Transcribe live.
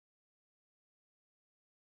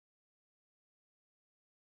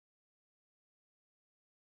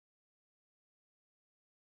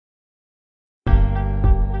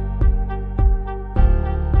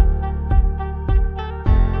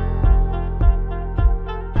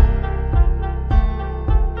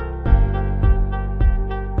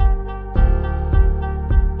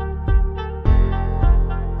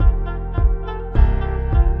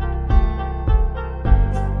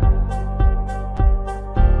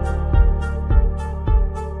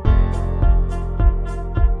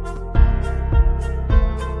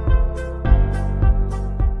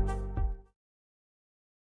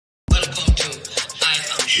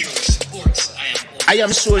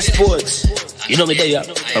am sure sports. You know me there,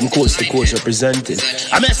 I'm coast to coast representing.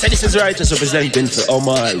 I mean, I say this is righteous representing for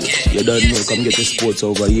Omar. You don't know, come get the sports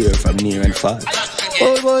over here from near and far.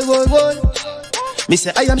 Boy. Me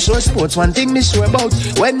say I am sure sports, one thing me sure about.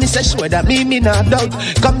 When me say sure, that me not doubt.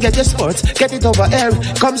 Come get your sports, get it over here.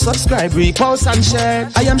 Come subscribe, repost and share.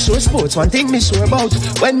 I am sure sports, one thing me sure about.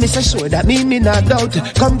 When me say sure, that me not doubt.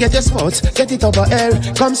 Come get your sports, get it over here.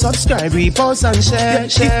 Come subscribe, repost and share.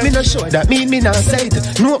 If me not sure, that me not say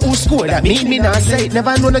it. Know who score, that me not say it.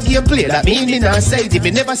 Never know the game play, that me not say it. If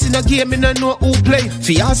me never seen a game, me not know who play.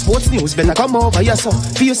 For your sports news, better come over here so.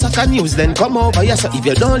 For your soccer news, then come over here so. If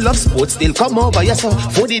you don't love sports, still come over here so.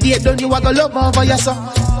 For the day done, you are gonna love over here so.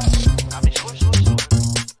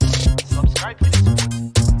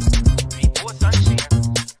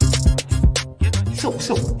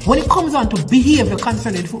 So when it comes on to behavior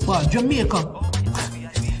concerning football, Jamaica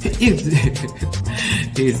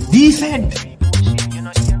is decent.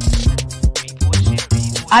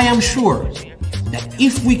 I am sure that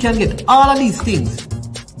if we can get all of these things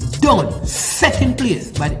done, set in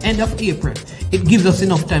place by the end of April, it gives us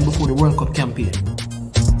enough time before the World Cup campaign.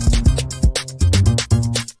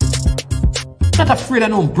 Not afraid of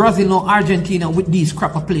no Brazil, no Argentina with these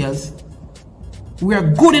crap of players. We are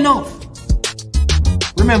good enough.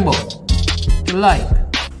 Remember to like,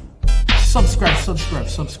 subscribe,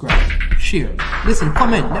 share. Listen,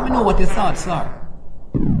 comment. Let me know what your thoughts are.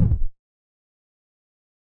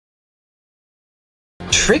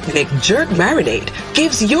 Trick Jerk Marinade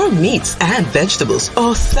gives your meats and vegetables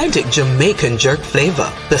authentic Jamaican jerk flavor.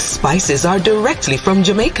 The spices are directly from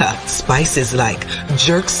Jamaica. Spices like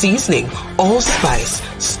jerk seasoning, allspice,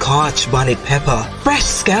 scotch bonnet pepper, fresh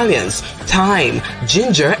scallions, thyme,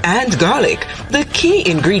 ginger, and garlic. The key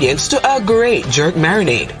ingredients to a great jerk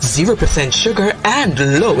marinade. 0% sugar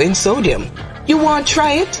and low in sodium. You want to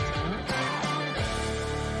try it?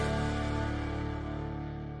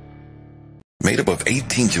 Made up of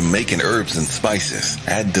 18 Jamaican herbs and spices,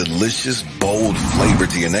 add delicious, bold flavor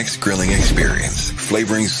to your next grilling experience.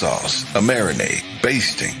 Flavoring sauce, a marinade,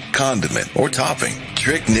 basting, condiment, or topping.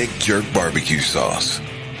 Trick Nick Jerk Barbecue Sauce.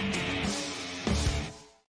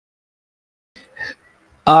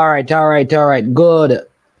 All right. Good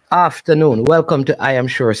afternoon. Welcome to I Am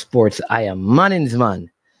Sure Sports. I am Manning's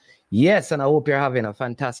man. Yes, and I hope you're having a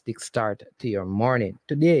fantastic start to your morning.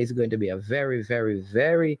 Today is going to be a very, very,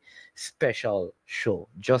 very special show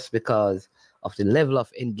just because of the level of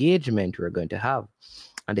engagement we're going to have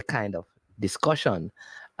and the kind of discussion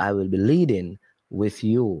I will be leading with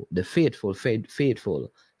you, the faithful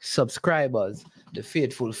subscribers, the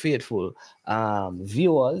faithful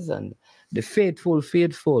viewers, and the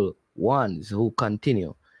faithful ones who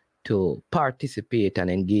continue to participate and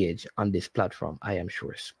engage on this platform, I Am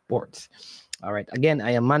Sure Sports. All right. Again,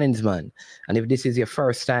 I am Manning's man. And if this is your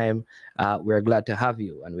first time, we're glad to have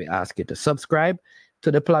you. And we ask you to subscribe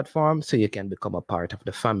to the platform so you can become a part of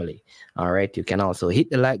the family. All right. You can also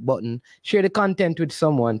hit the like button, share the content with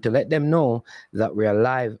someone to let them know that we are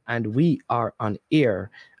live and we are on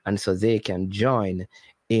air. And so they can join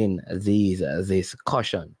in this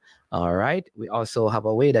discussion. All right. We also have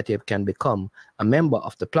a way that you can become a member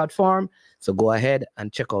of the platform. So go ahead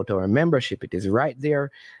and check out our membership. It is right there,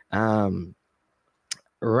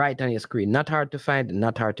 right on your screen. Not hard to find,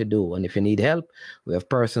 not hard to do. And if you need help, we have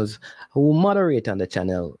persons who moderate on the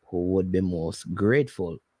channel who would be most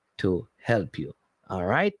grateful to help you. All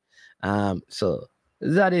right. So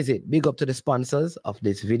that is it. Big up to the sponsors of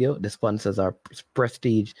this video. The sponsors are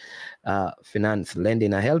Prestige Finance,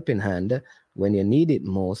 lending a helping hand when you need it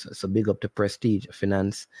most. So big up to Prestige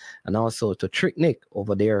Finance and also to Trick Nick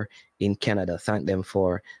over there in Canada. Thank them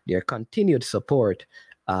for their continued support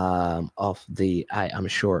of the I Am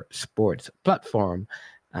Sure Sports platform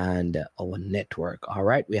and our network. All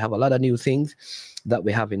right, we have a lot of new things that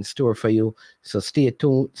we have in store for you. So stay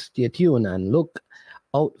tuned and look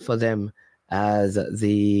out for them as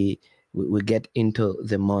we get into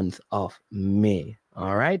the month of May.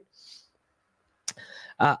 All right.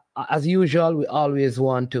 As usual, we always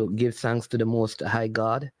want to give thanks to the Most High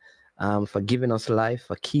God for giving us life,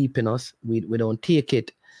 for keeping us. We don't take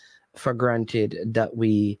it for granted that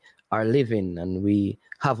we are living and we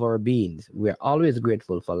have our beings. We're always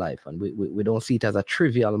grateful for life, and we don't see it as a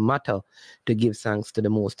trivial matter to give thanks to the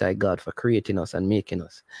Most High God for creating us and making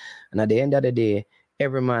us. And at the end of the day,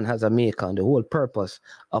 every man has a maker, and the whole purpose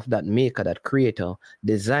of that maker, that creator,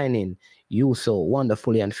 designing you so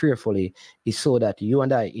wonderfully and fearfully is so that you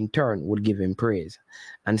and I in turn would give him praise.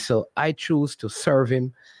 And so I choose to serve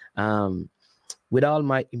him with all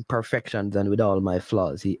my imperfections and with all my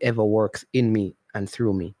flaws, he ever works in me and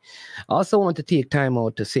through me. I also want to take time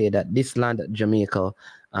out to say that this land, Jamaica,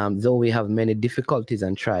 though we have many difficulties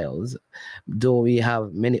and trials, though we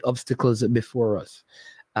have many obstacles before us,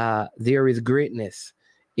 there is greatness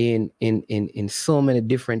in so many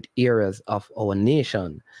different areas of our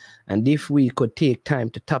nation. And if we could take time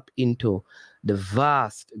to tap into the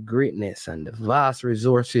vast greatness and the vast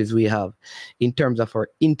resources we have in terms of our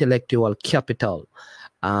intellectual capital,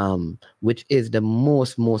 which is the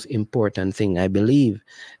most important thing, I believe,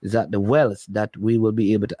 that the wealth that we will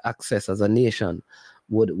be able to access as a nation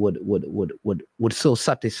would so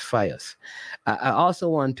satisfy us. I also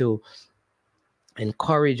want to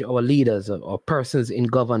encourage our leaders or persons in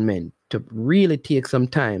government to really take some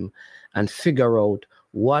time and figure out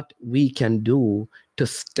what we can do to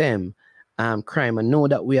stem crime. I know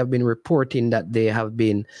that we have been reporting that there have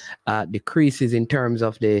been decreases in terms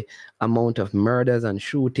of the amount of murders and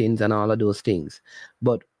shootings and all of those things,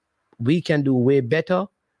 but we can do way better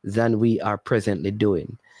than we are presently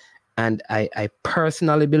doing. And I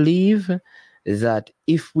personally believe that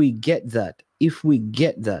if we get that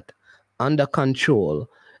under control,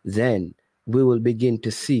 then we will begin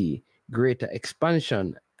to see greater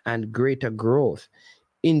expansion and greater growth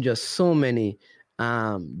in just so many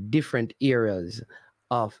different areas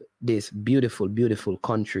of this beautiful, beautiful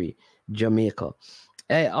country, Jamaica.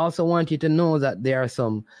 I also want you to know that there are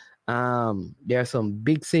some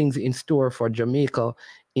big things in store for Jamaica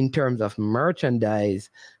in terms of merchandise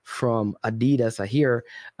from Adidas.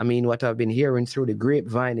 I mean, what I've been hearing through the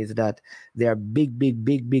grapevine is that there are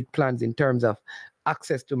big plans in terms of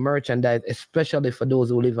access to merchandise, especially for those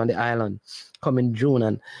who live on the island, coming June.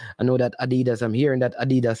 And I know that Adidas, I'm hearing that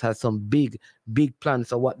Adidas has some big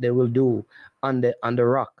plans of what they will do on the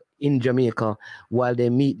rock in Jamaica while they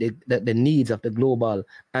meet the needs of the global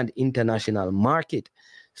and international market.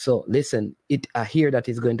 So listen, I hear that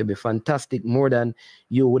it's going to be fantastic, more than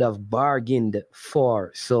you would have bargained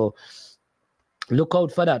for. So look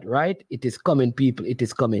out for that, right? It is coming, people. It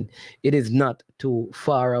is coming. It is not too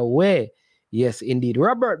far away. Yes, indeed.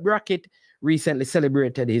 Robert Brackett recently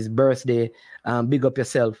celebrated his birthday. Big up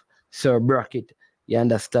yourself, Sir Brackett. You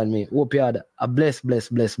understand me? Hope you had a blessed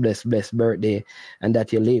birthday, and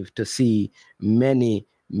that you live to see many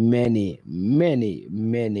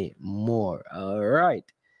more. All right.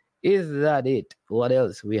 Is that it? What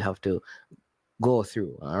else we have to go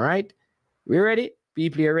through? All right. We ready?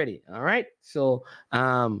 People, you ready? All right. So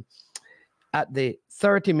at the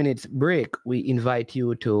 30 minutes break, we invite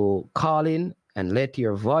you to call in and let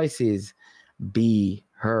your voices be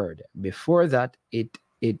heard. Before that, it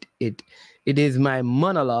is my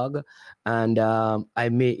monologue, and I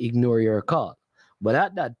may ignore your call. But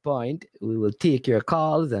at that point, we will take your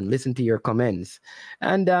calls and listen to your comments.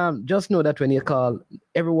 And just know that when you call,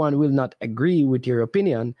 everyone will not agree with your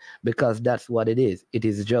opinion, because that's what it is. It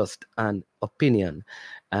is just an opinion.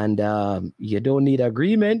 And you don't need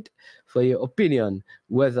agreement for your opinion,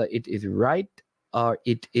 whether it is right or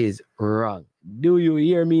it is wrong. Do you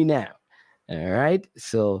hear me now? All right.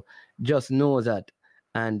 So just know that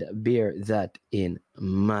and bear that in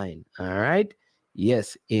mind. All right.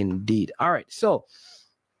 Yes, indeed. All right. So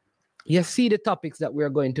you see the topics that we're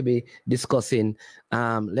going to be discussing.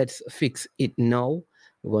 Let's fix it now.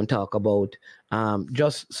 We're going to talk about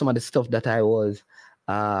just some of the stuff that I was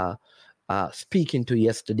speaking to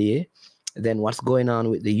yesterday. Then what's going on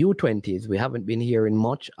with the U20s. We haven't been hearing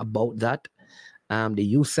much about that.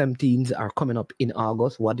 The U17's are coming up in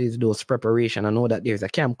August. What is those preparation? I know that there's a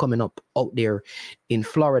camp coming up out there in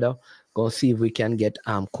Florida. Go see if we can get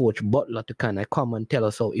Coach Butler to kind of come and tell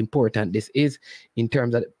us how important this is in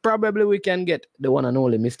terms of probably we can get the one and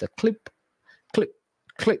only Mr. Clip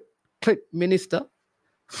Minister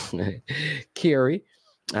Kerry.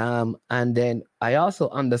 And then I also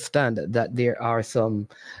understand that there are some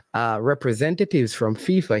representatives from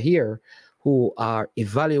FIFA here who are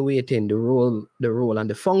evaluating the role and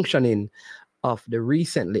the functioning of the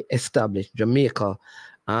recently established Jamaica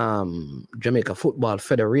Football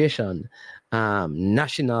Federation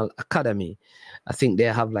National Academy. I think they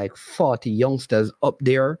have like 40 youngsters up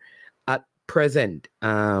there at present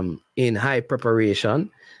in high preparation.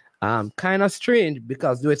 Kind of strange,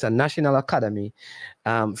 because though it's a national academy,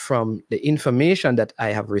 from the information that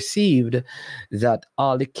I have received, that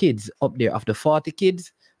all the kids up there, of the 40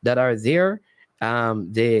 kids that are there,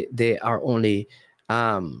 they are only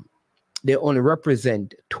they only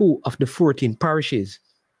represent 2 of the 14 parishes,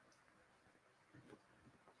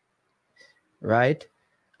 right?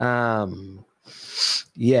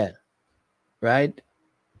 Yeah, right.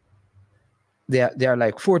 there are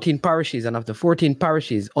like 14 parishes, and of the 14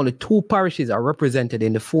 parishes, only 2 parishes are represented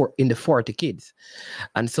in the 40 kids.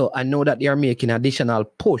 And so I know that they are making additional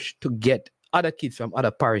push to get other kids from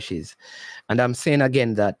other parishes. And I'm saying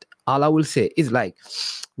again that all I will say is like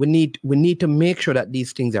we need to make sure that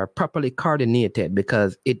these things are properly coordinated,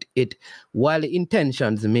 because it while the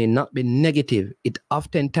intentions may not be negative, it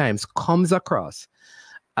oftentimes comes across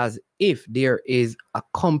as if there is a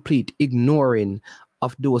complete ignoring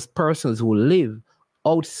of those persons who live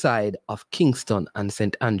outside of Kingston and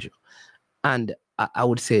St. Andrew, and I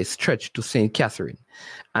would say stretch to St. Catherine.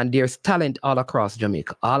 And there's talent all across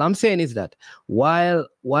Jamaica. All I'm saying is that while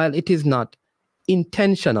it is not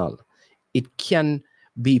intentional, it can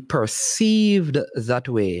be perceived that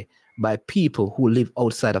way by people who live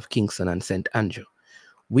outside of Kingston and St. Andrew.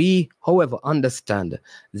 We, however, understand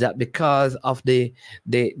that because of the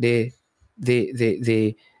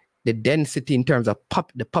density in terms of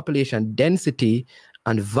the population density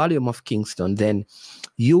and volume of Kingston, then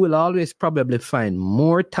you will always probably find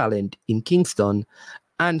more talent in Kingston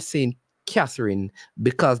and St. Catherine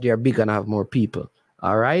because they are big and have more people.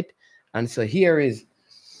 All right. And so here is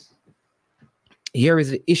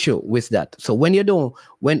the issue with that. So when you do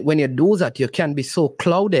that, you can be so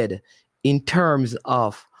clouded in terms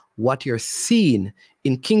of what you're seeing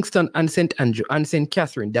in Kingston and St. Andrew and St.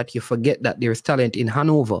 Catherine that you forget that there's talent in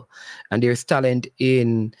Hanover, and there's talent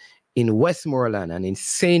in Westmoreland and in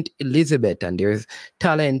St. Elizabeth, and there's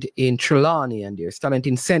talent in Trelawney, and there's talent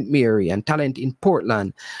in St. Mary, and talent in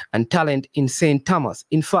Portland, and talent in St. Thomas.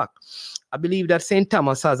 In fact, I believe that St.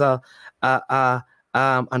 Thomas has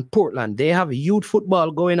and Portland, they have youth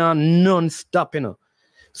football going on non-stop, you know.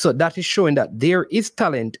 So that is showing that there is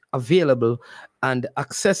talent available and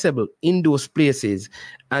accessible in those places,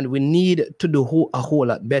 and we need to do a whole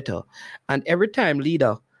lot better. And every time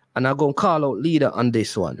Leader, and I'm going to call out Leader on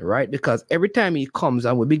this one, right? Because every time he comes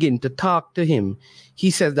and we begin to talk to him, he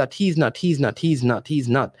says that he's not,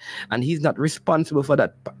 and he's not responsible for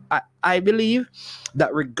that. I believe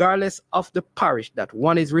that regardless of the parish that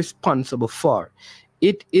one is responsible for,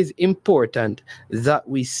 it is important that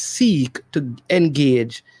we seek to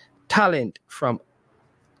engage talent from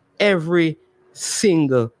every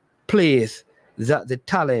single place that the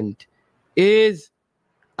talent is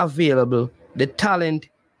available, the talent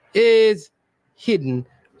is hidden,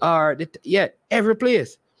 or every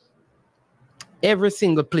place, every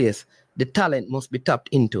single place, the talent must be tapped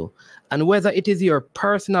into. And whether it is your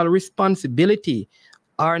personal responsibility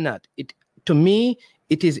or not, to me,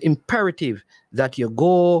 it is imperative that you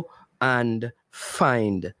go and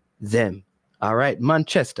find them. All right,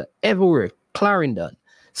 Manchester, everywhere, Clarendon.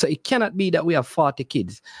 So it cannot be that we have 40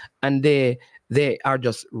 kids and they are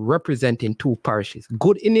just representing 2 parishes.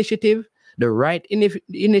 Good initiative, the right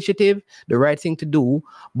initiative, the right thing to do,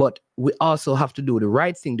 but we also have to do the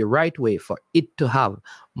right thing the right way for it to have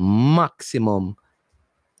maximum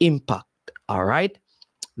impact. All right,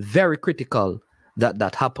 very critical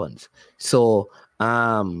that happens. So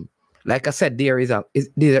like I said, there's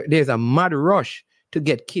a mad rush to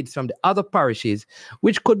get kids from the other parishes,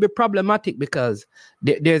 which could be problematic because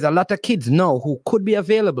there's a lot of kids now who could be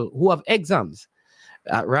available, who have exams,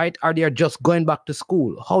 right? Or they are just going back to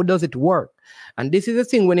school. How does it work? And this is the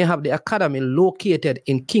thing when you have the academy located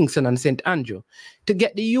in Kingston and St. Andrew, to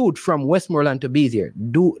get the youth from Westmoreland to be there,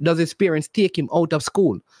 does his parents take him out of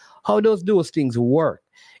school? How does those things work?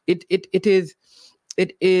 It is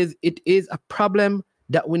a problem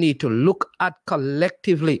that we need to look at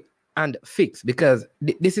collectively and fix, because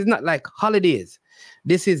this is not like holidays.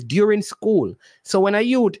 This is during school. So when a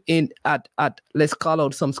youth at let's call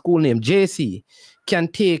out some school name, JC, can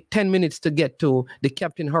take 10 minutes to get to the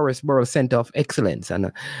Captain Horace Burrell Center of Excellence,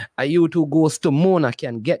 and a youth who goes to Mona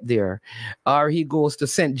can get there, or he goes to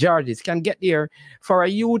St. George's can get there. For a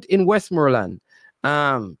youth in Westmoreland,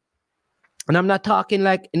 and I'm not talking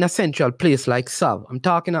like in a central place like Sav. I'm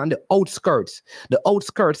talking on the outskirts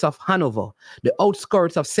of Hanover, the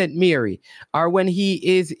outskirts of St. Mary, or when he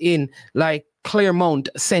is in like Claremont,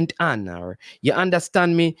 St. Anne, or you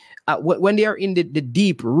understand me? When they are in the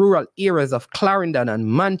deep rural areas of Clarendon and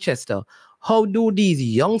Manchester, how do these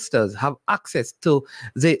youngsters have access to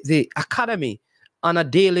the academy on a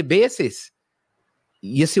daily basis?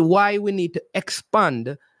 You see why we need to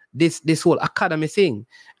expand this whole academy thing.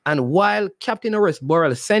 And while Captain Horace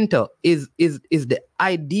Burrell Center is the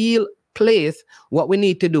ideal place, what we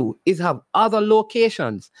need to do is have other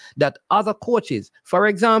locations that other coaches, for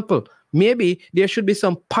example, maybe there should be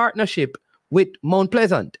some partnership with Mount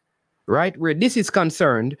Pleasant, right? Where this is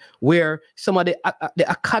concerned, where some of the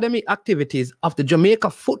academy activities of the Jamaica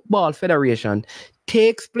Football Federation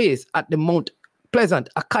takes place at the Mount Pleasant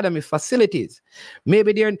Academy facilities.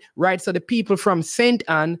 Maybe they're right. So the people from St.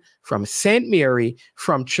 Anne, from St. Mary,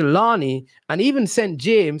 from Trelawney, and even St.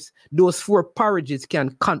 James, those four parishes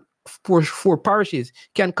can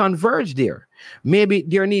converge there. Maybe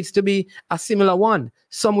there needs to be a similar one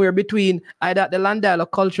somewhere between either the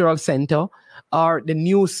Landala Cultural Center or the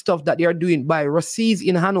new stuff that they are doing by Rossi's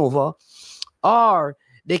in Hanover, or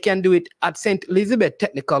they can do it at St. Elizabeth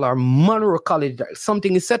Technical or Monroe College.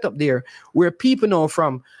 Something is set up there where people know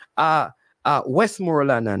from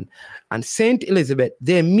Westmoreland and St. Elizabeth,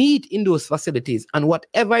 they meet in those facilities, and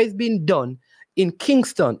whatever is being done in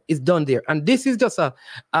Kingston is done there. And this is just a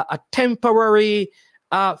temporary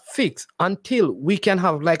fix until we can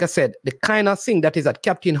have, like I said, the kind of thing that is at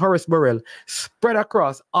Captain Horace Burrell spread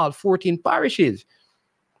across all 14 parishes.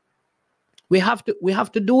 We have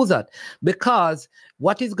to do that, because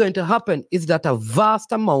what is going to happen is that a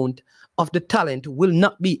vast amount of the talent will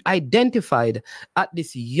not be identified at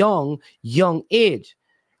this young age,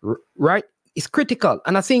 right? It's critical.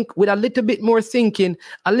 And I think with a little bit more thinking,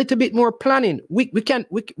 a little bit more planning, we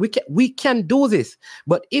can do this.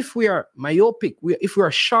 But if we are myopic, if we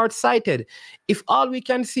are short-sighted, if all we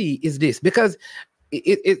can see is this, because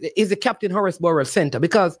it is the Captain Horace Burrell Center,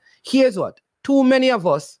 because here's what, too many of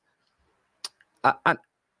us,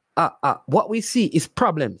 what we see is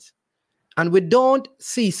problems, and we don't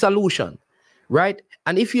see solution, right?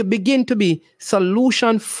 And if you begin to be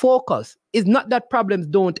solution focused, it's not that problems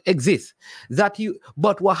don't exist,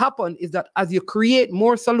 but what happens is that as you create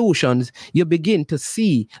more solutions, you begin to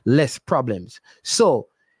see less problems. So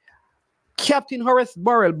Captain Horace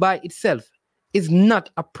Burrell by itself is not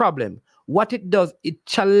a problem. What it does, it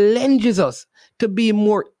challenges us to be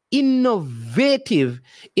more innovative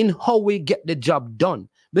in how we get the job done,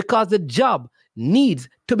 because the job needs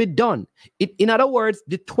to be done. In other words,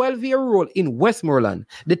 the 12-year rule in Westmoreland,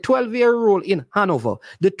 the 12-year rule in Hanover,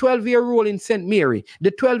 the 12-year rule in St. Mary,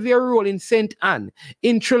 the 12-year rule in St. Anne,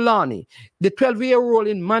 in Trelawney, the 12-year rule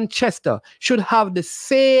in Manchester should have the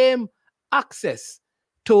same access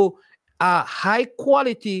to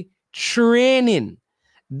high-quality training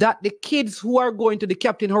that the kids who are going to the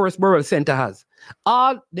Captain Horace Burrell Center has.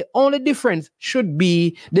 The only difference should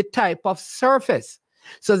be the type of surface.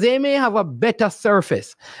 So they may have a better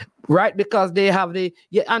surface, right? Because they have the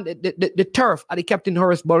turf at the Captain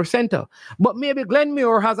Horace Burrell Center. But maybe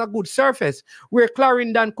Glenmuir has a good surface where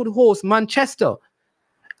Clarendon could host Manchester.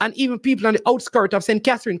 And even people on the outskirts of St.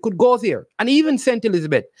 Catherine could go there. And even St.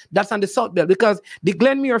 Elizabeth, that's on the South Belt, because the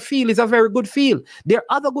Glenmuir field is a very good field. There are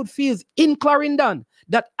other good fields in Clarendon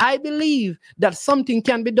that I believe that something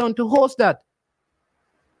can be done to host that.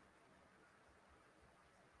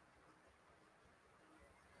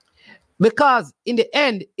 Because in the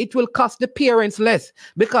end, it will cost the parents less.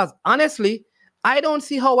 Because honestly, I don't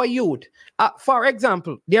see how a youth, for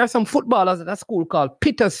example, there are some footballers at a school called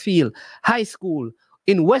Petersfield High School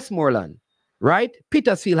in Westmoreland, right?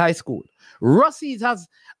 Petersfield High School. Rossi's has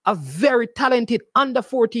a very talented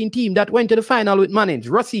under-14 team that went to the final with Manage,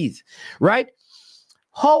 Rossi's, right?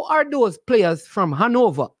 How are those players from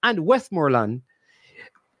Hanover and Westmoreland,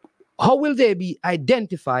 how will they be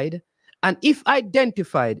identified? And if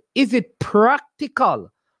identified, is it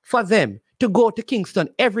practical for them to go to Kingston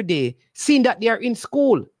every day, seeing that they are in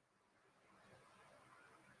school?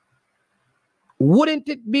 Wouldn't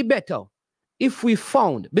it be better if we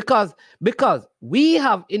found, because we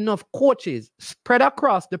have enough coaches spread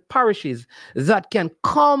across the parishes that can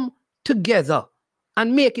come together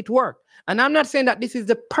and make it work? And I'm not saying that this is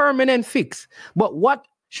the permanent fix, but what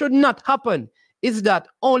should not happen is that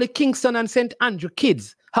only Kingston and St. Andrew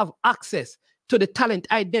kids have access to the talent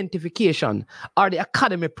identification or the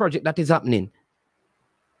academy project that is happening.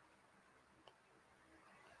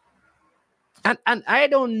 And I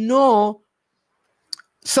don't know.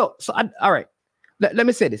 All right. Let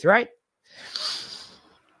me say this, right?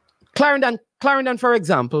 Clarendon, for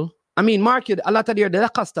example, I mean, mark you, a lot of the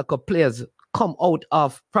Lancaster Cup players come out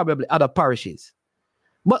of probably other parishes.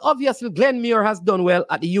 But obviously, Glenmuir has done well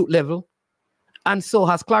at the youth level, and so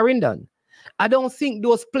has Clarendon. I don't think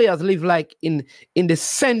those players live like in the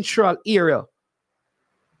central area.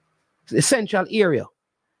 The central area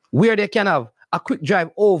where they can have a quick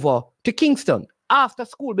drive over to Kingston after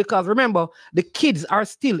school, because remember, the kids are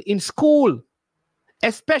still in school,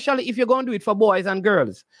 especially if you're going to do it for boys and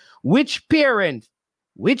girls. Which parent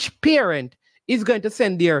is going to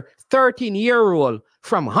send their 13-year-old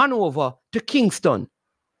from Hanover to Kingston?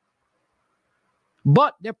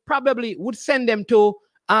 But they probably would send them to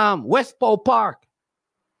Westport Park.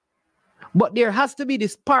 But there has to be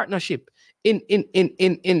this partnership in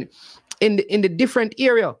the different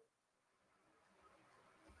area.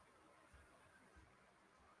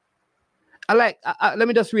 let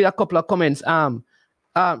me just read a couple of comments.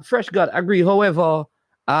 Fresh God agree. However,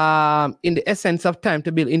 in the essence of time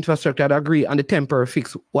to build infrastructure, I agree on the temporary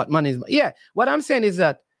fix. What money is? Yeah. What I'm saying is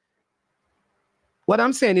that. What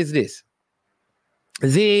I'm saying is this.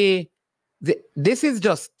 This is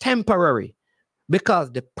just temporary,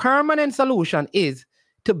 because the permanent solution is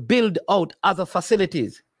to build out other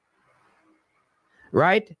facilities.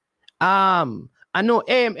 Right? I know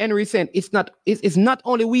AM Henry saying it's not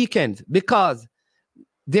only weekends, because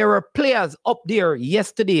there were players up there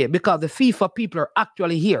yesterday, because the FIFA people are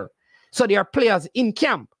actually here. So there are players in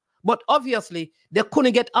camp. But obviously, they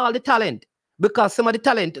couldn't get all the talent, because some of the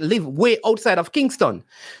talent live way outside of Kingston.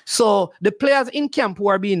 So the players in camp who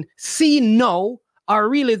are being seen now are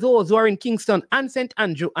really those who are in Kingston and St.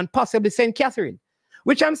 Andrew and possibly St. Catherine.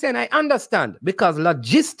 Which I'm saying I understand, because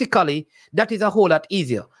logistically, that is a whole lot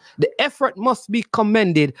easier. The effort must be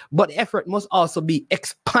commended, but the effort must also be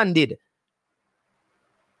expanded.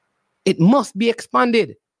 It must be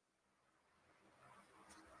expanded.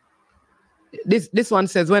 This one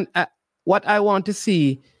says, what I want to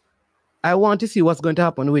see what's going to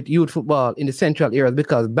happen with youth football in the central areas,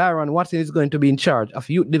 because Byron Watson is going to be in charge of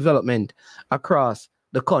youth development across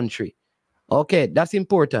the country. Okay, that's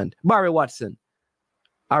important. Barry Watson.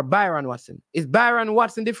 Or Byron Watson. Is Byron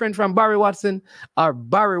Watson different from Barry Watson? Or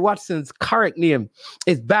Barry Watson's correct name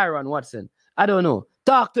is Byron Watson? I don't know.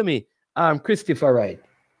 Talk to me, Christopher Wright.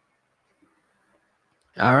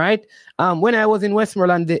 All right. When I was in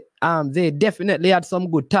Westmoreland, they definitely had some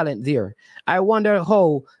good talent there. I wonder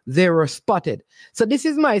how they were spotted. So this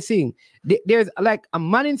is my thing. There's like a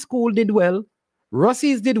man in school did well,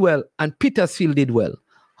 Rossies did well, and Petersfield did well.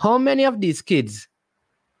 How many of these kids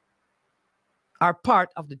are part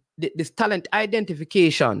of this talent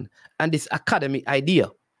identification and this academy idea?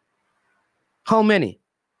 How many?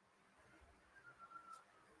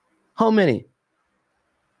 How many?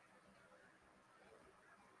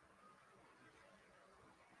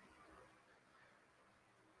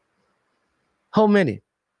 How many?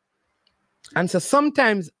 And so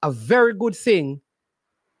sometimes a very good thing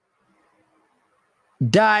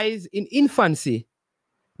dies in infancy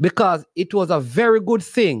because it was a very good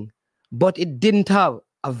thing, but it didn't have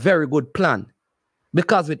a very good plan.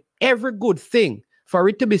 Because with every good thing, for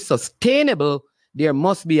it to be sustainable, there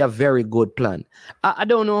must be a very good plan. I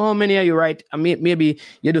don't know how many of you, right? I mean, maybe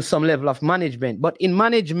you do some level of management, but in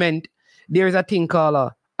management, there is a thing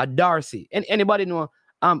called a Darcy. And anybody know?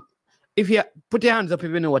 If you put your hands up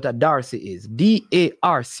if you know what a Darcy is.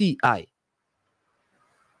 D-A-R-C-I.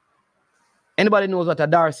 Anybody knows what a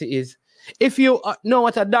Darcy is? If you know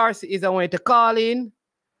what a Darcy is, I want you to call in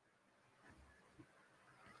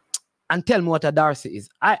and tell me what a Darcy is.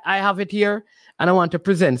 I have it here, and I want to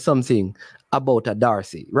present something about a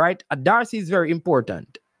Darcy, right? A Darcy is very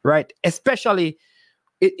important, right? Especially,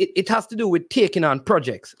 it has to do with taking on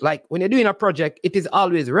projects. Like when you're doing a project, it is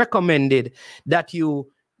always recommended that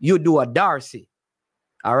you do a Darcy.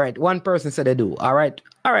 All right. One person said they do. All right.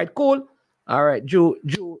 All right, cool. All right.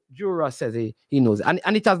 Jura says he knows. And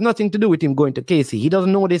it has nothing to do with him going to KC. He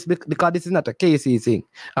doesn't know this because this is not a KC thing.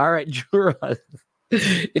 All right, Jura.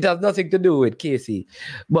 It has nothing to do with KC.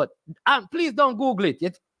 But please don't Google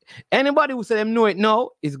it. Anybody who said them know it now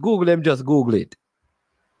is Google them, just Google it.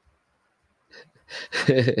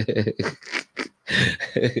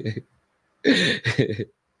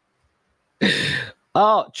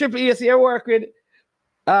 Oh, Triple E, you work with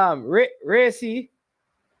Racy.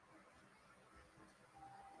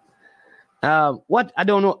 What I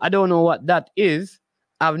don't know what that is.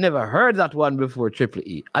 I've never heard that one before, Triple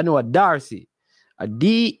E. I know a Darcy. A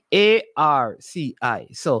D-A-R-C-I.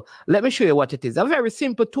 So let me show you what it is. A very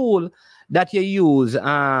simple tool that you use.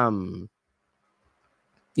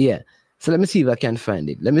 Yeah. So let me see if I can find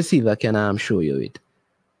it. Let me see if I can show you it.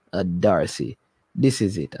 A Darcy. This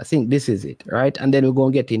is it. I think this is it, right? And then we're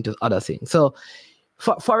going to get into other things. So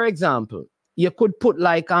for example, you could put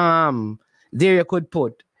like there you could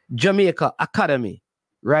put Jamaica Academy,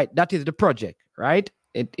 right? That is the project, right?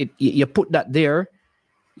 You put that there.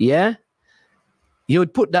 Yeah. You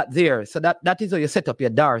would put that there. So that is how you set up your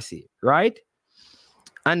Darcy, right?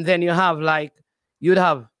 And then you have you'd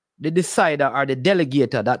have the decider or the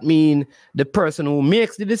delegator. That means the person who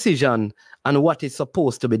makes the decision and what is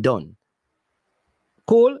supposed to be done.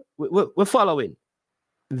 Cool? We're following.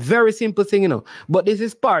 Very simple thing, you know. But this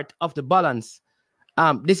is part of the balance.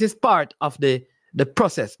 This is part of the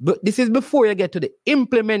process. But this is before you get to the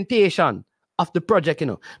implementation of the project, you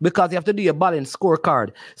know, because you have to do your balance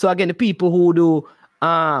scorecard. So again, the people who do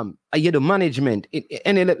You do management,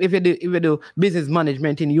 if you do business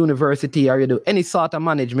management in university, or you do any sort of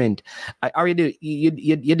management, or you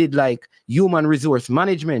did like human resource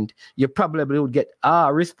management, you probably would get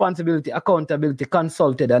responsibility, accountability,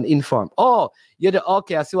 consulted, and informed. Oh, you do,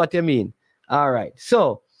 okay, I see what you mean. All right,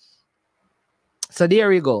 so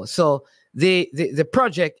there you go. So the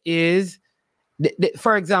project is,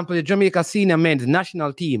 for example, the Jamaica Senior Men's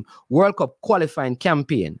National Team World Cup qualifying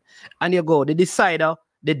campaign, and you go the decider,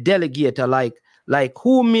 the delegator, like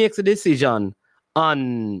who makes a decision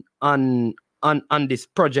on this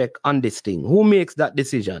project, on this thing? Who makes that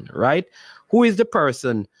decision, right? Who is the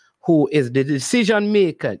person who is the decision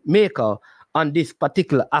maker on this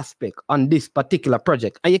particular aspect, on this particular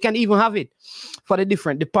project? And you can even have it for the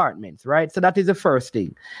different departments, right? So that is the first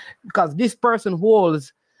thing, because this person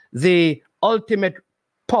holds the ultimate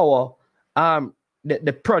power.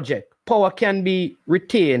 The project power can be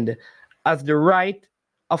retained as the right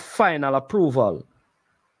of final approval,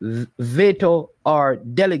 veto, or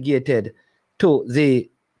delegated to the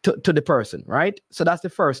person, right? So that's the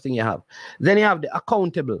first thing you have. Then you have the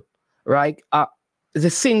accountable, right? The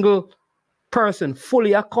single person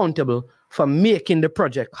fully accountable for making the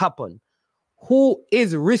project happen. Who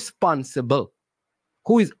is responsible?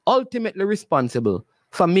 Who is ultimately responsible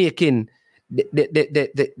for making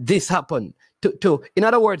this happen? To in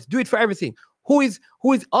other words, do it for everything. Who is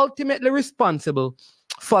ultimately responsible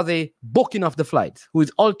for the booking of the flights? Who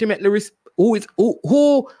is ultimately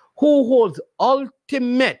who holds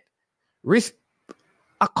ultimate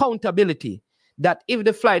accountability that if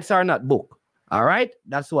the flights are not booked? All right,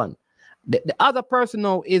 that's one. The other person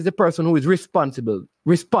now is the person who is responsible.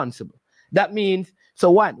 That means,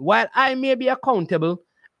 so one, while I may be accountable,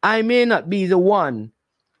 I may not be the one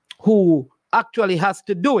who actually has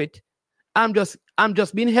to do it. I'm just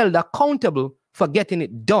being held accountable for getting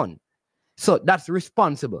it done. So that's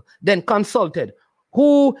responsible. Then consulted.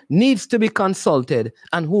 Who needs to be consulted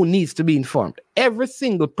and who needs to be informed? Every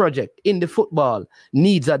single project in the football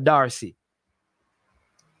needs a Darcy.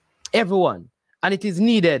 Everyone. And it is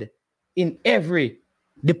needed in every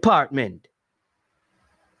department.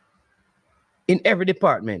 In every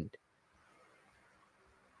department.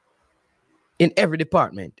 In every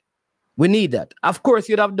department. We need that. Of course,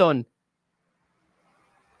 you'd have done.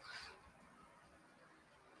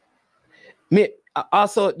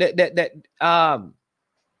 Also, let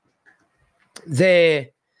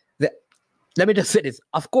me just say this.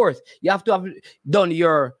 Of course, you have to have done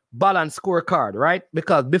your balance scorecard, right?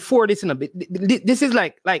 Because before this, this is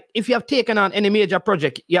like if you have taken on any major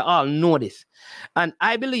project, you all know this. And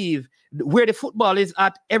I believe where the football is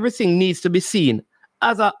at, everything needs to be seen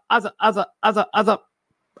as a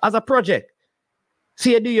project. So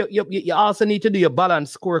you also need to do your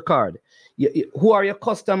balance scorecard. Who are your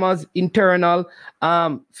customers, internal,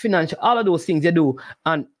 financial, all of those things you do.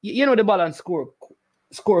 And you know the balance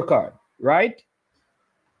scorecard, right?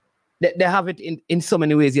 They have it in so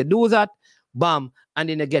many ways. You do that, bam, and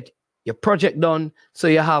then you get your project done. So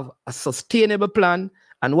you have a sustainable plan.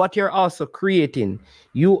 And what you're also creating,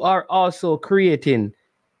 you're also creating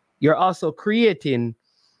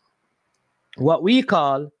what we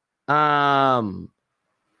call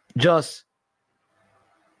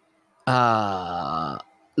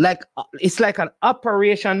it's like an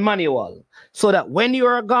operation manual, so that when you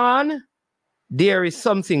are gone, there is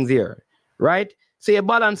something there, right? So your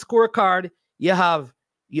balance scorecard, you have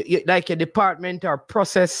like your department or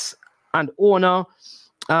process and owner,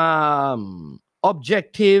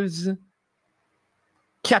 objectives,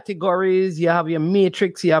 categories, you have your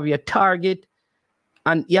matrix, you have your target,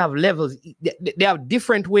 and you have levels. They have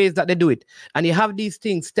different ways that they do it. And you have these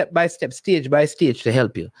things step by step, stage by stage to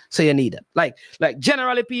help you. So you need it. Like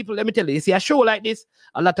generally people, let me tell you, see a show like this,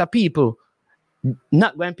 a lot of people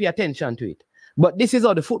not going to pay attention to it. But this is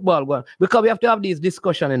how the football goes. Because we have to have this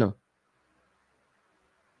discussion, you know.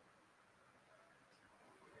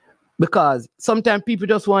 Because sometimes people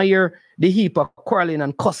just want to hear the heap of quarreling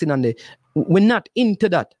and cussing, and we're not into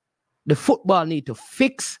that. The football need to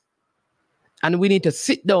fix, and we need to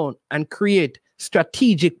sit down and create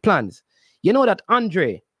strategic plans. You know that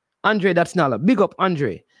Andre that's not a big up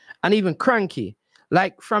Andre, and even Cranky,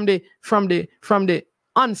 like from the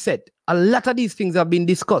onset, a lot of these things have been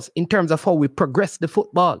discussed in terms of how we progress the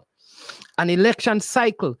football. An election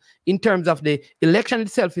cycle, in terms of the election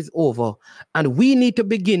itself, is over, and we need to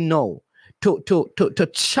begin now to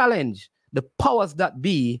challenge the powers that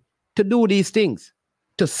be to do these things,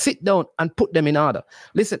 to sit down and put them in order.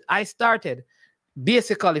 Listen, I started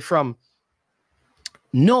basically from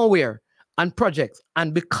nowhere and projects,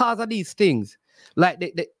 and because of these things, like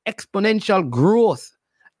the exponential growth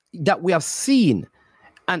that we have seen,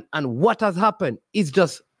 And what has happened is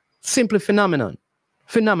just simply phenomenal.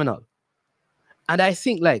 And I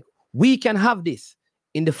think like we can have this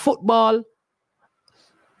in the football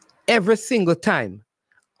every single time,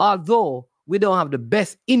 although we don't have the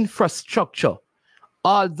best infrastructure,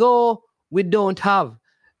 although we don't have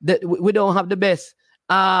the best,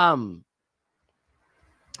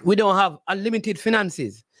 we don't have unlimited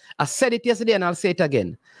finances. I said it yesterday and I'll say it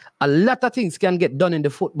again. A lot of things can get done in the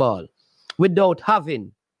football without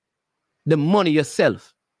having the money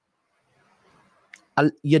yourself.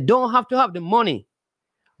 You don't have to have the money,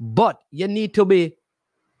 but you need to be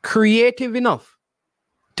creative enough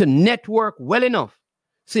to network well enough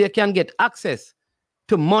so you can get access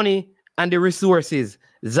to money and the resources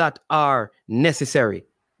that are necessary.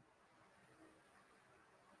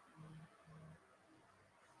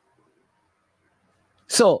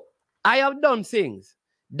 So I have done things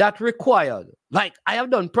that required, like I have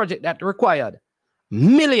done projects that required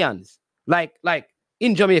millions, like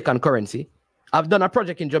in Jamaican currency. I've done a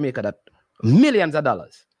project in Jamaica that millions of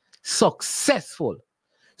dollars, successful,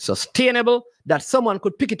 sustainable, that someone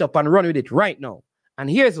could pick it up and run with it right now. And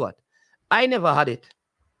here's what, I never had it.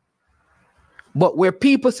 But where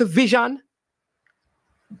people see vision,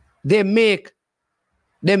 they meet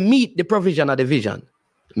the provision of the vision.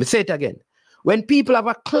 Let me say it again. When people have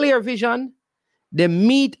a clear vision, they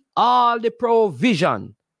meet all the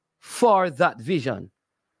provision for that vision.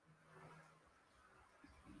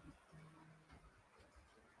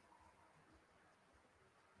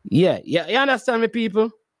 Yeah, you understand me,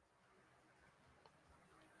 people?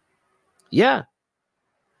 Yeah.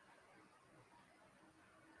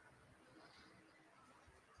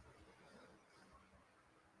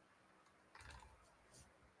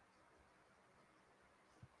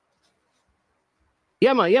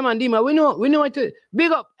 Yeah, man, Dima. We know what to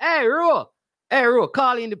big up. Hey, Ro,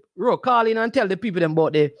 call in and tell the people them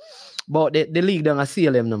about the league down at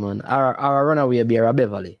CLM, no man. Our runaway beer at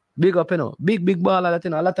Beverly. Big up, you know. Big baller that, you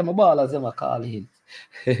know. A lot of my ballers them are calling.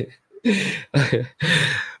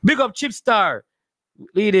 Big up Chip Star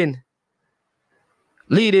leading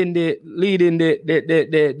the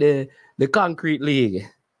concrete league.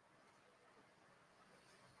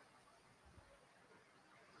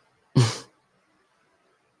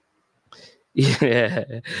 Yeah.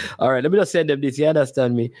 All right. Let me just send them this. You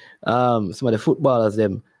understand me? Some of the footballers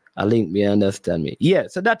them are linked me. Understand me? Yeah.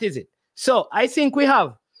 So that is it. So I think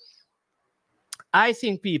people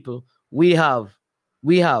we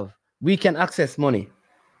can access money.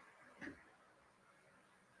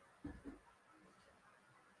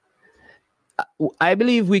 I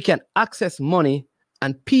believe we can access money,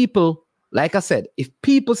 and people, like I said, if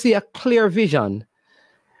people see a clear vision,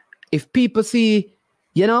 if people see,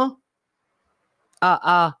 you know,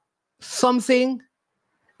 something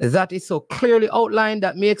that is so clearly outlined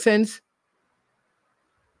that makes sense,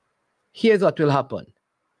 here's what will happen.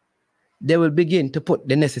 They will begin to put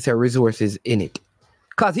the necessary resources in it.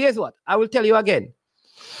 Because here's what, I will tell you again.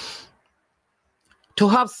 To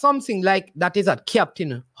have something like that is at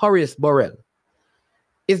Captain Horace Burrell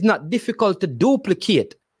is not difficult to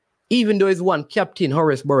duplicate, even though it's one Captain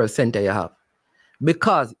Horace Burrell Center you have.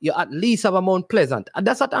 Because you at least have a Mount Pleasant. And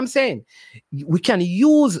that's what I'm saying. We can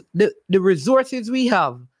use the resources we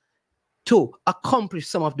have to accomplish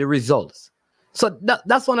some of the results. So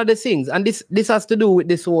that's one of the things. And this has to do with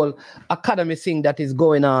this whole academy thing that is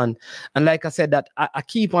going on. And like I said, that I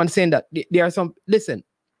keep on saying that there are some, listen,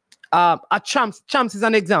 at Champs is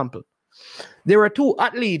an example. There were two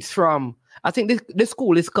athletes from, I think this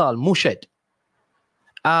school is called Mushet.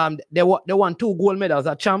 They won 2 gold medals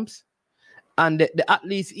at Champs. And the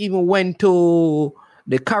athletes even went to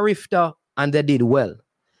the Carifta and they did well.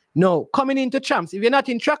 Now, coming into Champs, if you're not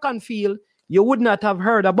in track and field, you would not have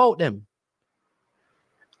heard about them.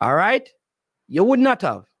 All right? You would not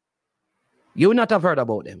have. You would not have heard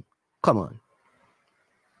about them. Come on.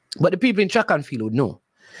 But the people in track and field would know.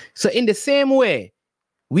 So in the same way,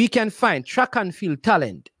 we can find track and field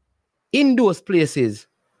talent in those places.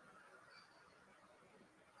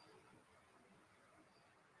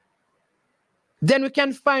 Then we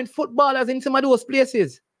can find footballers in some of those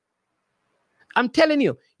places. I'm telling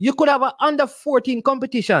you, you could have an under 14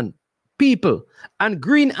 competition, people, and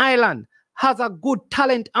Green Island has a good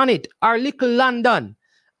talent on it, or Little London,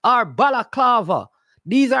 or Balaclava.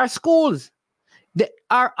 These are schools. They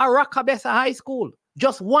are Arakabesa High School,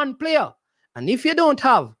 just one player. And if you don't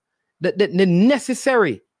have the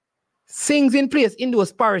necessary things in place in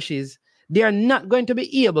those parishes, they are not going to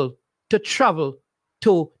be able to travel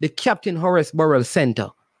to the Captain Horace Burrell Center.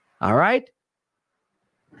 All right?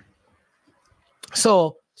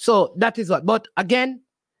 So that is what. But again,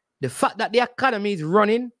 the fact that the academy is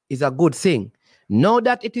running is a good thing. Now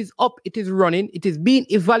that it is up, it is running, it is being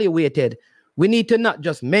evaluated, we need to not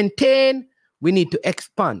just maintain, we need to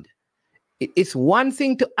expand. It's one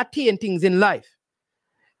thing to attain things in life,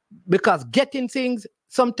 because getting things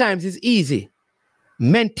sometimes is easy.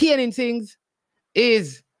 Maintaining things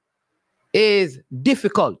is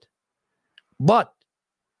difficult. But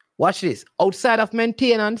watch this. Outside of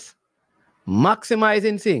maintenance,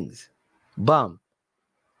 maximizing things, bam.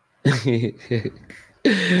 You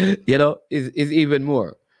know, is even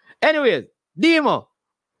more. Anyways, Demo,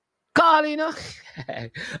 call, you know.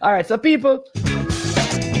 All right, so people,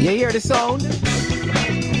 you hear the sound?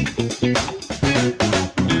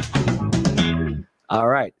 All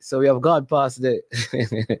right, so we have gone past the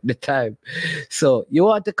the time. So you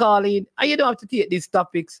want to call in, and you don't have to take these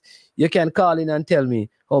topics. You can call in and tell me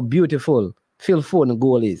how beautiful Phil Foden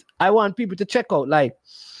goal is. I want people to check out like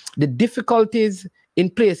the difficulties in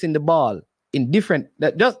placing the ball in different.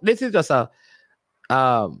 This is just a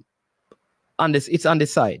on this. It's on the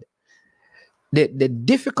side. The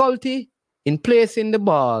difficulty in placing the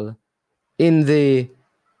ball in the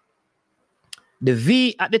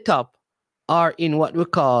V at the top, are in what we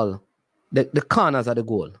call the corners of the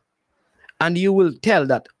goal. And you will tell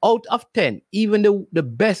that out of 10, even the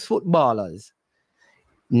best footballers,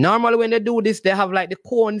 normally when they do this, they have like the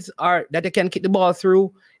cones or that they can kick the ball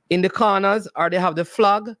through in the corners, or they have the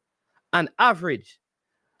flag, and average,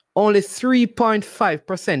 only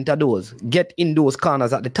 3.5% of those get in those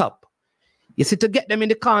corners at the top. You see, to get them in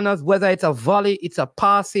the corners, whether it's a volley, it's a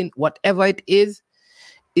passing, whatever it is,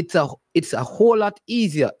 it's a whole lot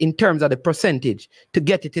easier in terms of the percentage to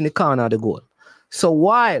get it in the corner of the goal. So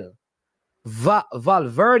while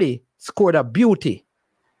Valverde scored a beauty,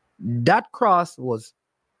 that cross was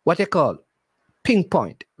what they call ping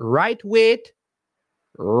point. Right weight,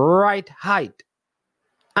 right height.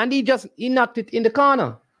 And he knocked it in the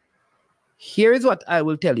corner. Here is what I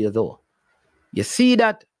will tell you though. You see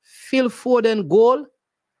that Phil Foden goal?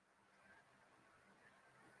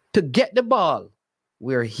 To get the ball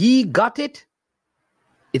where he got it,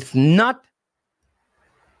 it's not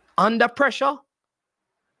under pressure.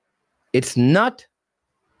 It's not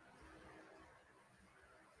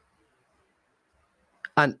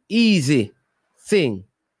an easy thing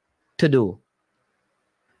to do.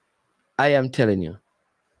 I am telling you.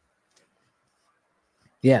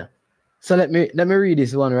 Yeah. So let me read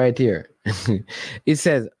this one right here. It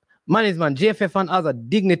says, management, JFF and other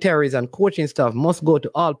dignitaries and coaching staff must go to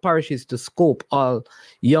all parishes to scope all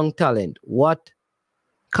young talent. What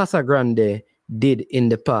Casagrande did in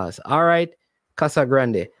the past. All right,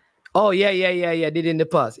 Casagrande. Oh, yeah, did in the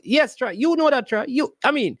past. Yes, try. You know that, try. You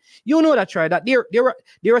know that, try. That there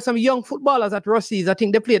were some young footballers at Rossi's. I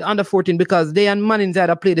think they played under 14 because they and Man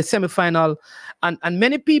Inside played the semi-final. And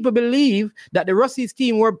many people believe that the Rossi's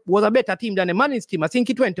team was a better team than the Man Inside team. I think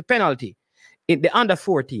it went to penalty in the under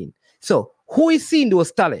 14. So who is seeing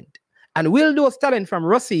those talent? And will those talent from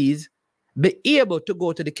Rossi's be able to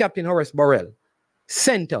go to the Captain Horace Burrell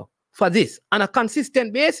Center for this on a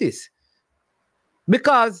consistent basis?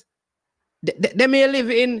 Because they may live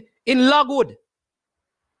in Logwood.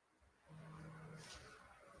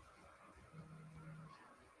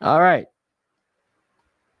 All right.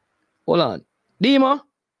 Hold on. Dima,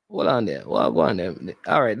 hold on there. Well, go on there.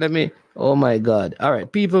 All right, let me. Oh my God. All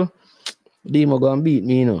right, people. Dima go and beat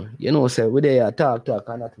me, you know. You know, say we there talk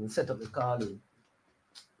and that we set up the calling.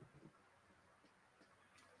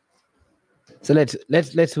 So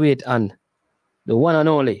let's wait on the one and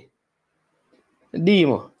only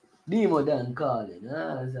Dima done calling.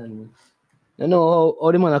 You know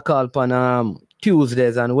how the man call upon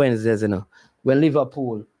Tuesdays and Wednesdays, you know, when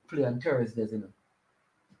Liverpool play on Thursdays, you know.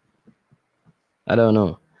 I don't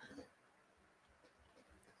know.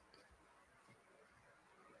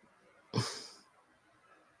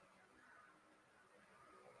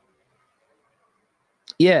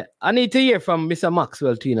 Yeah, I need to hear from Mr.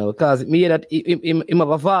 Maxwell too, you know, because me hear that he have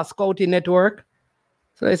a vast scouting network.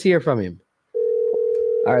 So let's hear from him.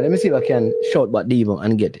 All right, let me see if I can shout about Devo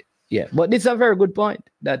and get it. Yeah, but this is a very good point.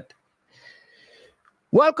 That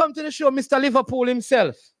welcome to the show, Mr. Liverpool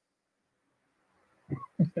himself.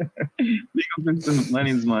 Big up my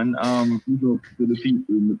name's man. To the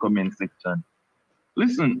people in the comment section.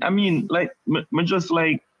 Listen, I mean, like, me just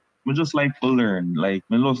like to learn. Like,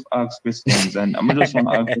 me love to ask questions, and I just want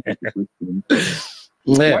to ask questions.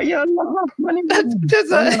 Yeah. Why you laugh,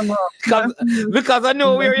 because I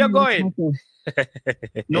know where you're going.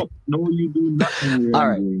 No, you do not know where all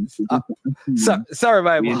right. Sorry,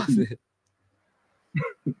 my boss.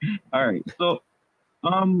 All right. So,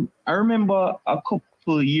 I remember a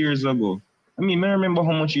couple years ago, I mean, I remember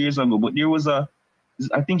how much years ago, but there was I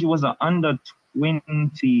think it was an under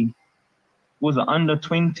 20, was it under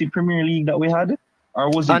 20 Premier League that we had? Or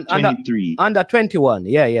was it 23? Under 21,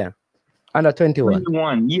 yeah. Under 21.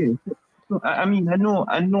 21, yeah. So, I mean, I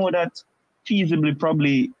know that feasibly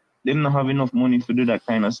probably they don't have enough money to do that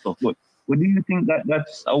kind of stuff. But do you think that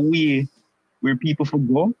that's a way where people could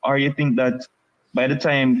go? Or you think that by the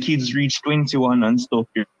time kids reach 21 and stuff,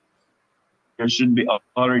 they should be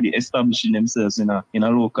already establishing themselves in a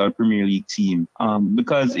local Premier League team?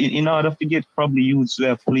 Because in order to get probably youths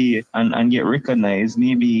to play and get recognized,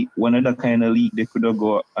 maybe one other kind of league they could have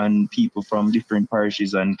go and people from different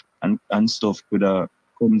parishes and stuff could have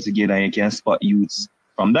come together and you can spot youths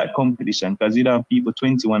from that competition, because you'd have people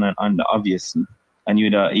 21 and under, obviously, and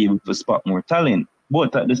you'd have able to spot more talent.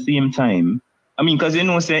 But at the same time, I mean, because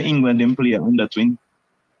say England them play under 20.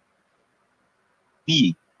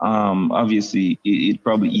 Obviously it's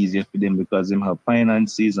probably easier for them because they have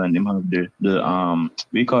finances and they have the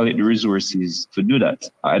we call it the resources to do that.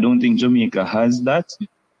 I don't think Jamaica has that.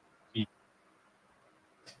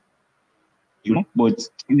 But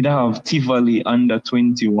you'd have Tivoli under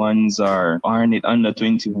 21s or Arnett under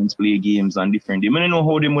 21s play games and different. I don't know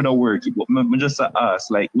how they would have worked, but I just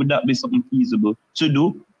ask, like, would that be something feasible to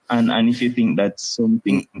do? And if you think that's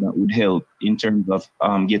something that would help in terms of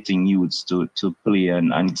getting youths to play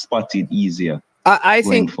and spot it easier. I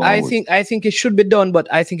think it should be done, but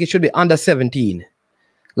I think it should be under 17.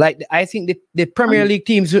 Like, I think the Premier League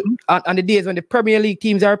teams on the days when the Premier League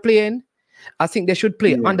teams are playing, I think they should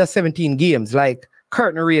play under 17 games, like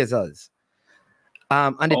curtain raisers.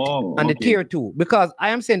 And the tier 2. Because I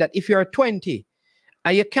am saying that if you're 20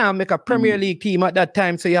 and you can't make a Premier League team at that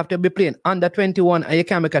time, so you have to be playing under 21 and you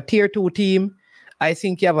can't make a tier 2 team, I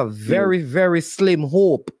think you have a very, very slim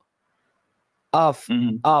hope of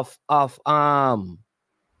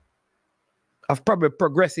probably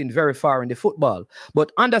progressing very far in the football.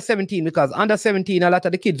 But under 17, because under 17, a lot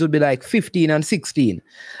of the kids would be like 15 and 16.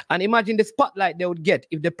 And imagine the spotlight they would get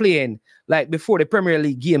if they're playing like before the Premier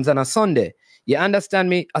League games on a Sunday. You understand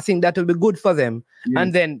me? I think that will be good for them. Yes.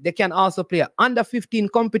 And then they can also play an under 15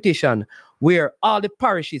 competition where all the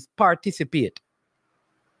parishes participate.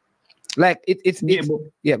 Like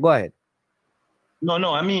yeah, go ahead.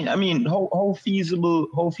 No, I mean, how feasible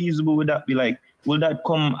would that be? Like, will that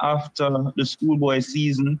come after the schoolboy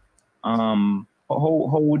season? How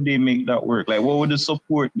would they make that work? Like, what would the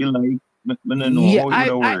support be like? I don't know. Yeah, how would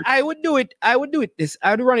that work? I would do it. I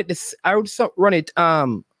would run it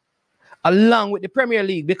along with the Premier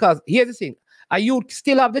League, because here's the thing: a youth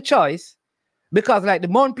still have the choice, because like the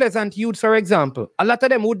Mount Pleasant youth, for example, a lot of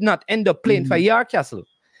them would not end up playing for Yarcastle.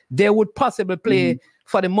 They would possibly play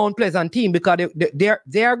for the Mount Pleasant team, because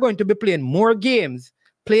they are going to be playing more games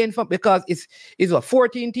playing for, because it's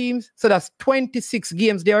 14 teams, so that's 26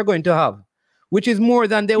 games they are going to have, which is more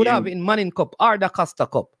than they would have in Manning Cup or the Costa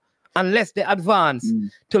Cup, unless they advance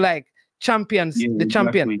to like champions, the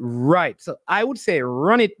champion. Right. So I would say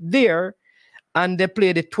run it there and they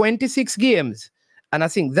play the 26 games. And I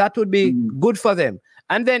think that would be good for them.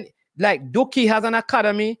 And then like Duki has an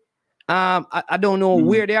academy. I don't know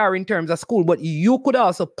where they are in terms of school, but you could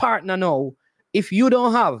also partner now. If you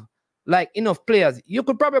don't have like enough players, you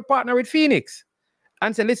could probably partner with Phoenix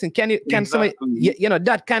and say, listen, can somebody, you know,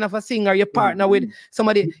 that kind of a thing, or you partner with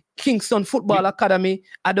somebody, Kingston Football Academy,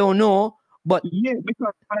 I don't know, but yeah,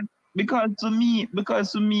 because to me,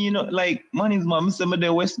 you know, like money's mom, some of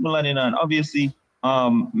the Westmoreland, and obviously,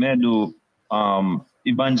 me do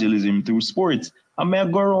evangelism through sports. I may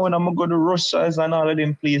go around, I'm gonna go to Russia's and all of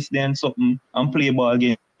them place there and something and play ball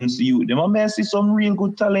against you. Them I may see some real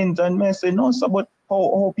good talent and may say no, sir, but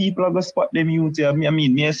how people are gonna spot them youth here? I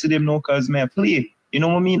mean, me see them now because may play. You know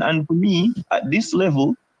what I mean? And for me, at this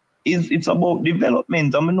level, it's about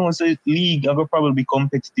development. I mean, no, say league I will probably be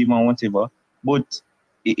competitive and whatever, but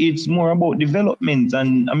it's more about development.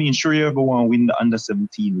 And I mean, sure, you're going to win the under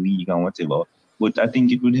 17 league and whatever, but I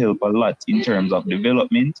think it would help a lot in terms of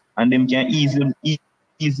development, and them can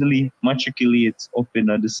easily matriculate up in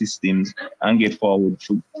the systems and get forward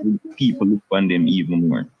to people look on them even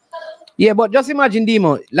more. Yeah, but just imagine,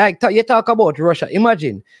 Demo, like you talk about Russia.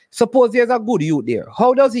 Imagine, suppose there's a good youth there.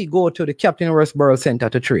 How does he go to the Captain Westboro Center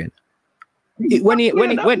to train? When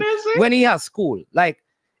he has school, like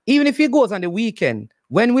even if he goes on the weekend,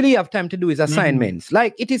 when will he have time to do his assignments?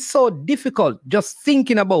 Like, it is so difficult just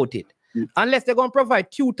thinking about it. Unless they're going to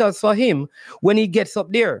provide tutors for him when he gets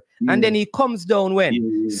up there. And then he comes down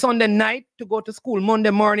when? Sunday night to go to school,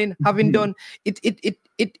 Monday morning, having done it.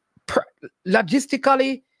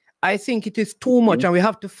 Logistically, I think it is too much, and we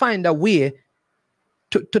have to find a way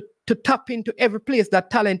to tap into every place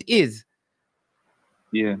that talent is.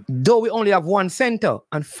 Yeah. Though we only have one center,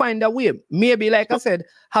 and find a way. Maybe, like I said,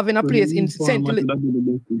 having a place in center.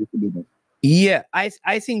 Yeah,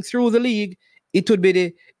 I think through the league it would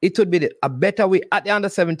be a better way at the under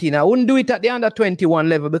 17. I wouldn't do it at the under 21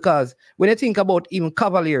 level, because when you think about even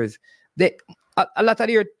Cavaliers, a lot of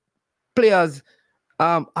their players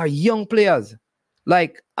are young players.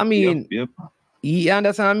 Like, I mean, Yep. you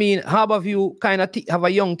understand? I mean, how about you kind of have a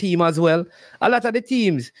young team as well? A lot of the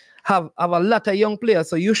teams have a lot of young players,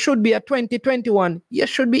 so you should be at 2021. You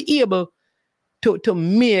should be able to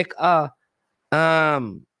make a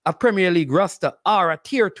Premier League roster or a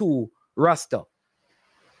Tier 2 roster.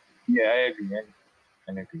 Yeah, I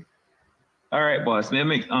agree. All right, boss. May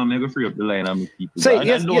I go free up the line and people. So I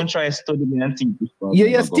don't try to study me and think.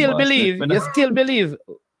 You still believe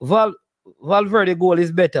Valverde goal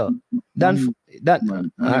is better than that.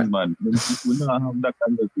 Man. We don't have that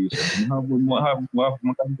conversation. We have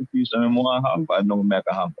more conversation and more have. I know make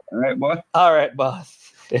a happen. All right, boss. All right, boss.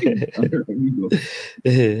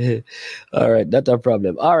 All right, that's a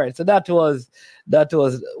problem. All right, so that was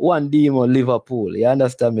one Demo Liverpool. You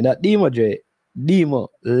understand me? That Demo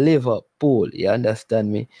Liverpool. You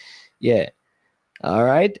understand me? Yeah. All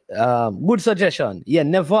right. Good suggestion. Yeah,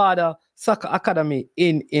 Nevada Soccer Academy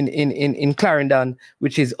in Clarendon,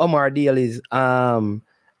 which is Omar Daly's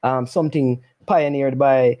something pioneered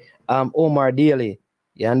by Omar Daly.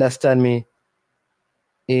 You understand me?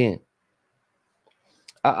 Yeah.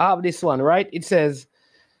 I have this one, right? It says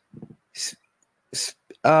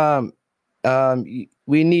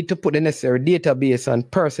we need to put the necessary database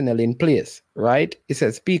and personnel in place, right? It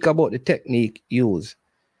says speak about the technique used.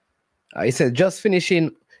 It says just finish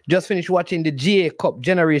watching the GA Cup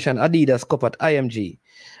Generation Adidas Cup at IMG,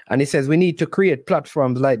 and it says we need to create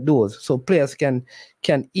platforms like those so players can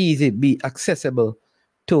easily be accessible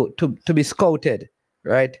to be scouted,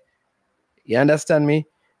 right? You understand me?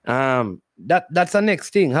 That's the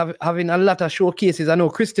next thing. Having a lot of showcases. I know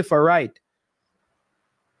Christopher Wright,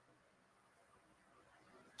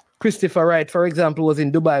 for example, was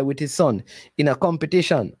in Dubai with his son in a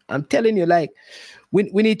competition. I'm telling you, like, we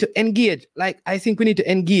need to engage. Like, I think we need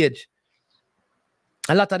to engage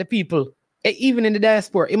a lot of the people, even in the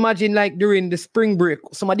diaspora. Imagine, like, during the spring break,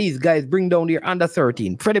 some of these guys bring down their under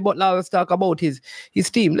 13. Freddie Butler always talk about his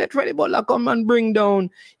team. Let Freddie Butler come and bring down,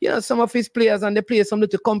 some of his players, and they play some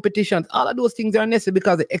little competitions. All of those things are necessary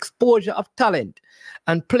because the exposure of talent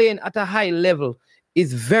and playing at a high level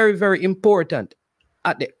is very, very important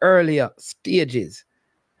at the earlier stages.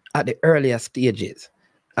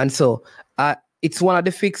 And so it's one of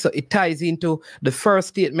the fixes. So it ties into the first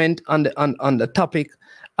statement on the topic,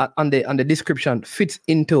 on the description, fits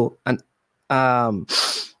into and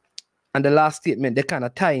the last statement. They kind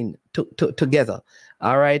of tie together.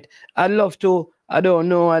 All right. I'd love to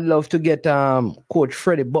get Coach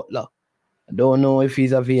Freddie Butler. I don't know if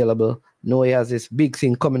he's available. No, he has this big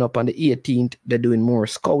thing coming up on the 18th. They're doing more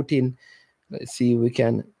scouting. Let's see if we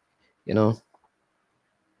can,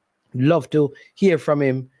 love to hear from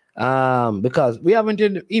him. Because we haven't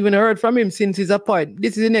even heard from him since his appointment.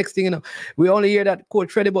 This is the next thing, we only hear that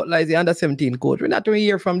Coach Freddie Butler is the under 17 coach. We're not going to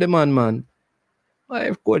hear from the man. Why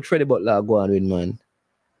if Coach Freddie Butler go on with, man?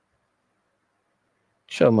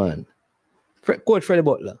 Sure, man. Coach Freddie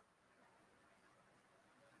Butler.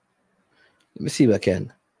 Let me see if I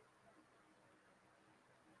can.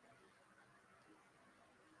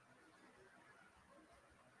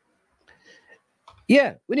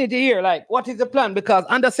 Yeah, we need to hear, like, what is the plan? Because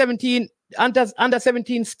under 17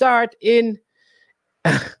 start in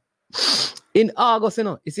August,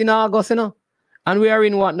 It's in August, And we are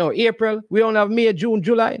in what now? April. We only have May, June,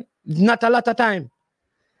 July. It's not a lot of time.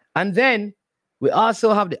 And then we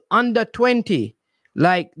also have the under 20,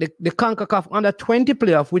 like the CONCACAF under 20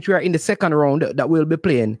 playoff, which we are in the second round that we'll be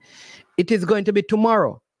playing. It is going to be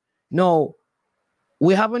tomorrow. Now,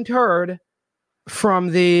 we haven't heard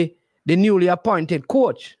from the newly appointed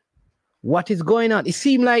coach. What is going on? It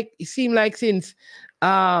seemed like since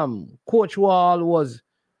Coach Wall was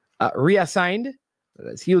reassigned,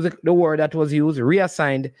 let's use the word that was used,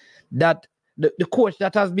 reassigned, that the coach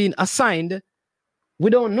that has been assigned, we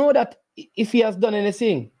don't know that if he has done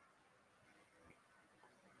anything.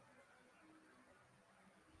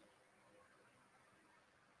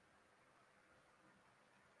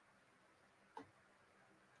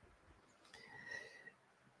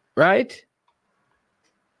 Right?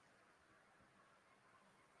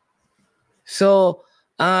 So,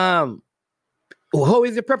 how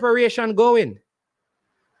is the preparation going?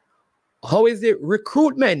 How is the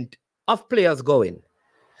recruitment of players going?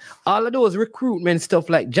 All of those recruitment stuff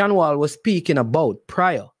like John Wall was speaking about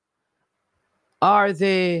prior, are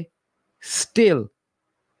they still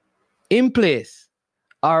in place,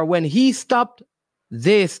 or when he stopped,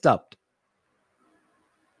 they stopped.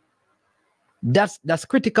 That's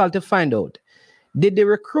critical to find out. Did the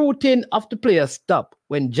recruiting of the players stop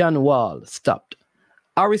when John Wall stopped?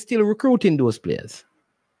 Are we still recruiting those players?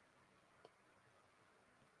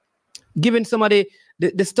 Given some of the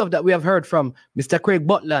stuff that we have heard from Mr. Craig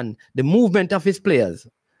Butland, the movement of his players,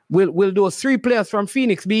 will those 3 players from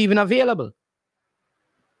Phoenix be even available?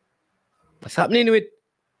 What's happening with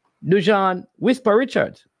Dujan Whisper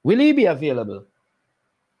Richards? Will he be available?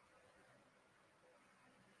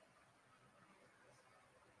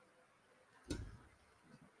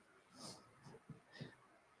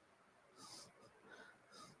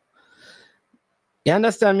 You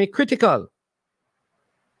understand me? Critical.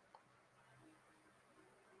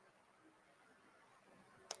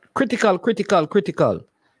 Critical.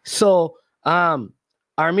 So,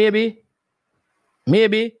 or maybe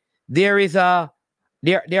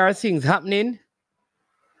there are things happening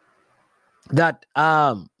that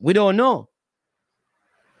we don't know.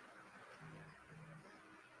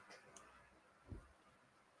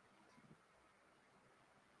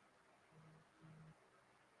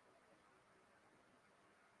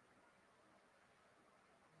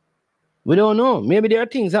 We don't know. Maybe there are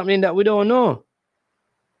things happening that we don't know.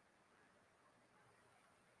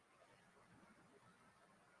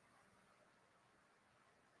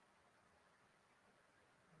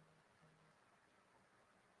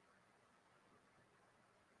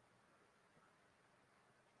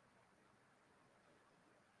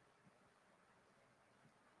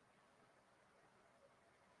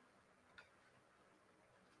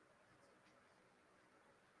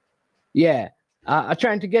 Yeah. I'm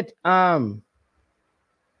trying to get trying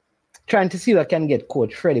to see if I can get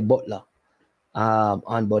Coach Freddie Butler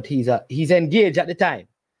on, but he's engaged at the time.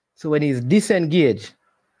 So when he's disengaged,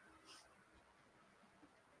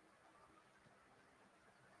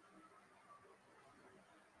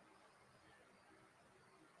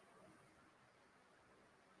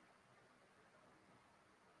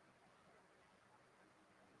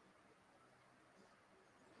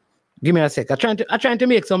 give me a sec. I'm trying to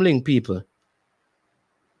make some link, people.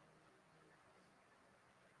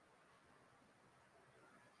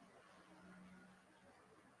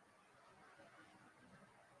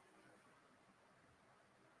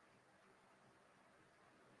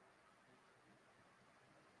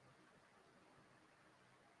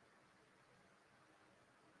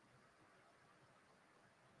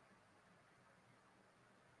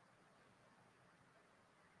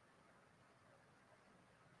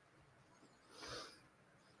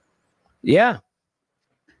 Yeah.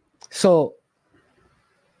 So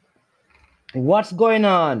what's going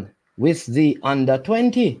on with the under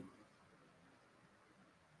 20?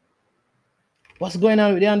 What's going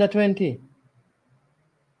on with the under 20?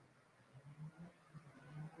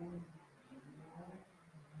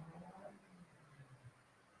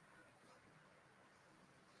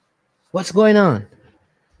 What's going on?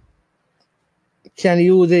 Can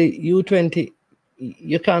you use the U20?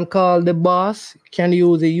 You can call the boss. Can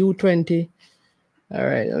you use the U20? All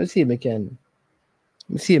right, let me see if we can.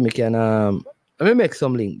 Let me make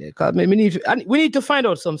some link there. Cause we need to find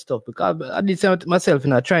out some stuff, because I did say myself,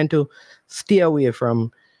 trying to stay away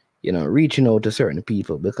from, reaching out to certain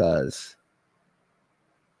people, because,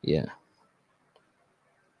 yeah.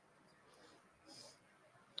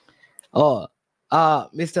 Oh,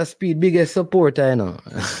 Mr. Speed, biggest supporter,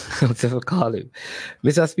 Whatever call him.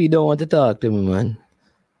 Mr. Speed don't want to talk to me, man.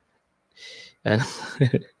 And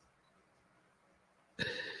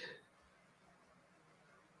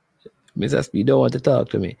Mr. Speed don't want to talk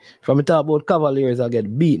to me. From the talk about Cavaliers, I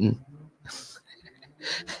get beaten.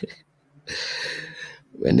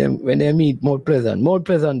 when they meet Mount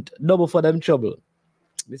Pleasant, double for them trouble.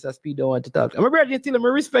 Mr. Speed don't want to talk. I'm a brother, still I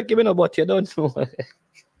respect him, but you don't know.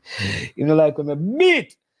 Like when I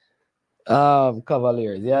beat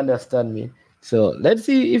Cavaliers, you understand me? So let's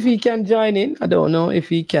see if he can join in. I don't know if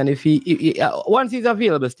he can. If he once he's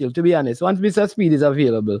available, still, to be honest, once Mr. Speed is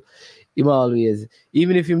available, him always,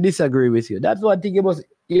 even if he disagree with you, that's one thing you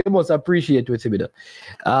must appreciate with him.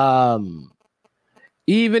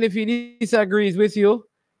 Even if he disagrees with you,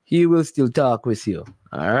 he will still talk with you.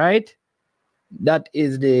 All right. That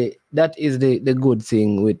is the good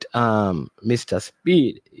thing with Mr.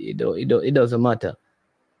 Speed. It doesn't matter.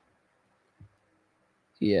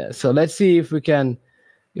 Yeah, so let's see if we can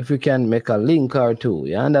make a link or two.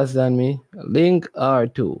 You understand me? A link or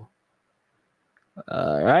two.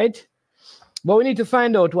 All right. But we need to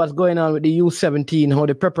find out what's going on with the U17, how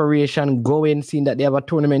the preparation going, seeing that they have a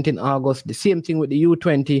tournament in August. The same thing with the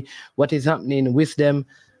U20, what is happening with them.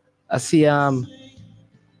 I see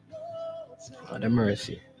the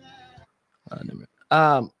mercy.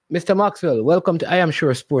 Mr. Maxwell, welcome to I Am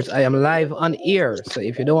Sure Sports. I am live on air. So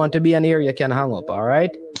if you don't want to be on air, you can hang up, all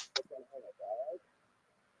right?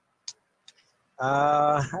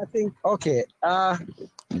 I think, okay. I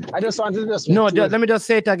just wanted to just... No, let me just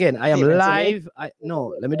say it again. I am live.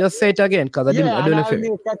 Let me just say it again because I didn't hear.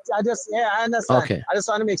 I understand. Okay. I just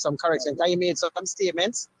want to make some corrections. You made some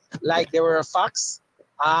statements like they were facts.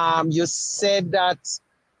 You said that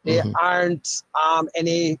there aren't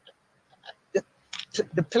any...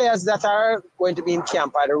 The players that are going to be in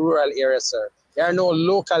camp are the rural area, sir. There are no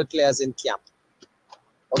local players in camp.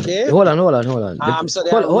 Okay. Hold on. So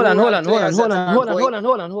hold on.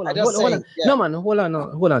 No, man,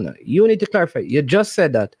 hold on. You need to clarify. You just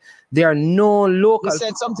said that there are no local. You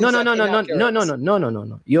said something.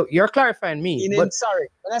 No. You're clarifying me. Sorry,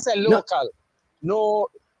 when I say local, no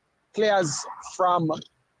players from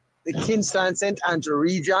the Kingston St. Andrew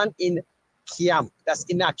region in camp. That's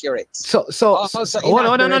inaccurate. So no.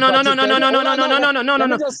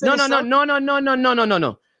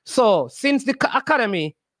 So since the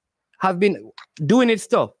academy have been doing its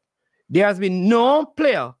stuff, there has been no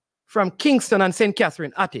player from Kingston and St.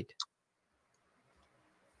 Catherine at it.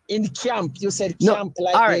 In camp, you said camp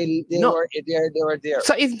they were there.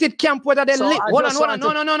 So isn't it camp whether they live? Hold on.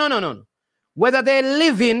 No. Whether they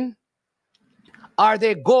live in or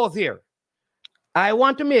they go there. I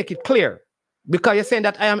want to make it clear because you're saying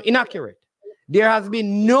that I am inaccurate. There has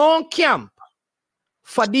been no camp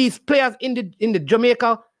for these players in the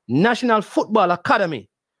Jamaica National Football Academy,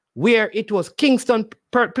 where it was Kingston,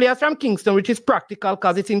 players from Kingston, which is practical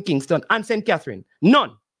because it's in Kingston, and St. Catherine.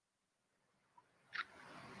 None.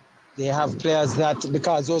 They have players that,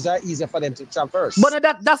 because those are easier for them to traverse. But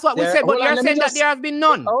that's what we said, but you're saying that there has been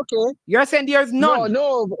none. Okay. You're saying there's none.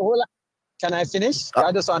 No, hold on. Can I finish?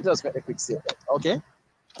 I just want to make a quick statement, okay?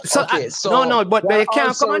 So but you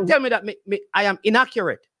can't come and tell me that I am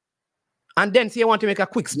inaccurate. And then say you want to make a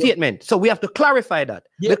quick statement. So we have to clarify that.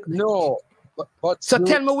 Yeah, no. But so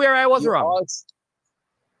tell me where I was wrong.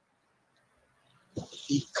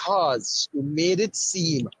 Because you made it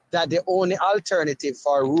seem that the only alternative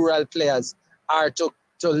for rural players are to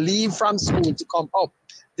leave from school to come up.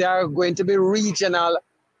 There are going to be regional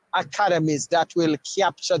academies that will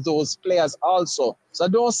capture those players also. So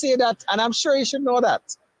don't say that, and I'm sure you should know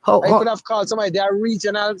that. I could have called somebody. There are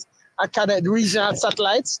regional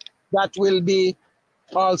satellites that will be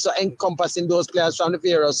also encompassing those players from the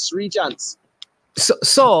various regions.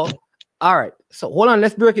 So all right. So hold on,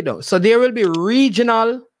 let's break it down. So there will be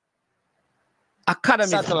regional academies.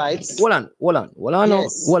 Satellites. Hold on.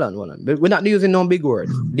 Yes. Hold on. We're not using no big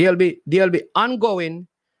words. There'll be ongoing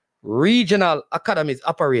regional academies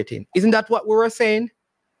operating. Isn't that what we were saying?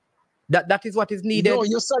 That is what is needed. No,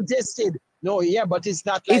 you suggested. No, yeah, but it's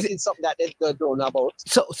not like it's something that they don't know about.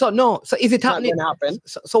 So is it happening? Not gonna happen.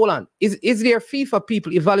 So hold on. Is there FIFA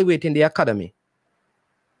people evaluating the academy?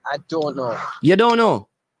 I don't know. You don't know?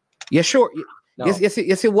 You sure? No. You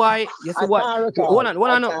see why? Hold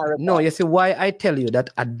on. No, you see why I tell you that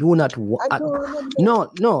I do not.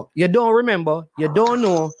 No, you don't remember. You don't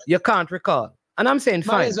know. You can't recall. And I'm saying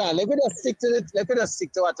fine. Let me just stick to it. Let me just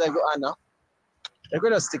stick to what I go on now. Let me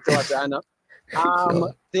just stick to what I know.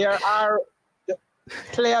 There are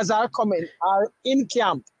players are in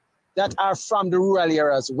camp that are from the rural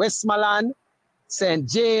areas: Westmoreland, St.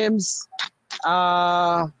 James,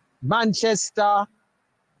 Manchester,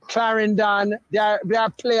 Clarendon. There are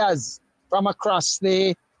players from across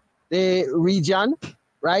the region,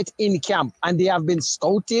 right, in camp, and they have been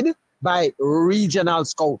scouted by regional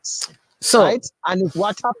scouts. So, right, and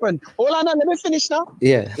what happened? Hold on, let me finish now.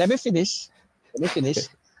 Yeah. Let me finish.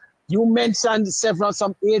 You mentioned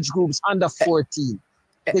some age groups under 14.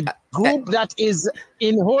 The group that is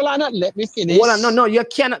in, hold on, let me finish. Hold on, no, you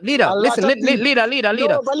cannot. Leader, listen, leader.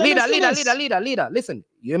 Listen,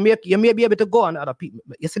 you may be able to go on other people.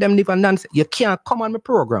 You see them live and dance. You can't come on my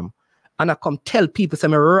program and I come tell people say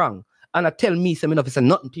me wrong and I tell me some enough, it's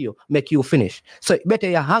nothing to you, make you finish. So better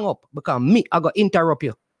you hang up because me, I got interrupt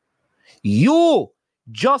you. You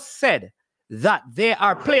just said that there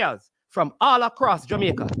are players from all across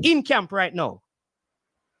Jamaica in camp right now.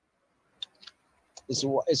 It's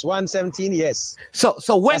 117, yes. So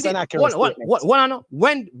when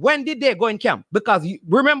did they go in camp? Because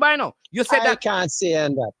remember, I know you said that. I can't say that.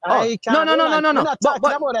 No. I'm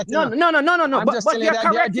just telling you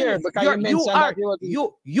that they're there because you mentioned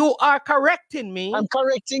you are correcting me. I'm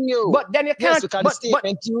correcting you. But then you can't. Yes, because the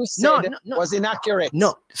statement you said was inaccurate.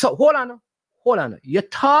 No. So hold on. You're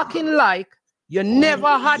talking like you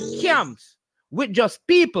never had camps with just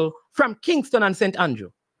people from Kingston and St. Andrew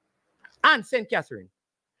and St. Catherine.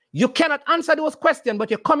 You cannot answer those questions, but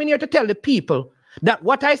you're coming here to tell the people that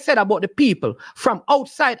what I said about the people from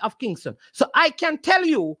outside of Kingston. So I can tell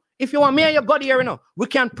you, if you want me and your God here, you know, we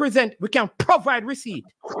can provide receipt.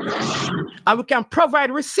 And we can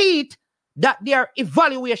provide receipt that there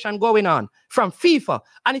evaluation going on from FIFA.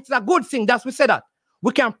 And it's a good thing that we said that.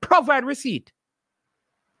 We can provide receipt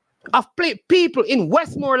of people in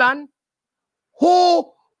Westmoreland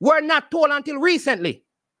who were not told until recently.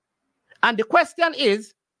 And the question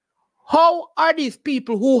is, how are these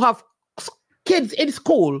people who have kids in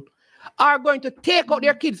school are going to take out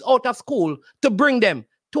their kids out of school to bring them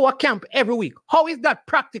to a camp every week? How is that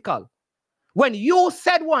practical? When you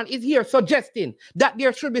said one is here suggesting that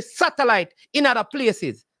there should be satellite in other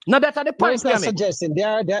places. Now that's the point. It's not suggesting.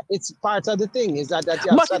 It's part of the thing. Is that you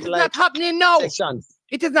have but satellite it's not happening now. sections.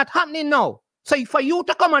 It is not happening now. So for you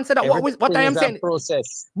to come and say that what I am saying,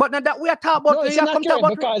 process. But now that we are talking about, No, it's not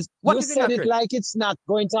correct because you said it like it's not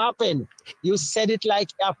going to happen. You said it like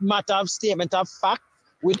a matter of statement of fact.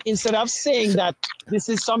 Instead of saying that this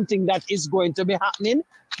is something that is going to be happening,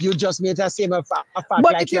 you just made a statement of fact.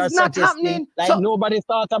 But like it is not happening. Like so, nobody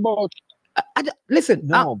thought about. Listen,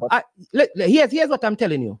 no, here's what I'm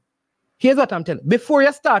telling you. Here's what I'm telling you. Before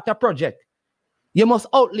you start a project, you must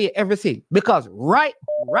outlay everything. Because right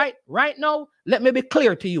now, let me be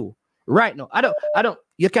clear to you. Right now, I don't,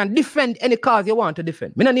 you can defend any cause you want to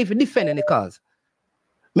defend. Me not need to defend any cause.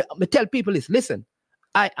 Me tell people this, listen,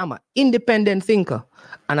 I am an independent thinker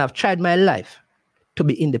and I've tried my life to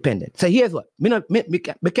be independent. So here's what, me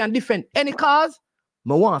can defend any cause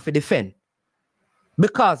I want to defend.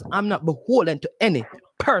 Because I'm not beholden to any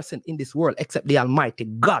person in this world except the Almighty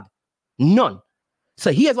God. None.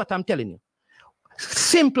 So here's what I'm telling you.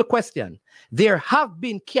 Simple question. There have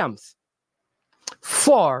been camps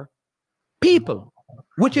for people,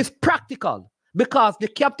 which is practical because the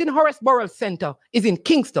Captain Horace Burrell Center is in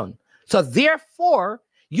Kingston. So therefore,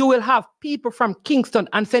 you will have people from Kingston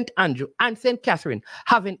and St. Andrew and St. Catherine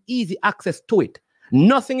having easy access to it.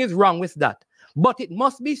 Nothing is wrong with that. But it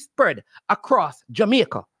must be spread across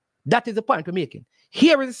Jamaica. That is the point we're making.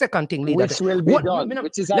 Here is the second thing, leader. Which will be done,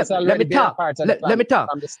 which is also already been a part of the plan let me talk.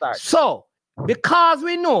 From the start. So, because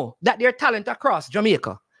we know that there are talent across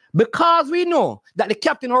Jamaica, because we know that the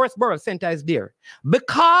Captain Horace Burrell Center is there,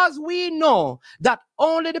 because we know that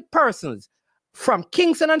only the persons from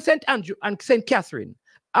Kingston and St. Andrew and St. Catherine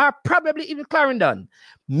are probably even Clarendon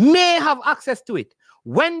may have access to it.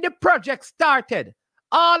 When the project started,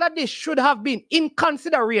 all of this should have been in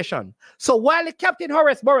consideration. So while the Captain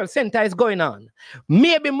Horace Burrell Center is going on,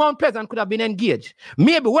 maybe Mount Pleasant could have been engaged.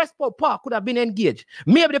 Maybe Westport Park could have been engaged.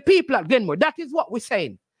 Maybe the people at Glenmore. That is what we're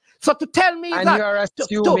saying. So to tell me and that... you're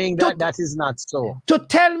assuming that is not so. To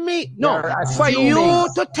tell me... No, for you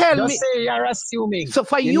to tell me... Just say you're assuming. So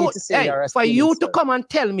for you to come and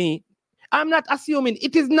tell me, I'm not assuming.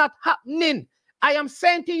 It is not happening. I am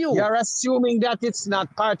saying to you. You're assuming that it's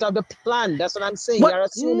not part of the plan. That's what I'm saying. But you're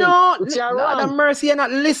assuming. No, Lord mercy, you're not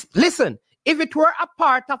listen. If it were a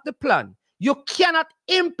part of the plan, you cannot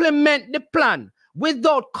implement the plan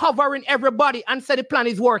without covering everybody and say the plan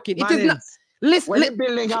is working. It is not. Listen. When you're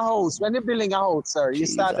building a house, sir, you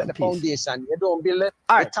start at the foundation. You don't build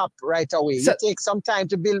the top right away. So, you take some time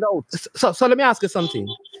to build out. So let me ask you something.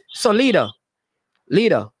 So leader,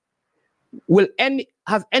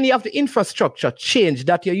 has any of the infrastructure changed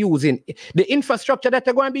that you're using? The infrastructure that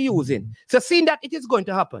you're going to be using. So seeing that it is going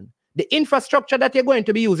to happen, the infrastructure that you're going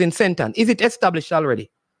to be using, Senton, is it established already?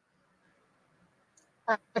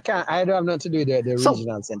 I don't have nothing to do with the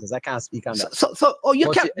regional centers. I can't speak on that.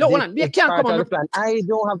 You can't. No, hold on. You can't come on the plan. I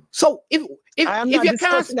don't have. So if you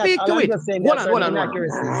can't speak to it, hold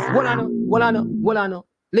on.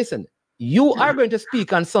 Listen, you are going to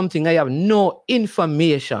speak on something I have no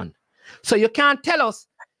information. So you can't tell us.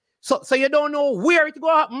 So you don't know where it's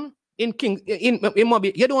going to happen in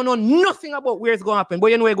Mobi. You don't know nothing about where it's going to happen,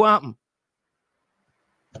 but you know where it's going to happen.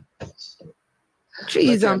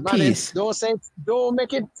 Jeez and peace. Don't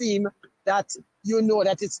make it seem that you know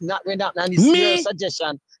that it's not when that and it's your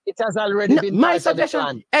suggestion. It has already been my part suggestion. Of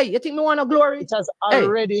the plan. Hey, you think me want a glory? It has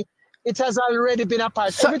already been a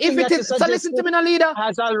part. So if it is, so listen to me, now, leader.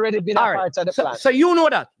 Has already been a part of the plan. So you know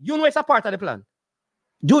that. You know it's a part of the plan.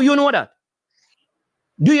 Do you know that?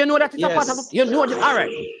 Do you know that it's a part of the plan? You know it. All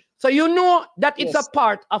right. So you know that it's a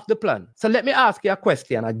part of the plan. So let me ask you a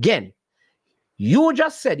question again. You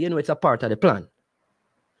just said you know it's a part of the plan.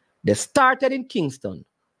 They started in Kingston.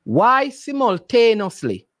 Why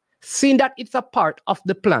simultaneously, seeing that it's a part of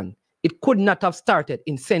the plan, it could not have started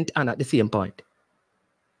in St. Anne at the same point?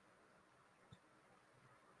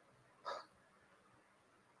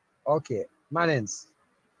 Okay, Manens.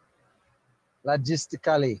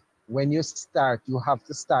 logistically, when you start, you have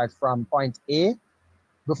to start from point A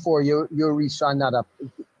before you reach another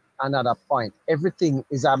point. Everything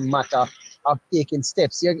is a matter of taking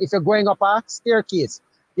steps. If you're going up a staircase,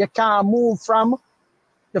 you can't move from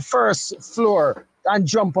the first floor and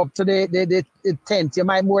jump up to the 10th. You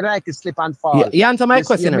might more likely slip and fall. You answer my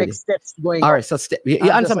question you already. Make steps going all up. right, so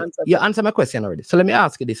you answer my question already. So let me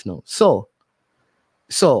ask you this now. So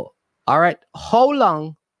all right, how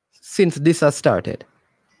long since this has started?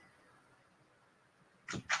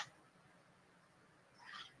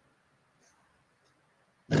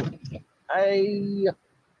 The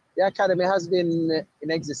academy has been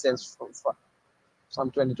in existence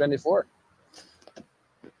from 2024.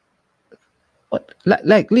 What,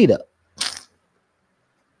 like leader?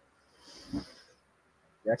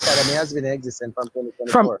 The academy has been in existence from 2024.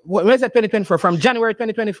 From when is that 2024? From January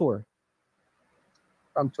 2024.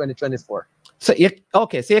 From 2024. So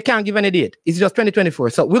so you can't give any date. It's just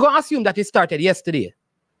 2024. So we're gonna assume that it started yesterday,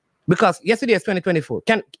 because yesterday is 2024.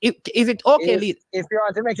 Is it okay, leader? If you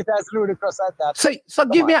want to make it as ludicrous as that. So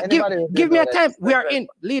give me a time. We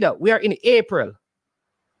are in April.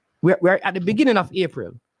 We're at the beginning of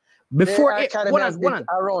April. Before the academy has been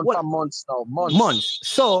around for months now. Months.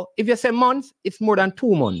 So if you say months, it's more than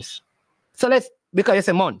 2 months. So because you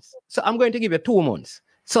say months. So I'm going to give you 2 months.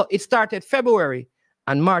 So it started February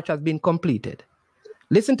and March has been completed.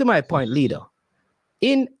 Listen to my point, leader.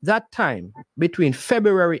 In that time between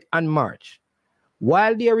February and March,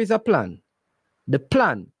 while there is a plan, the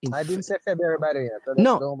plan. I didn't say February, by the way. So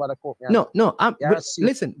no.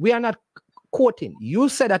 Listen, we are not quoting. You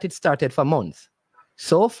said that it started for months.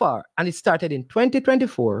 So far, and it started in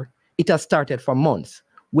 2024, it has started for months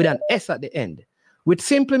with an S at the end, which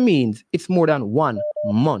simply means it's more than 1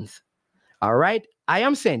 month. All right? I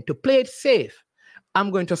am saying, to play it safe, I'm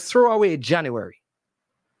going to throw away January.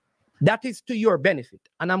 That is to your benefit.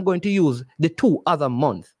 And I'm going to use the 2 other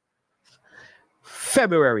months,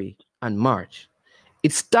 February and March.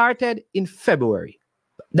 It started in February.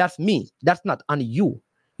 That's me. That's not on you.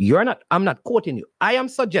 I'm not quoting you. I am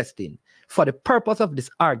suggesting, for the purpose of this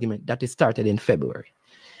argument, that it started in February.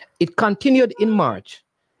 It continued in March.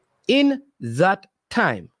 In that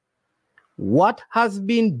time, what has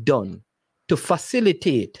been done to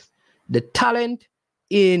facilitate the talent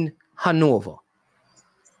in Hanover?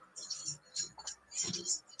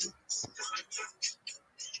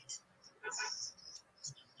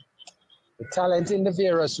 The talent in the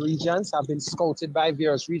various regions have been scouted by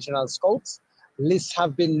various regional scouts. Lists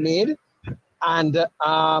have been made. And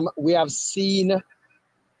we have seen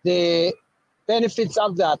the benefits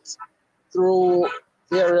of that through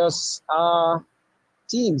various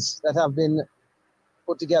teams that have been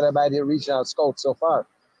put together by the regional scouts so far.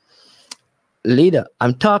 Leader,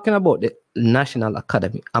 I'm talking about the National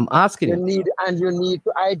Academy. I'm asking you. You need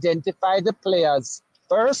to identify the players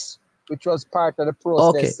first, which was part of the process.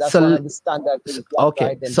 Okay, that's one of the standard things.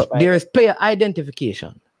 Okay, so there is player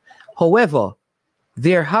identification. However,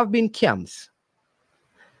 there have been camps,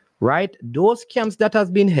 right? Those camps that has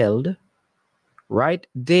been held, right?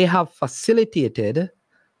 They have facilitated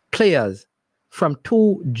players from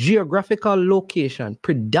 2 geographical locations,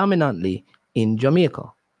 predominantly in Jamaica.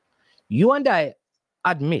 You and I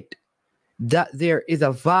admit that there is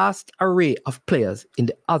a vast array of players in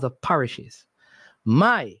the other parishes.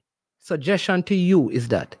 My suggestion to you is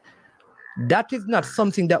that is not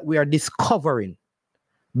something that we are discovering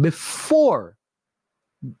before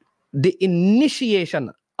the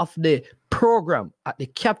initiation of the program at the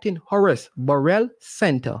Captain Horace Burrell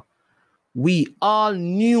Center. We all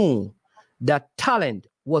knew that talent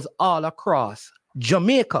was all across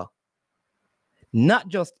Jamaica, not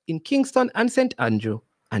just in Kingston and St. Andrew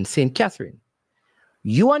and St. Catherine.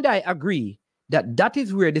 You and I agree that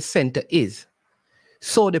is where the center is.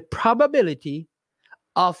 So the probability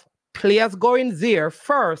of players going there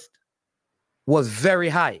first was very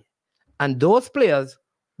high. And those players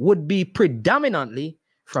would be predominantly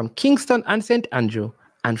from Kingston and St. Andrew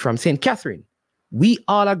and from St. Catherine. We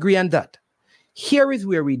all agree on that. Here is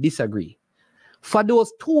where we disagree. For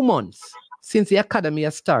those 2 months since the academy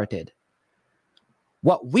has started,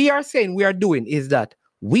 what we are saying we are doing is that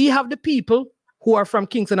we have the people who are from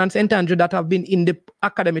Kingston and St. Andrew that have been in the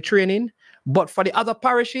academy training, but for the other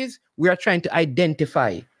parishes, we are trying to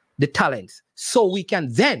identify the talents so we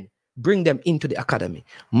can then bring them into the academy.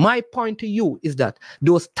 My point to you is that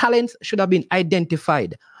those talents should have been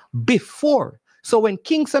identified before. So when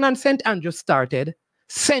Kingston and St. Andrew started,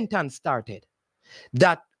 St. Anne started,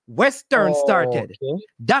 that Western started. Okay.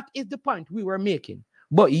 That is the point we were making.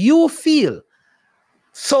 But you feel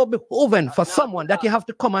so beholden for someone that you have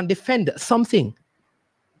to come and defend something.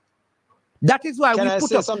 That is why Can we I put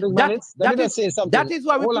say up something, that. Manitz? Let me just say something. That is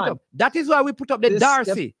why we Hold put on. up. That is why we put up the This-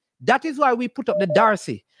 Darcy. That is why we put up the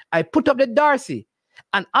Darcy. I put up the Darcy,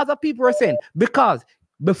 and other people are saying because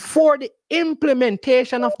before the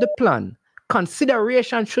implementation of the plan,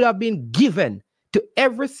 consideration should have been given to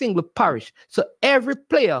every single parish, so every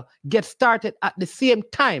player gets started at the same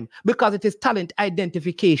time because it is talent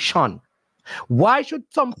identification. Why should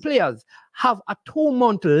some players have a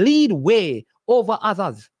 2-month lead way over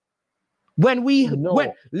others? When we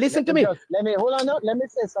listen to me. Let me hold on. No, let me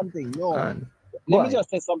say something. No, Let me just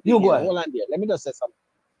say something. You go here. ahead. Hold on there. Let me just say something.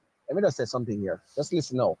 Let me just say something here. Just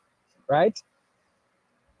listen now, right?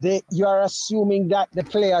 You are assuming that the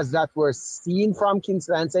players that were seen from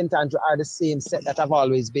Kingston and St. Andrew are the same set that have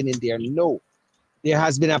always been in there. No, there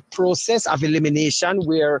has been a process of elimination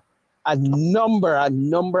where a number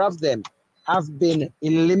of them have been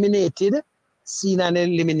eliminated, seen and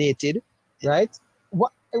eliminated, right?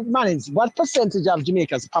 What percentage of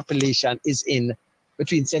Jamaica's population is in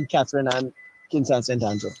between St. Catherine and Kingston and St.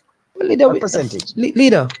 Andrew? What percentage?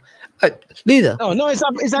 Leader. No,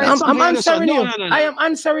 I'm answering you. No. I am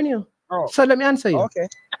answering you. Oh. So let me answer you. Okay.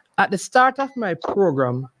 At the start of my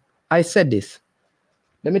program, I said this.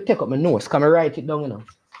 Let me take up my notes. Can I write it down? You know,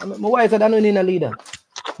 I'm wiser than in a leader.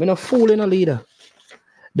 I'm not fooling a leader.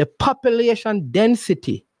 The population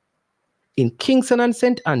density in Kingston and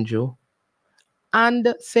St. Andrew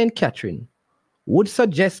and St. Catherine would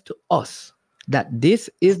suggest to us that this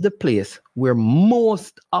is the place where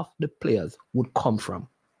most of the players would come from.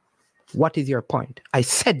 What is your point? I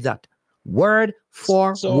said that word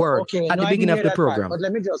for word at the beginning of the program. But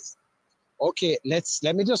let me just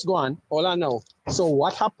let me just go on. Hold on now. So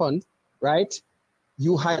what happened, right?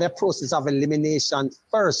 You had a process of elimination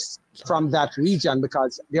first from that region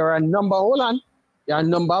because there are a number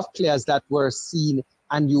of players that were seen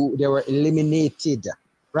and they were eliminated,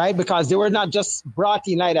 right? Because they were not just brought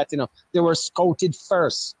in like that, you know, they were scouted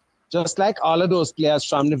first. Just like all of those players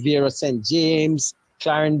from the various St. James,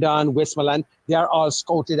 Clarendon, Westmoreland, they are all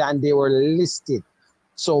scouted and they were listed.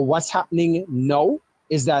 So what's happening now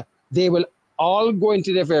is that they will all go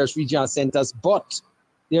into the various regional centers, but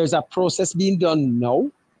there's a process being done now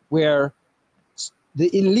where the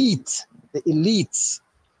elites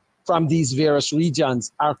from these various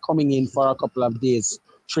regions are coming in for a couple of days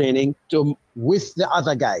training with the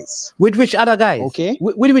other guys. With which other guys? Okay.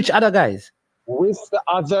 With which other guys? With the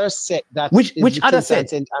other set that which other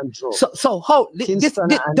set? St. Andrew. So how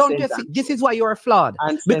don't you see? This is why you're flawed.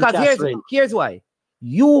 Because here's why.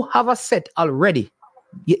 You have a set already.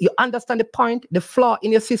 You understand the point, the flaw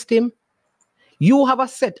in your system. You have a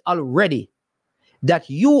set already that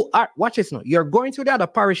you are. Watch this now. You're going through the other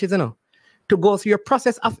parishes, you know, to go through your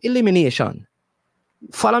process of elimination.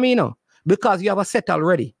 Follow me now, because you have a set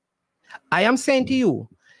already. I am saying to you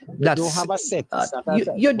that you don't have a set.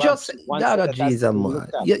 You just Jesus, man.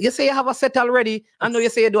 You say you have a set already, and now you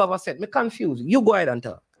say you do have a set. Me confused. You go ahead and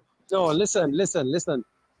talk. No, listen.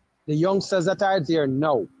 The youngsters that are there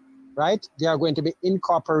now, right? They are going to be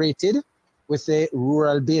incorporated with the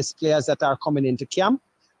rural-based players that are coming into camp,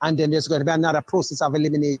 and then there's going to be another process of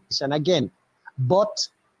elimination again. But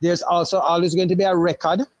there's also always going to be a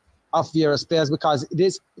record of various players because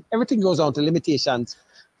everything goes down to limitations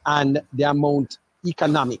and the amount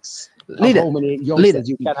economics of how many youngsters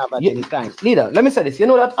you can have at any time. Leader, let me say this. You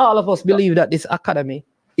know that all of us believe that this academy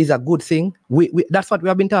is a good thing. That's what we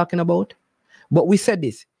have been talking about. But we said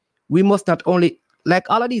this. We must not only, like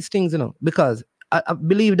all of these things, you know, because I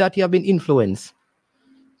believe that you have been influenced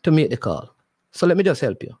to make the call. So let me just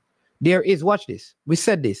help you. There is, watch this. We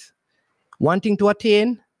said this. One thing to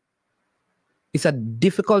attain is a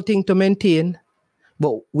difficult thing to maintain,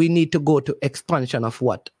 but we need to go to expansion of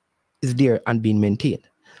what is there and being maintained.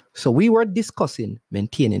 So we were discussing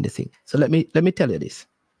maintaining the thing. So let me tell you this.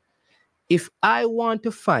 If I want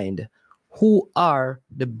to find who are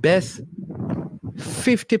the best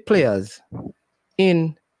 50 players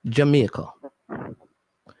in Jamaica,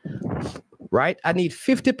 right? I need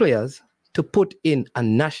 50 players to put in a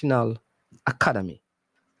national academy.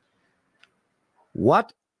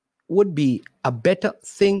 What would be a better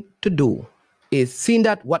thing to do is seeing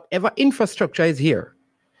that whatever infrastructure is here,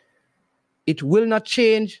 it will not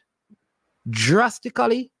change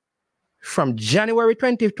drastically from January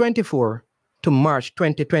 2024 to March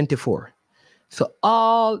 2024. So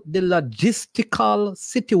all the logistical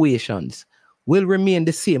situations will remain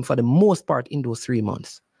the same for the most part in those 3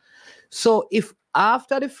 months. So if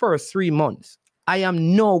after the first 3 months, I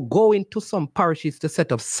am now going to some parishes to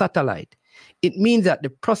set up satellite, it means that the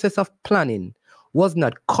process of planning was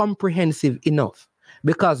not comprehensive enough.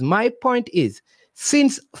 Because my point is,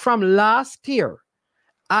 since from last year,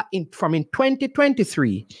 from in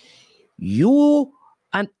 2023, you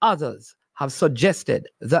and others have suggested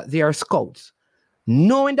that they are scouts.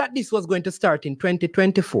 Knowing that this was going to start in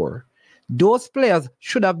 2024, those players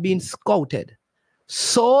should have been scouted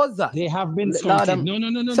so that they have been scouted.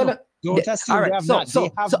 No. Don't assume they have not.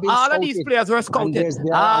 They have been all scouted. of these players were scouted.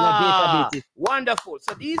 They are on a database. Wonderful.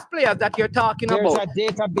 So these players that you're talking There's about. There's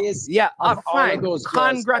a database. Yeah, of all fine. of those.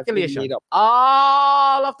 Congratulations.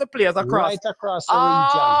 All of the players across. Right across the region.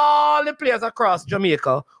 All the players across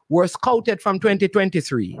Jamaica were scouted from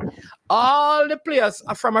 2023. All the players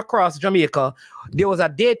from across Jamaica, there was a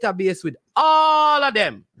database with all of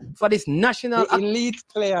them for this national. The elite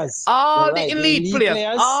players. All the elite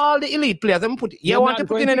players. All the elite players. I'm put. You want to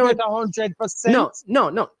put in anywhere? 100%. No.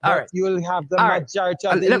 All right. You will have the majority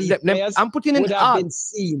of the elite players. I'm putting in would have been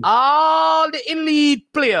seen. All the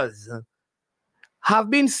elite players have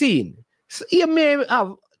been seen. So you may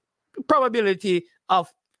have probability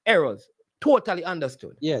of errors. Totally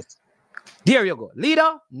understood. Yes. There you go.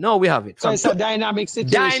 Leader, no, we have it. So it's a dynamic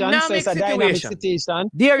situation. Dynamic situation.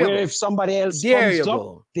 There you where go. If somebody else there comes you up,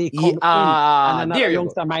 go. they come in, and another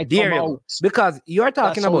youngster might come out. Because you're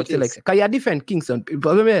talking about selection. Because you defend Kingston.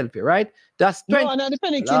 Let me help you, right? That's 20. No, I'm not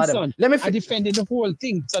defending Kingston. Let me I defended the whole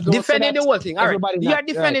thing. So defending the whole thing. All right. You are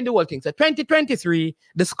defending the whole thing. So 2023,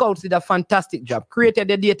 the scouts did a fantastic job, created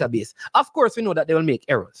a database. Of course, we know that they will make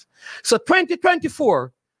errors. So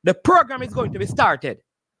 2024, the program is going to be started.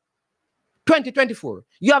 2024.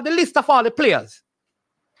 You have the list of all the players.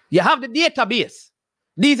 You have the database.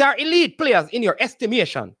 These are elite players in your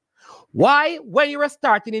estimation. Why, when you were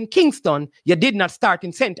starting in Kingston, you did not start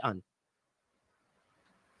in St. Anne?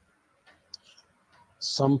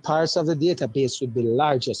 Some parts of the database would be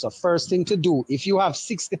larger. So first thing to do, if you have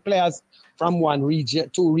 60 players from one region,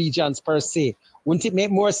 2 regions per se, wouldn't it make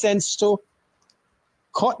more sense to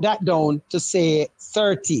cut that down to say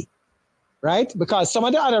 30? Right? Because some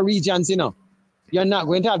of the other regions, you know, you're not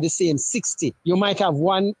going to have the same 60. You might have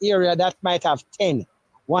one area that might have 10,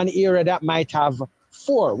 one area that might have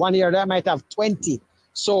 4, one area that might have 20.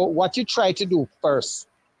 So what you try to do first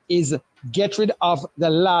is get rid of the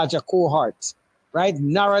larger cohorts, right?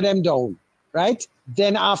 Narrow them down, right?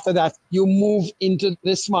 Then after that, you move into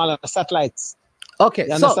the smaller satellites. Okay,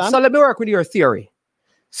 so let me work with your theory.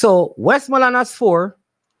 So Westmoreland has 4.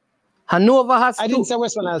 Hanover has 2. I didn't say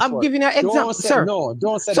Westmoreland has 4. I'm giving you an example, sir. No,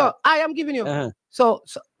 don't say that. So I am giving you.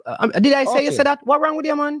 Did I say you said that? What wrong with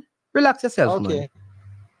you, man? Relax yourself, man.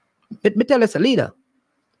 Me tell us a leader.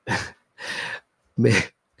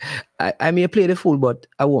 I may play the fool, but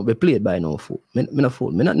I won't be played by no fool. Me no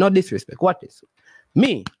fool. Me not disrespect. What is?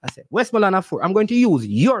 Me, I said, Westmoreland has 4. I'm going to use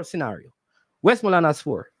your scenario. Westmoreland has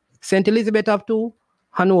 4. St. Elizabeth have 2.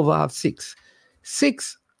 Hanover have 6.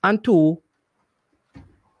 6 and 2.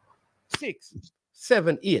 6,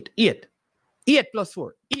 7, 8. 8 plus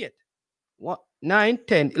 4. 8. 9,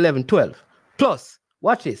 10, 11, 12. Plus,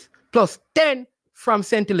 watch this. Plus 10 from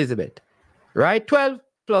St. Elizabeth. Right? 12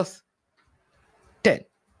 plus 10.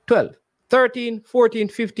 12. 13, 14,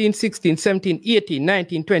 15, 16, 17, 18,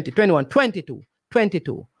 19, 20, 21, 22.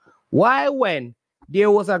 22. Why, when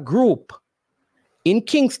there was a group in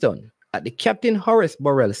Kingston at the Captain Horace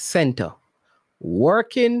Burrell Center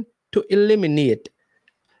working to eliminate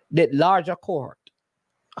the larger cohort,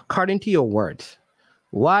 according to your words,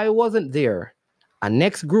 why wasn't there a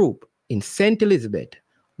next group in St. Elizabeth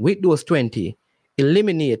with those 20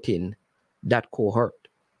 eliminating that cohort?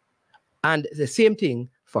 And the same thing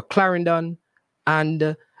for Clarendon,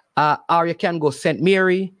 and or you can go St.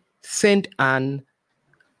 Mary, St. Anne,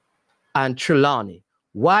 and Trelawney.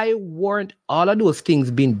 Why weren't all of those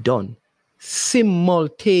things being done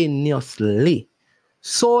simultaneously,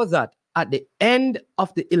 so that at the end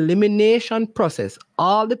of the elimination process,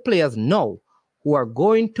 all the players now who are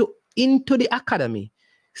going into the academy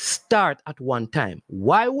start at one time?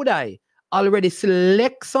 Why would I already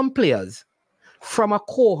select some players from a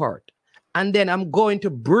cohort, and then I'm going to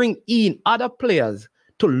bring in other players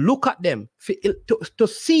to look at them, to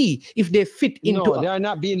see if they fit into... No, they are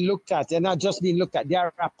not being looked at. They're not just being looked at. They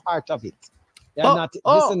are a part of it. They are not...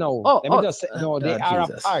 Listen now. Let me just say, no, they are a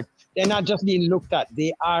part. They're not just being looked at.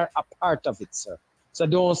 They are a part of it, sir. So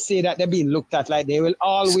don't say that they're being looked at. Like, they will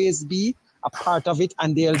always be a part of it,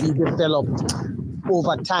 and they'll be developed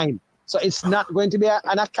over time. So it's not going to be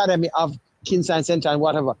an academy of Kingston Center and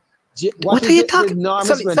whatever. What are you talking about?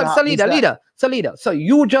 So leader. So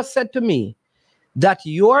you just said to me that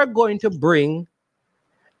you're going to bring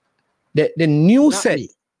the new not set.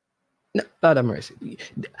 No, Lord have mercy.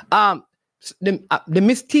 The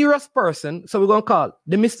mysterious person, so we're going to call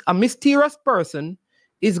a mysterious person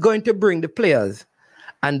is going to bring the players,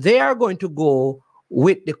 and they are going to go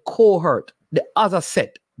with the cohort, the other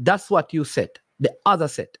set. That's what you said. The other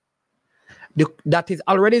set. That is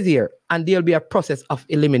already there, and there'll be a process of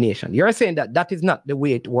elimination. You're saying that that is not the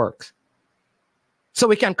way it works. So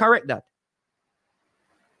we can correct that.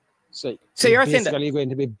 So you're saying that you're going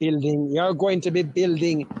to be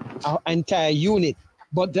building an entire unit,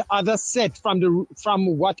 but the other set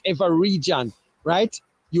from whatever region, right?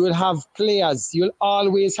 You will have players. You'll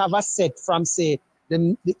always have a set from, say,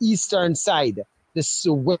 the eastern side,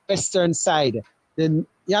 the western side, you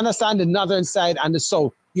understand, the northern side and the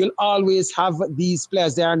south. You'll always have these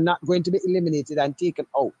players. They are not going to be eliminated and taken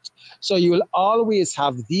out. So you will always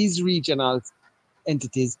have these regional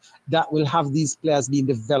entities that will have these players being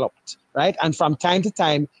developed, right? And from time to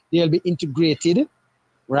time, they'll be integrated,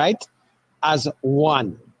 right, as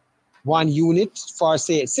one unit for,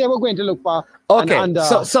 say we're going to look for okay. an under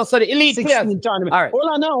So the elite players tournament. All right. Hold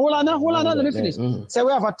on now. Let me finish. Say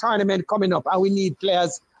we have a tournament coming up and we need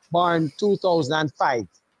players born 2005,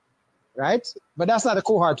 right? But that's not the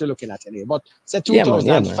cohort you're looking at anyway. But say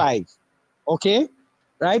 2005, okay,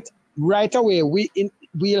 right? Right away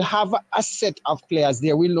we'll have a set of players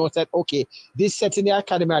there. We'll know that, okay, this set in the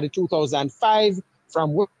academy are the 2005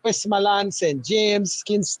 from Westmoreland, St. James,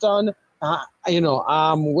 Kingston,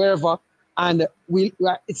 wherever. And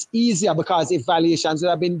it's easier because evaluations would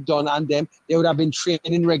have been done on them. They would have been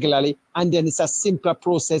training regularly. And then it's a simpler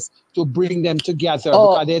process to bring them together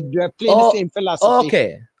because they're playing the same philosophy.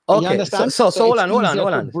 Okay. You understand? So hold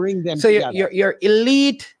on. Bring them so together. your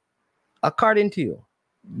elite, according to you,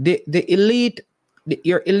 the elite,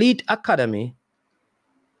 your elite academy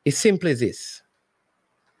is simply this.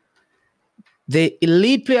 The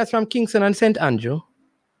elite players from Kingston and St. Andrew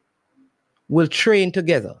will train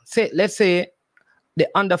together. Let's say the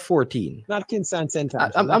under 14. Not Kingston and St.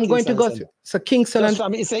 Andrew. I'm going to go through. So Kingston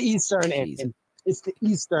and it's the eastern end. It's the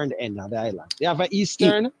eastern end of the island. They have an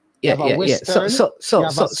eastern, they have a western, they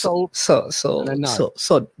have a south, so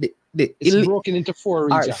it's broken into 4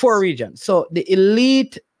 regions. Right, 4 regions. So the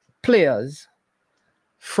elite players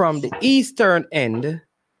from the eastern end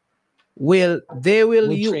will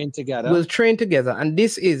train together, and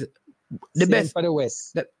this is the best for the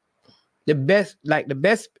west. The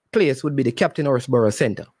best place would be the Captain Horsborough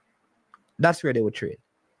Center. That's where they would train.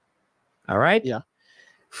 All right. Yeah.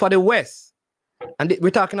 For the west, and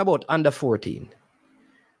we're talking about under 14.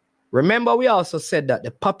 Remember, we also said that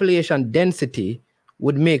the population density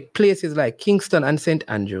would make places like Kingston and St.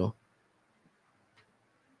 Andrew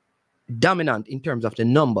dominant in terms of the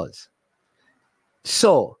numbers.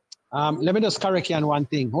 So let me just correct you on one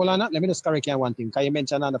thing. Hold on, let me just correct you on one thing. Can you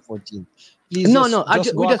mention under 14? Please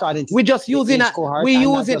we're just using that. We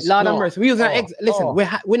use it, Lord of mercy. We use it. Listen,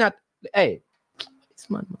 we're not. Hey, it's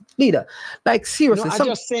man, leader. Like seriously, I'm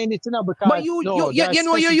just saying it now because. But you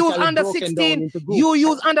use under 16. You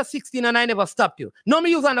use under 16, and I never stopped you. No, me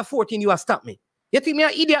use under 14. You have stopped me. You think me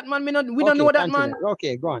an idiot, man? We don't know that, man.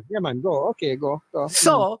 Okay, go on. Yeah, man, go. Okay, go.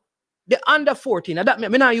 So the under 14, and that me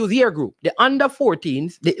not use year group. The under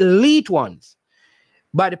 14s, the elite ones,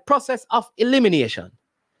 by the process of elimination,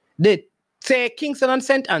 they say Kingston and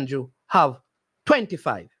St. Andrew have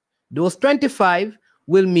 25. Those 25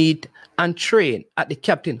 will meet and train at the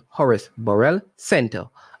Captain Horace Burrell Center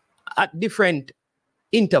at different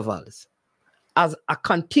intervals as a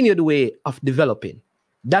continued way of developing.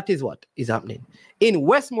 That is what is happening. In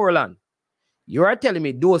Westmoreland, you are telling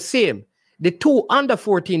me those same, the 2 under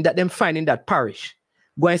 14 that them find in that parish,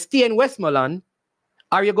 going to stay in Westmoreland,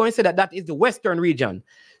 are you going to say that that is the western region?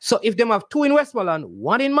 So if them have 2 in Westmoreland,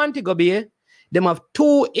 1 in Montego Bay, them have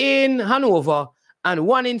 2 in Hanover, and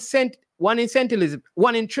 1 in St. Elizabeth,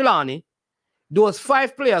 1 in Trelawney, those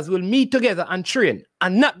 5 players will meet together and train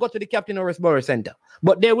and not go to the Captain Horace Center.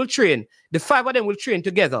 But they will train. The 5 of them will train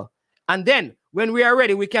together. And then when we are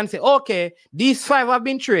ready, we can say, okay, these 5 have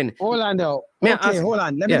been trained. Hold on now. Hold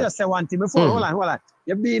on. Let me just say one thing before. Hold on.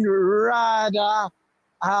 You're being rather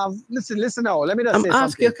listen now. Let me just say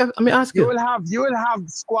something. Let me ask you. You will have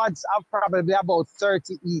squads of probably about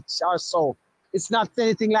 30 each or so. It's not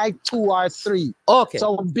anything like 2 or 3. Okay.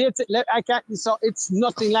 So so it's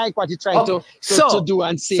nothing like what you're trying to do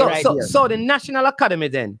and say here. So the National Academy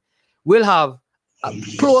then will have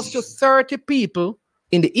close to 30 people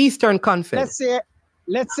in the Eastern Conference.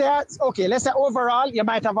 Let's say overall you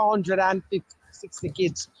might have 160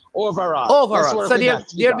 kids overall. So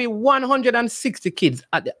there'll be 160 kids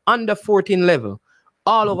at the under 14 level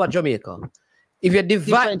all over Jamaica. If you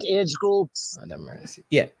divide different age groups,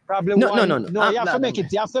 yeah, probably no. You have to make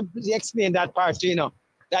it. You have to explain that part.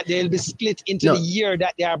 That they'll be split into the year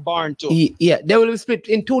that they are born to. Yeah, they will be split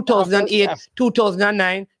in 2008,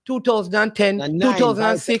 2009, 2010,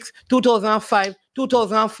 2006, 2005,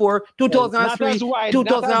 2004, 2003,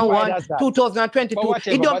 2001,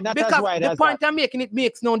 2022. It don't, because the point I'm making, it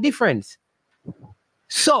makes no difference.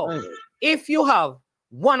 So, if you have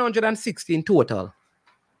 160 in total,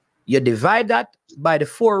 you divide that by the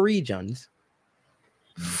 4 regions,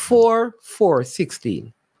 4, 4,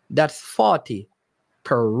 16. That's 40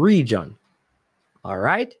 per region. All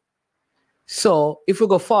right? So, if we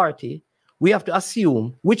go 40, we have to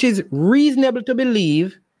assume, which is reasonable to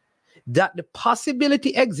believe, that the possibility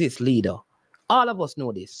exists, leader. All of us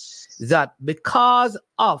know this, that because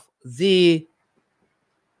of the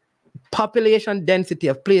population density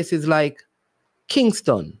of places like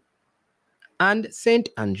Kingston and St.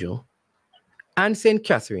 Andrew and St.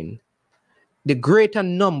 Catherine, the greater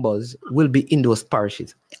numbers will be in those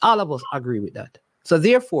parishes. All of us agree with that. So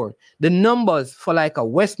therefore, the numbers for like a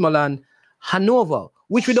Westmoreland, Hanover,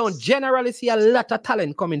 which we don't generally see a lot of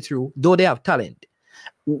talent coming through, though they have talent,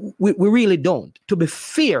 we really don't, to be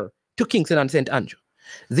fair to Kingston and St. Andrew.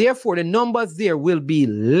 Therefore, the numbers there will be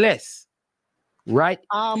less. Right.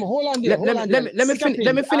 Hold on there. Let me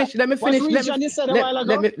finish. What region you said a while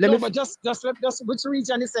ago? No, but just which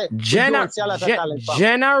region you said? Generally,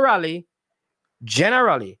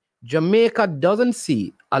 Jamaica doesn't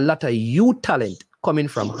see a lot of youth talent coming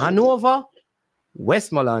from Hanover,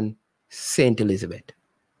 Westmoreland, St. Elizabeth.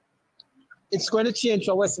 It's going to change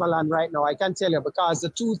for Westmoreland right now, I can tell you, because the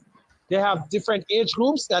two, they have different age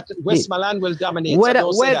groups that Westmoreland will dominate. Whether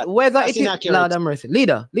it is, Lord have mercy.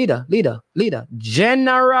 Leader.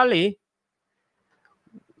 Generally,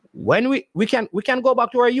 when we can go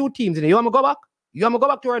back to our youth teams. You want to go back? You want to go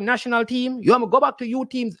back to our national team? You want to go back to youth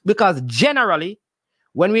teams? Because generally,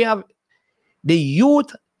 when we have the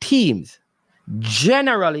youth teams,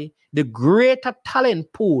 generally, the greater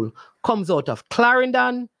talent pool comes out of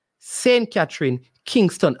Clarendon, St. Catherine,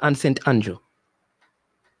 Kingston, and St. Andrew.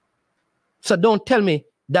 So don't tell me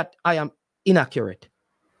that I am inaccurate.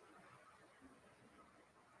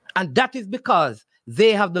 And that is because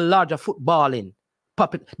they have the larger footballing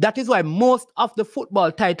puppet. That is why most of the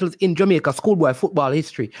football titles in Jamaica, schoolboy football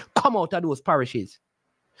history, come out of those parishes.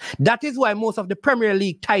 That is why most of the Premier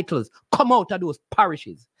League titles come out of those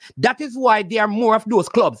parishes. That is why there are more of those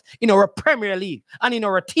clubs in our Premier League and in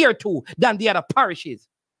our Tier 2 than the other parishes.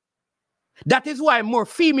 That is why more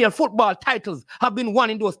female football titles have been won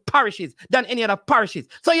in those parishes than any other parishes.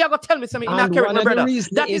 So you're going to tell me something inaccurate, my brother.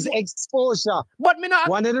 That is exposure. But me not.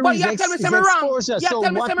 One of the but you tell me something wrong. You tell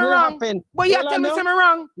me something wrong. But you tell me something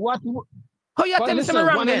wrong. How you tell me something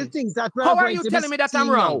wrong then? How are you telling me that I'm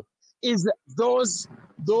wrong? Is those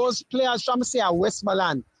players from, say,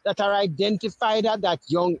 Westmoreland that are identified at that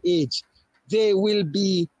young age, they will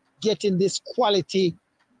be getting this quality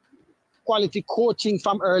coaching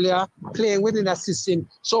from earlier, playing within a system.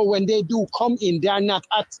 So when they do come in, they are not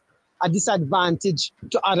at a disadvantage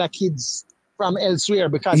to other kids from elsewhere,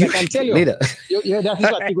 because I can tell you, leader, that is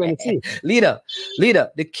what you're going to see. Leader,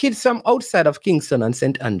 the kids from outside of Kingston and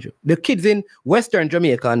St. Andrew, the kids in Western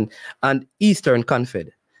Jamaica and Eastern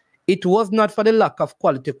Confed, it was not for the lack of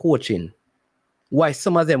quality coaching why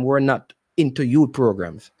some of them were not into youth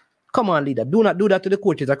programs. Come on, leader, do not do that to the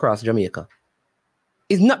coaches across Jamaica.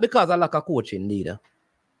 It's not because of lack of coaching, leader.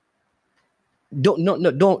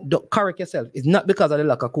 Don't correct yourself. It's not because of the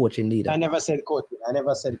lack of coaching, leader. I never said coaching. I never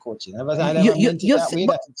meant it that way,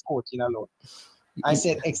 that it's coaching alone. I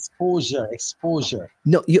said exposure.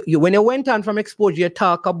 No, you when you went on from exposure, you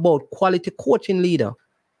talk about quality coaching, leader.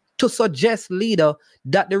 To suggest, leader,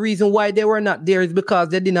 that the reason why they were not there is because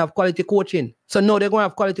they didn't have quality coaching. So now they're going to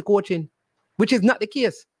have quality coaching, which is not the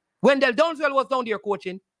case. Wendell Downswell was down there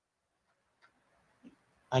coaching.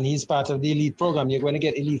 And he's part of the elite program. You're going to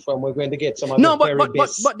get elite from. We're going to get some of the very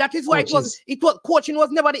best. But that is why coaches. It was coaching was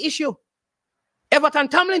never the issue. Everton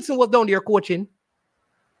Tomlinson was down there coaching.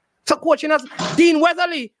 So coaching as Dean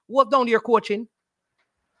Weatherly was down there coaching.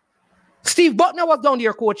 Steve Butner was down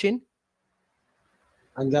there coaching.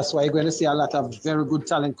 And that's why you're going to see a lot of very good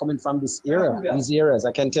talent coming from this era. These eras,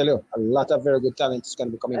 I can tell you, a lot of very good talent is going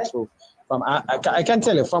to be coming through. From I can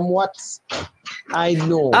tell you from what I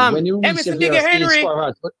know. When you reach the stage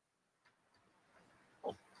forward,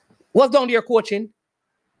 what's down there coaching?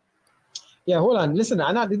 Yeah, hold on. Listen,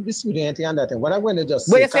 I'm not disputing anything on that thing. What I'm going to just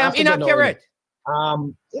say, but you say I'm inaccurate.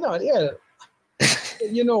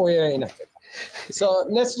 You know we're inaccurate. So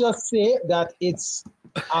let's just say that it's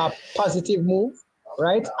a positive move,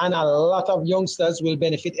 right? And a lot of youngsters will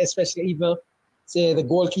benefit, especially even, say, the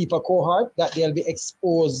goalkeeper cohort, that they'll be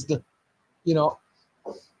exposed,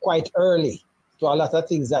 quite early to a lot of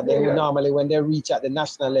things that they would normally, when they reach at the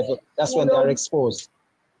national level, that's when they're exposed.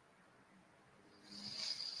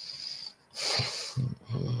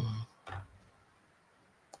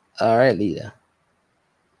 All right, leader.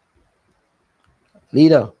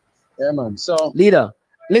 Leader. Yeah, man. So Leader,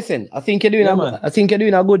 listen, I think you're doing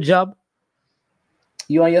a good job.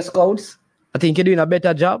 You and your scouts, I think you're doing a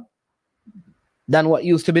better job than what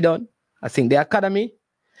used to be done. I think the academy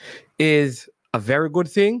is a very good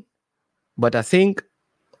thing, but I think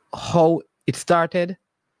how it started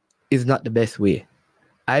is not the best way.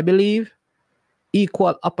 I believe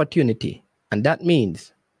equal opportunity, and that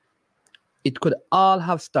means it could all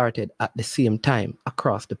have started at the same time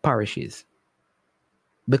across the parishes,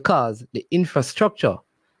 because the infrastructure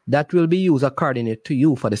that will be used according to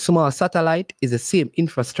you for the small satellite is the same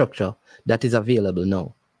infrastructure that is available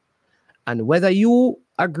now. And whether you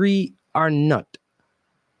agree or not,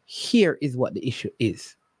 here is what the issue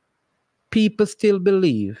is. People still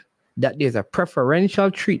believe that there's a preferential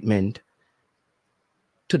treatment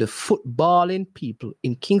to the footballing people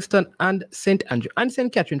in Kingston and St. Andrew and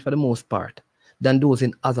St. Catherine for the most part than those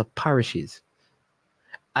in other parishes.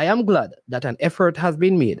 I am glad that an effort has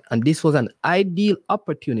been made, and this was an ideal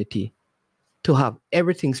opportunity to have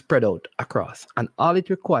everything spread out across. And all it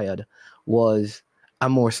required was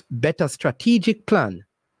a better strategic plan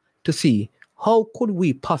to see how could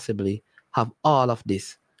we possibly have all of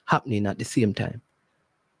this happening at the same time.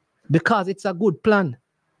 Because it's a good plan.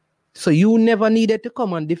 So you never needed to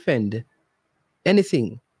come and defend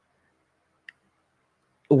anything.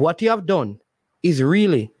 What you have done is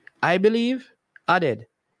really, I believe, added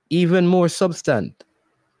even more substance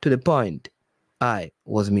to the point I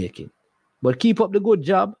was making. But keep up the good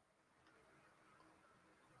job.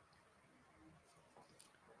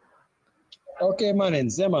 okay, man, and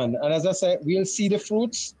Zeman. And as I said, we'll see the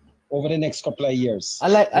fruits over the next couple of years. I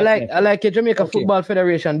like your Jamaica Football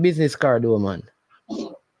Federation business card, though, man.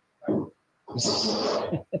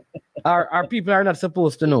 Our people are not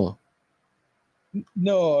supposed to know.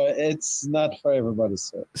 No, it's not for everybody,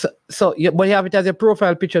 sir. So but you have it as a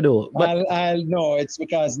profile picture, though. But I'll know. It's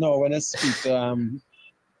because when I speak to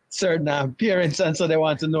certain parents, and so they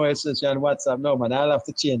want to know especially on WhatsApp. No, man, I'll have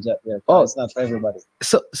to change that there. Oh, it's not for everybody.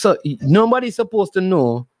 So nobody's supposed to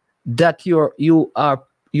know that you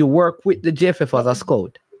work with the JFF as a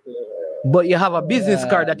scout, but you have a business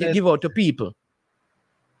card that you give out to people.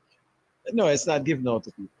 No, it's not given out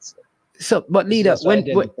to people, sir. So, but leader,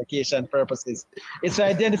 identification purposes. It's for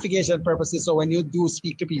identification purposes. So when you do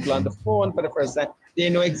speak to people on the phone for the first time, they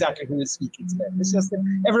know exactly who you're speaking to. It's just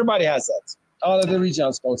everybody has that. All of the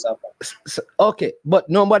regional scouts have that. So, okay, but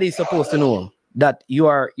nobody's supposed to know that you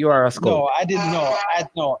are a scout. No, I didn't know.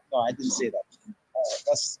 I didn't say that.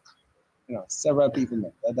 That's several people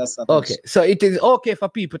know. That's not okay. So it is okay for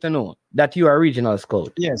people to know that you are a regional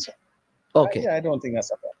scout. Yes, sir. Okay. I don't think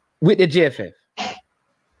that's a problem. With the JFF.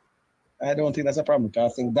 I don't think that's a problem. I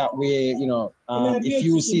think that way, if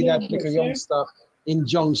you see that little youngster in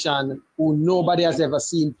Junction who nobody has ever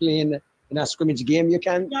seen playing in a scrimmage game, you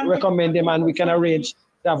can recommend him and we can arrange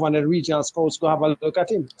to have one of the regional scouts go have a look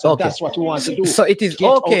at him. So that's what we want to do. So it is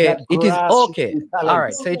okay. It is okay. All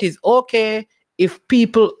right. So it is okay if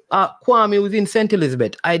people, Kwame within St.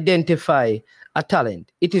 Elizabeth, identify a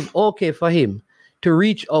talent. It is okay for him to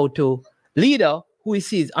reach out to leader who he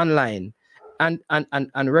sees online and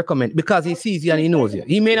recommend, because he sees you and he knows you.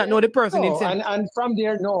 He may not know the person. And from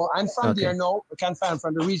there, we can find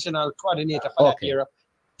from the regional coordinator for that era.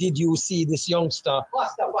 Did you see this youngster,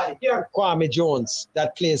 Kwame Jones,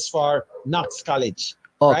 that plays for Knox College?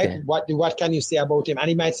 Right? What can you say about him? And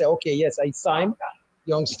he might say, okay, yes, I saw him.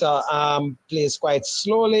 Youngster plays quite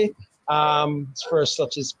slowly. His first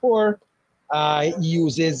touch is poor. He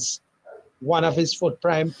uses one of his foot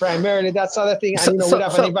primarily, that sort of thing. And we'd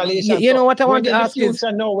have an evaluation. You know what I want to ask is,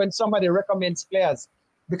 when somebody recommends players,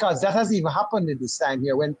 because that has even happened in this time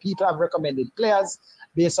here, when people have recommended players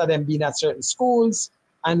based on them being at certain schools,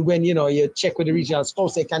 and when you check with the regional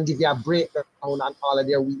scouts, they can give you a breakdown on all of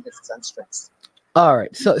their weaknesses and strengths. All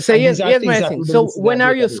right. So here's my thing. So when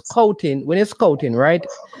are you scouting? When you're scouting, right?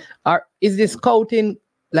 Is this scouting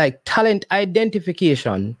like talent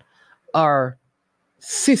identification or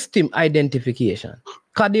system identification?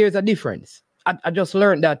 Because there's a difference. I just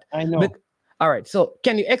learned that. I know. All right. So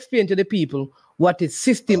can you explain to the people what is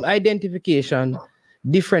system identification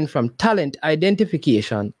different from talent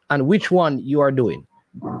identification, and which one you are doing?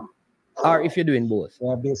 Or if you're doing both?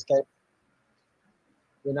 Yeah, basically,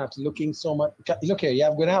 we're not looking so much. Look here,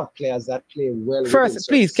 you're going to have players that play well. First,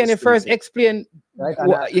 please, can you first explain? Right?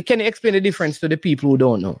 Can you explain the difference to the people who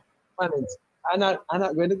don't know? I'm not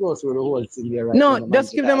going to go through the whole thing here. Right? No,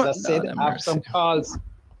 just give them. As I said, I have some calls.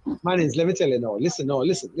 Manins, let me tell you now. Listen.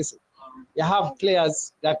 You have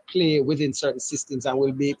players that play within certain systems and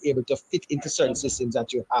will be able to fit into certain systems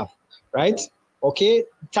that you have, right? Okay,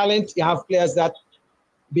 talent, you have players that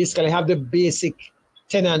basically have the basic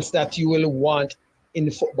tenants that you will want in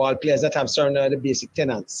the football, players that have certain the basic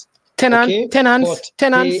tenants.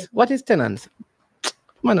 Tenants. What is tenants?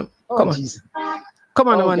 Man, come on. Geez. Come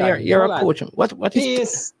on, man. You're a coach. What is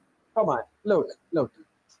pace? Come on, look.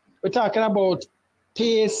 We're talking about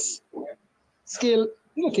pace, skill.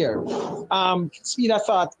 Look here. Speed of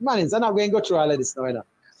thought. Man, I'm not going to go through all of this now.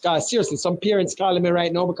 Guys, seriously, some parents calling me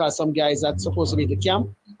right now because some guys that's supposed to be at the camp,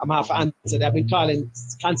 I'm half to answer. They've been calling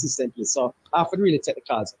consistently, so I have to really take the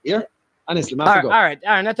calls here. Honestly, man. All right,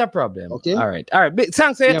 not a problem. Okay. All right.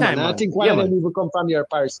 Thanks for your time, man. I think one of them even come from your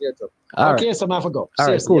Paris here too. Okay, right. So I have to go. All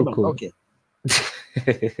seriously, right, cool. Okay.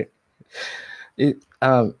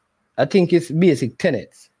 I think it's basic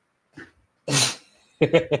tenets.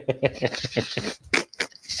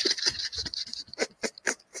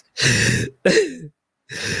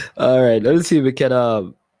 All right, let's see if we can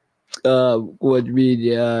what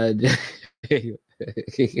media.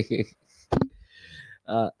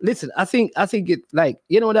 Listen, I think it's like,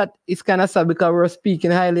 you know, that it's kind of sad because we're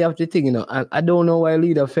speaking highly of the thing, you know. I don't know why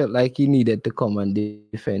leader felt like he needed to come and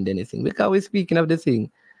defend anything because we're speaking of the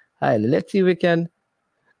thing highly. Let's see if we can.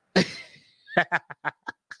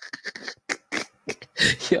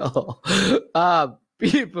 Yo,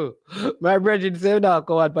 people, my brother said now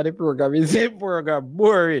come out for the program. He said program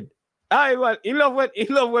boring. He love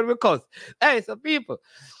when we cuss. Hey, so people,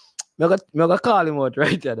 I'm gonna call him out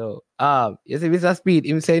right now. You see, Mr. Speed,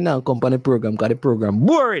 him say now come on the program because the program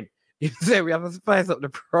boring. He say we have to spice up the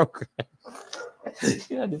program.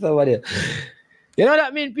 Yeah, this somebody. You know what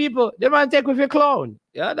that mean, people? They man take with your clown.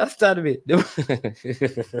 You understand me?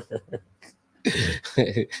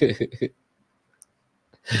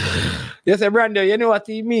 Yes, Brando, you know what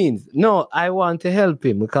he means? No, I want to help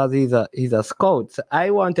him because he's a scout. So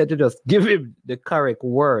I wanted to just give him the correct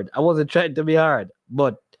word. I wasn't trying to be hard,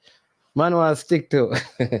 but man want to stick to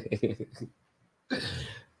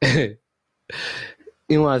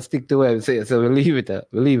he want to stick to what I'm saying, so we'll leave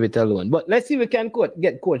it alone. But let's see if we can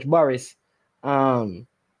get Coach Boris to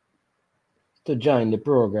join the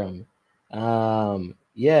program. And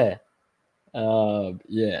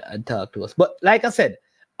talk to us. But like I said,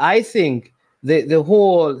 I think the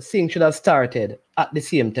whole thing should have started at the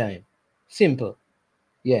same time. Simple.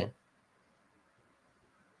 Yeah.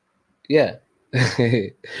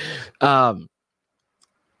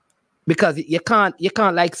 Because you can't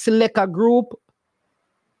like select a group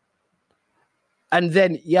and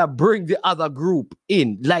then bring the other group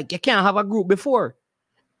in. Like you can't have a group before.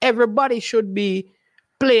 Everybody should be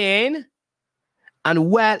playing.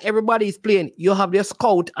 And while everybody is playing, you have the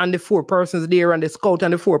scout and the 4 persons there and the scout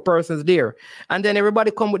and the 4 persons there. And then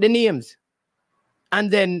everybody come with the names.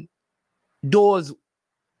 And then those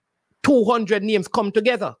 200 names come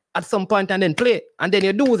together at some point and then play. And then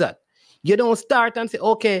you do that. You don't start and say,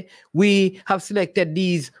 okay, we have selected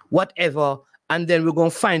these, whatever, and then we're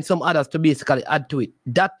going to find some others to basically add to it.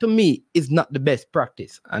 That, to me, is not the best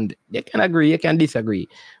practice. And you can agree, you can disagree,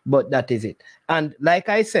 but that is it. And like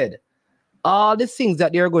I said, all the things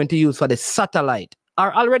that they're going to use for the satellite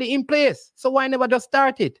are already in place. So why never just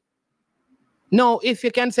start it? No, if you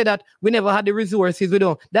can say that we never had the resources, we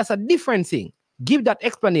don't. That's a different thing. Give that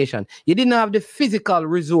explanation. You didn't have the physical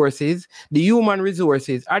resources, the human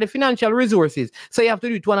resources, or the financial resources. So you have to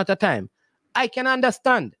do it one at a time. I can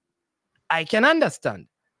understand.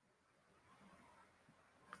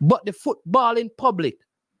 But the footballing public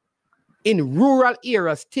in rural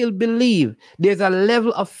areas still believe there's a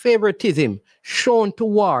level of favoritism shown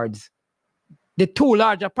towards the 2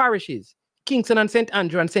 larger parishes, Kingston and St.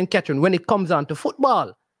 Andrew and St. Catherine, when it comes on to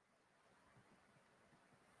football.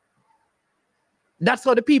 That's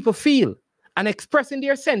how the people feel and expressing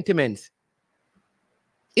their sentiments.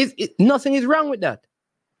 Nothing is wrong with that.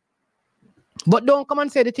 But don't come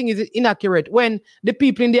and say the thing is inaccurate when the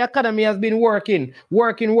people in the academy has been working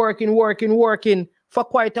for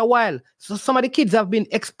quite a while. So some of the kids have been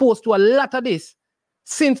exposed to a lot of this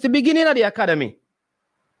since the beginning of the academy.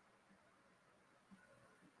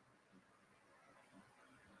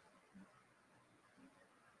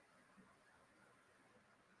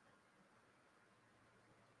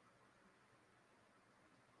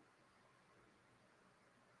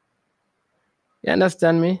 You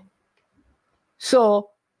understand me? So,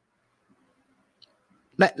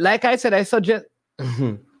 like I said, I suggest...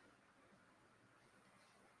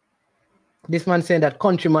 This man saying that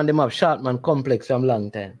countryman, them have short man complex from long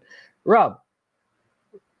time. Rob,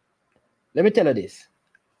 let me tell you this.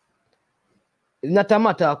 It's not a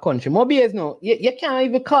matter of country. Mobiles no. You can't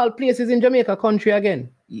even call places in Jamaica country again.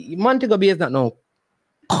 Montego Bay is not no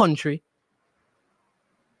country.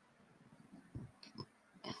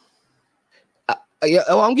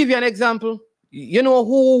 I'll give you an example. You know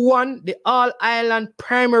who won the All-Ireland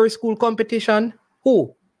Primary School competition?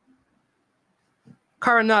 Who?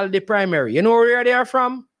 Coronel Primary. You know where they are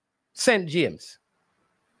from? St. James.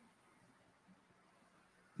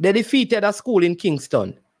 They defeated a school in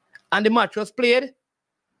Kingston. And the match was played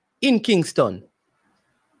in Kingston.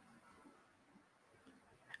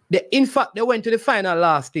 In fact, they went to the final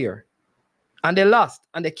last year. And they lost.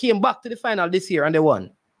 And they came back to the final this year and they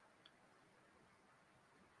won.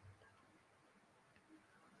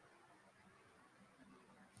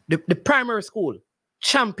 The primary school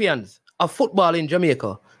champions of football in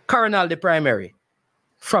Jamaica, Coronel Primary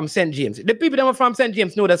from St. James. The people that are from St.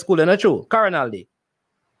 James know that school, and that's true. Coronel,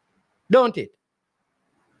 don't it?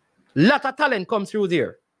 Lot of talent comes through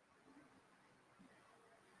there.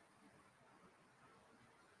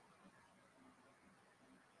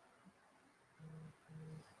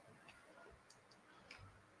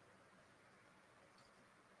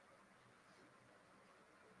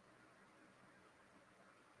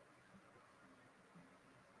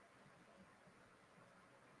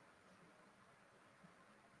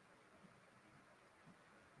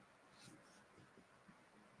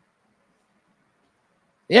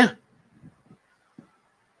 Yeah.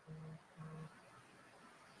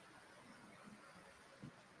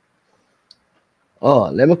 Oh,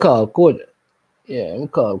 let me call Coach. Yeah, let me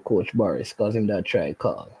call Coach Boris because him that try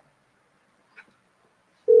call.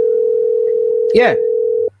 Yeah.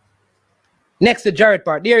 Next to Jared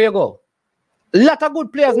Park. There you go. A lot of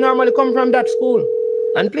good players normally come from that school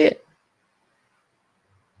and play.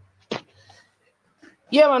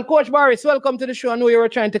 Yeah, man, Coach Boris, welcome to the show. I know you were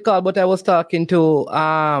trying to call, but I was talking to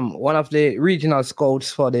one of the regional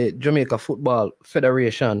scouts for the Jamaica Football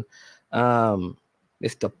Federation, Mr.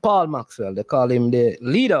 Paul Maxwell. They call him the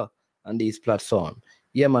leader on this platform.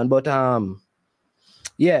 Yeah, man, but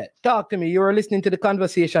yeah, talk to me. You were listening to the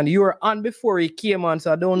conversation. You were on before he came on,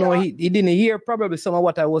 so I don't know. He didn't hear probably some of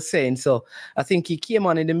what I was saying, so I think he came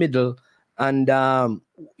on in the middle. And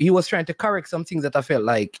he was trying to correct some things that I felt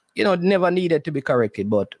like, never needed to be corrected.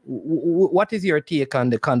 But what is your take on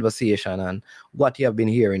the conversation and what you have been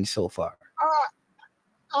hearing so far?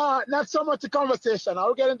 Not so much the conversation.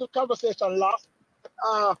 I'll get into conversation last.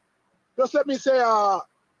 Just let me say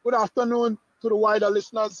good afternoon to the wider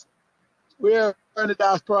listeners. We're in the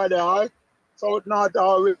diaspora they are. So not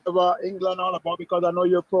all over England, all about, because I know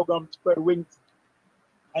your program spread wings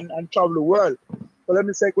and travel the world. So let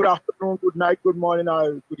me say good afternoon, good night, good morning,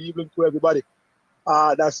 or good evening to everybody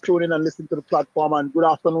that's tuning and listening to the platform. And good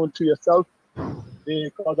afternoon to yourself,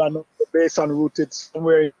 because I know you're based and rooted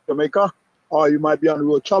somewhere in Jamaica, or you might be on the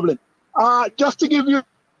road traveling. Just to give you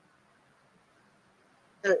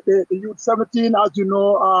the Youth 17, as you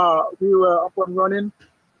know, we were up and running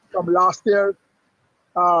from last year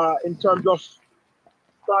in terms of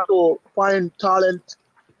trying to find talent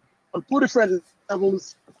on two different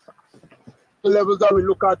levels. The levels that we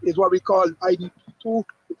look at is what we call IDP2,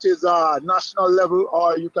 which is national level,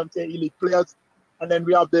 or you can say elite players. And then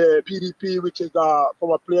we have the PDP, which is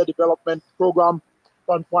from a player development program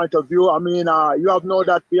point of view. I mean, you have known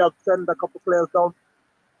that we have sent a couple players down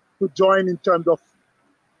to join in terms of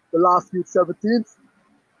the last Youth 17's.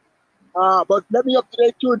 But let me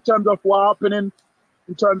update you in terms of what's happening,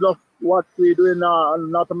 in terms of what we're doing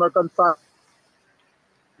on North American side.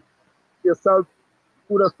 Yourself,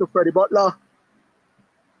 kudos to Freddie Butler.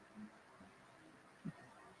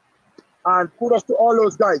 And kudos to all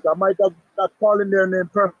those guys. I might have not calling their name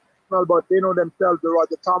personal, but they know themselves, the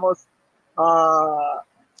Roger Thomas.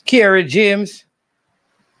 Kerry James.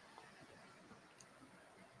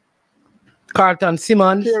 Carlton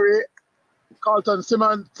Simmons. Carlton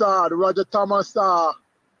Simmons, the Roger Thomas.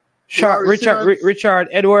 Richard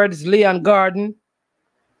Edwards, Leon Garden.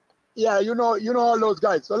 Yeah, you know all those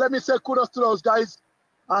guys. So let me say kudos to those guys.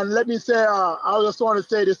 And let me say, I just want to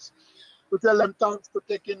say this, to tell them thanks for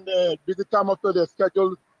taking the busy time after their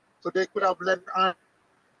schedule so they could have lent.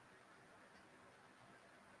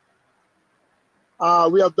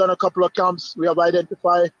 We have done a couple of camps. We have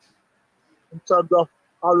identified in terms of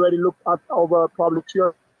already looked at over probably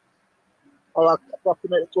here, or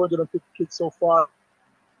approximately 250 kids so far,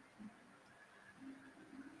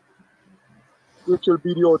 which will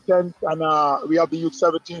be the 10th, and we have the Youth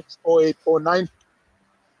 17s, 08, 09.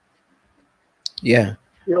 Yeah.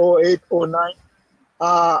 08, 09.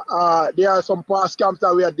 There are some past camps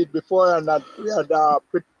that we had did before, and that we had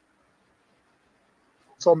put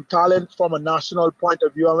some talent from a national point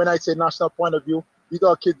of view. And when I say national point of view, these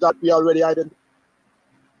are kids that we already identified,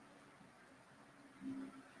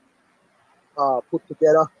 put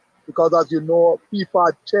together, because as you know,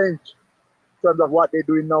 FIFA changed in terms of what they're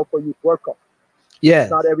doing now for Youth World Cup. Yeah.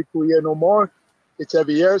 It's not every 2 years no more. It's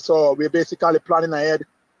every year. So we're basically planning ahead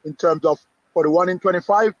in terms of for the one in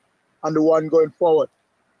 25 and the one going forward.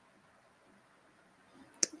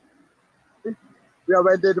 We have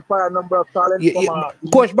identified a number of talents.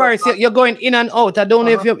 Coach Barris, you're going in and out. I don't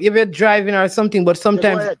know if you're driving or something, but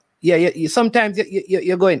sometimes, sometimes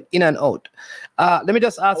you're going in and out. Let me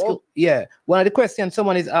just ask you. Yeah, one of the questions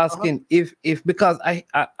someone is asking if because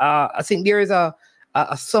I think there is a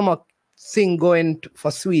summer thing going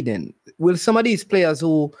for Sweden. Will some of these players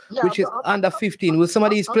which is under 15, will some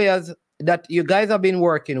of these players that you guys have been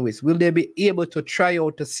working with, will they be able to try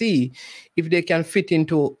out to see if they can fit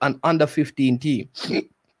into an under 15 team?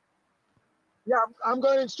 Yeah, I'm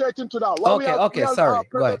going straight into that. Sorry.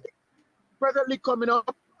 Go ahead. Presently coming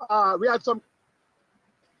up, we had some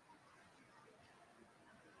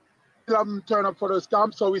turn up for those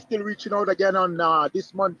camps, so we're still reaching out again on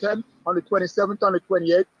this month 10, on the 27th, on the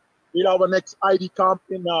 28th. We'll have our next ID camp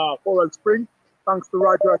in Coral Spring. Thanks to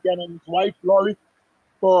Roger again and his wife, Laurie,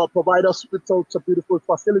 for provide us with some beautiful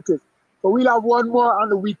facilities. So we'll have one more on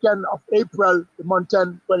the weekend of April, the month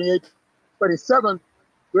 10, 28th, 27th,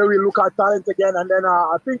 where we look at talent again. And then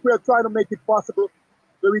I think we're trying to make it possible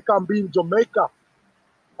where we can be in Jamaica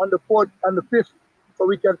on the 4th and the 5th, so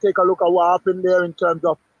we can take a look at what happened there in terms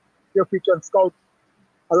of if we can scout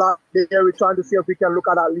a lot there. We're trying to see if we can look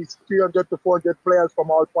at least 300 to 400 players from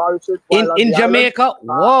all parishes. In Jamaica?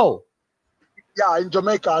 Whoa. Yeah, in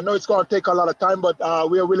Jamaica. I know it's going to take a lot of time, but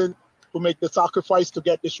we are willing to make the sacrifice to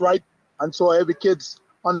get this right. And so every kids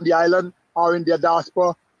on the island or in their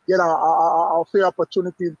diaspora get a fair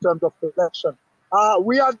opportunity in terms of selection.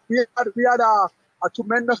 We had a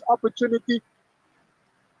tremendous opportunity.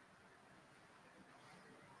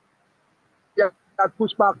 Yeah, that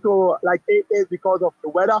pushed back to like 8 days because of the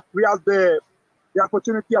weather. We have the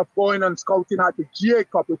opportunity of going and scouting at the GA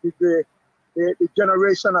Cup, which is the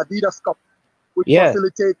Generation Adidas Cup, which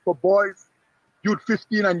facilitates for boys, youth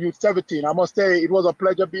 15 and youth 17. I must say it was a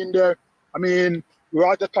pleasure being there. I mean,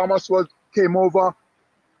 Roger Thomas came over.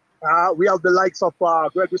 We have the likes of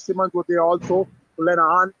Gregory Simmons was there also to lend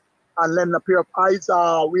a hand and lend a pair of eyes.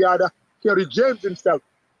 We had Kerry James himself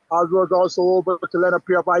was also over to lend a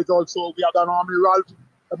pair of eyes also. We had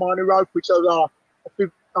Amani Ralph, which is a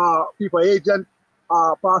FIFA agent,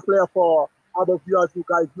 past player for other viewers you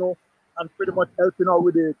guys know, and pretty much helping out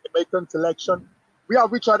with the Jamaican selection. We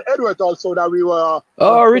have Richard Edwards also that we were...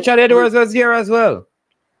 Richard Edwards was here as well.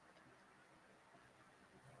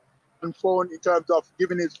 On phone in terms of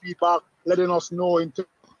giving his feedback, letting us know in terms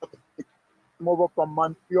of over from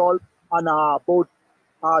Montreal and both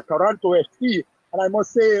Toronto FC. And I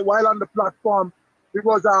must say, while on the platform, it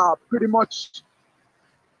was pretty much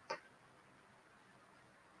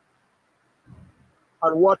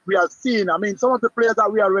and what we have seen. I mean, some of the players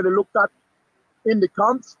that we already looked at in the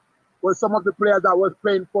camps were some of the players that was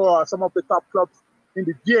playing for some of the top clubs in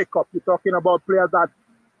the GA Cup. You're talking about players that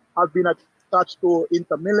have been attached to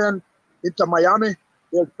Inter Milan, Inter Miami.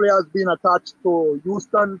 There's players being attached to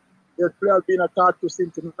Houston. There's players being attached to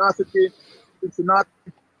Cincinnati,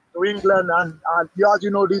 New England, and as you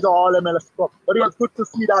know, these are all MLS clubs. But it was good to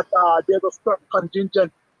see that there's a strong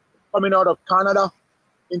contingent coming out of Canada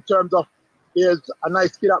in terms of there's a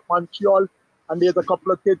nice kid at Montreal and there's a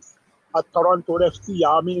couple of kids at Toronto FC.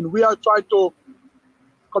 I mean, we are trying to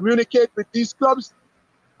communicate with these clubs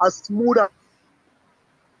as smooth as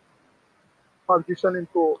transition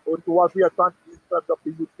into what we are trying to do in terms of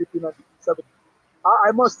the youth 15 and 17.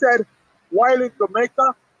 I must say, while in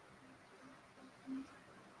Jamaica,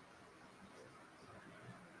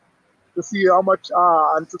 to see how much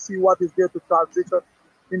and to see what is there to transition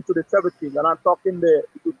into the 17s. And I'm talking the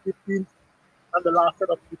 15s and the last set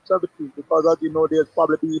of the 17s, because as you know, there's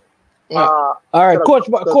probably all right,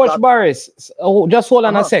 Coach Barris, just hold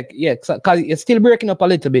on a sec. Yeah, because it's still breaking up a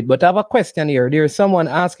little bit, but I have a question here. There's someone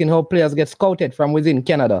asking how players get scouted from within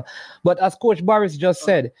Canada. But as Coach Barris just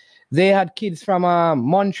said, they had kids from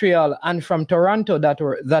Montreal and from Toronto that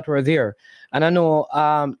were there. And I know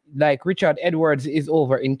like Richard Edwards is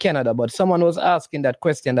over in Canada, but someone was asking that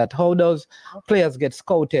question, that how does players get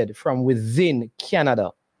scouted from within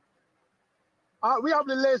Canada? We have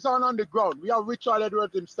the liaison on the ground. We have Richard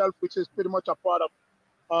Edwards himself, which is pretty much a part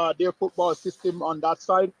of their football system on that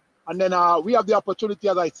side. And then we have the opportunity,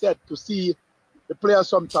 as I said, to see the players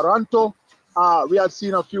from Toronto. We had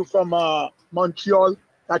seen a few from Montreal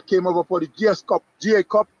that came over for the GA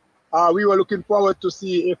Cup. We were looking forward to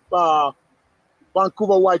see if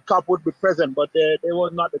Vancouver Whitecap would be present, but they were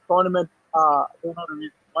not the tournament. I don't know the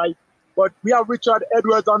reason why. But we have Richard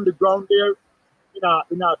Edwards on the ground there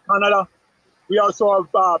in Canada. We also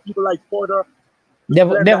have people like Porter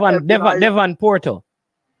Devon Porto.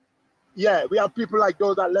 Yeah, we have people like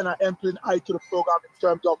those that lend an entry in eye to the program in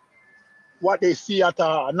terms of what they see at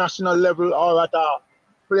a national level or at a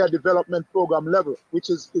player development program level, which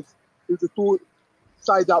is the two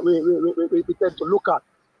sides that we tend to look at.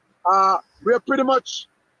 We're pretty much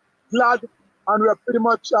glad and we're pretty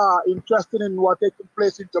much interested in what's taking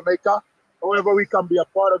place in Jamaica. However, we can be a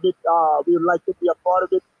part of it. We would like to be a part of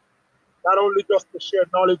it, not only just to share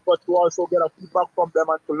knowledge, but to also get a feedback from them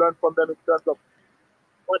and to learn from them in terms of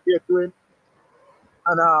what they're doing.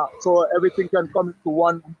 And so everything can come to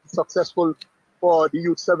one successful for the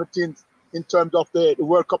youth 17s in terms of the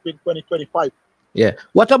World Cup in 2025. Yeah.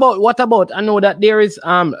 What about? I know that there is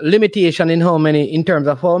limitation in terms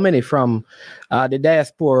of how many from the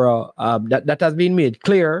diaspora that has been made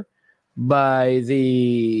clear by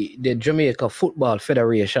the Jamaica Football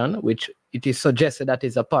Federation, which it is suggested that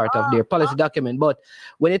is a part of their policy document. But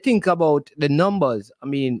when you think about the numbers, I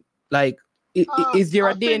mean, like, is there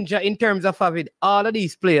a danger in terms of having all of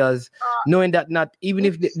these players, knowing that not even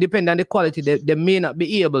if they depend on the quality, they may not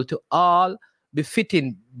be able to all be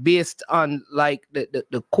fitting based on like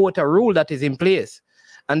the quota rule that is in place?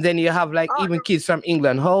 And then you have like even kids from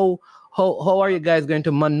England. How are you guys going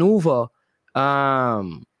to maneuver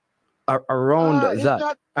around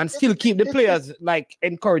that and still keep the players like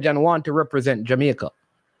encouraged and want to represent Jamaica?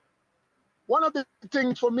 One of the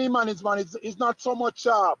things for me, man, is not so much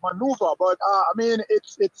maneuver, but I mean,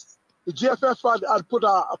 it's the JFF had put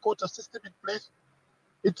a quota system in place.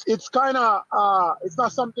 It's kind of it's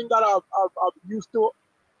not something that I've used to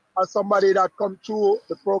as somebody that come through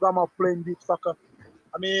the program of playing beach soccer.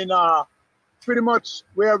 I mean, pretty much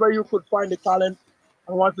wherever you could find the talent,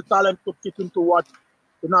 and once the talent could fit into what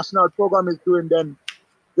the national program is doing, then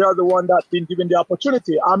they're the one that's been given the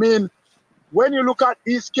opportunity. I mean, when you look at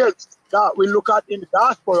these kids that we look at in the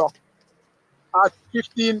diaspora at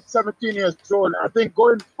 15, 17 years old, I think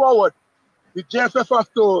going forward, the JFF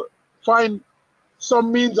have to find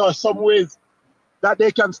some means or some ways that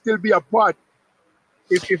they can still be a part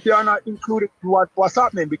if they are not included in what's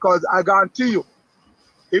happening, because I guarantee you,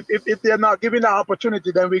 if they're not given the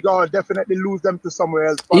opportunity, then we're going to definitely lose them to somewhere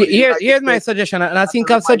else. Here's my suggestion, and I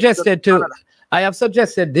think I've suggested to... I have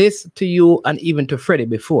suggested this to you and even to Freddie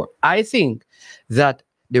before. I think that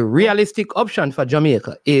the realistic option for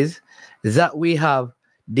Jamaica is that we have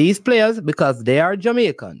these players, because they are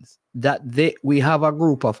Jamaicans, that we have a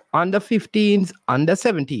group of under 15s, under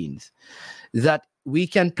 17s, that we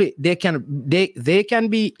can play. They can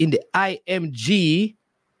be in the IMG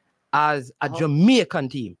as a Jamaican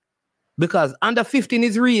team, because under 15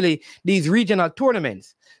 is really these regional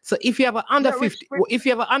tournaments. So if you have an under 15, if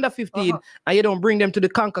you have an under 15 and you don't bring them to the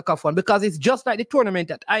CONCACAF one, because it's just like the tournament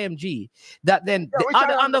at IMG, that then the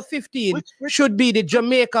other under 15 should be the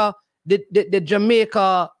Jamaica, the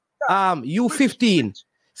Jamaica U15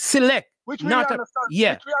 select. Which we understand.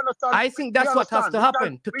 Yeah, which we understand. I think that's what has to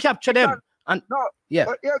happen to capture them. And no, yeah.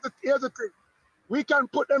 But here's the thing: we can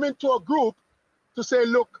put them into a group to say,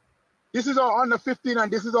 look, this is our under 15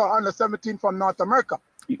 and this is our under 17 from North America.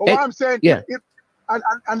 But what I'm saying,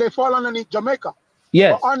 and they fall underneath Jamaica.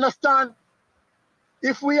 Yes. But understand,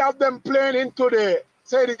 if we have them playing into the,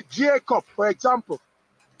 say, the J Cup, for example,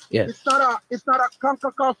 it's not a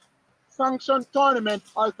CONCACAF sanctioned tournament,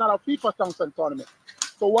 or it's not a FIFA sanctioned tournament.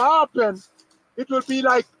 So what happens? It will be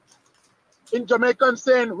like in Jamaican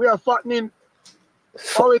saying we are fighting.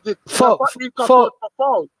 How is it? Fall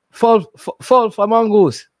for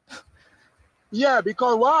mongoose. Yeah,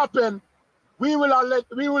 because what happened? We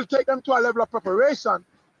will take them to a level of preparation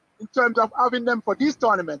in terms of having them for this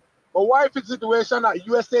tournament. But what if it's a situation that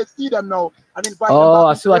USA see them now and invite them back? Oh,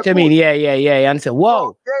 I see what you mean. Yeah. And say,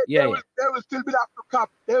 whoa. So they will still be have to cap.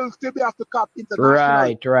 They will still be have to cap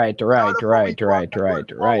international.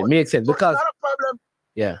 Right. Makes sense, so because it's not a problem.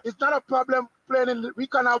 Yeah. It's not a problem playing.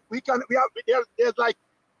 There's like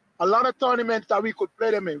a lot of tournaments that we could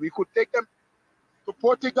play them in. We could take them to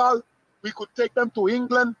Portugal. We could take them to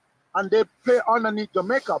England, and they play underneath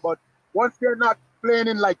Jamaica. But once they're not playing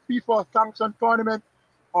in like FIFA sanctioned tournament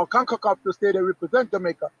or CONCACAF to say they represent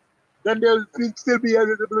Jamaica, then they'll still be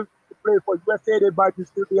eligible to play for USA. They might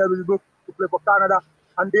still be eligible to play for Canada,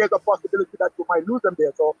 and there's a possibility that you might lose them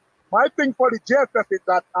there. So my thing for the JFF is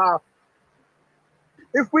that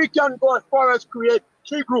if we can go as far as create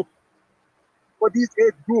 3 groups for these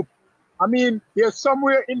 8 groups, I mean, there's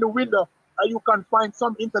somewhere in the window that you can find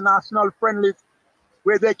some international friendlies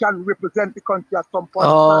where they can represent the country at some point.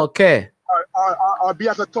 Okay. Or be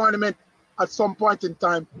at a tournament at some point in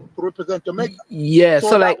time to represent Jamaica. Yeah,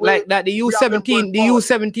 so like that the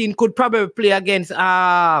U17 could probably play against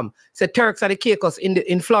say Turks and the Caicos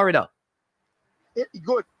in Florida.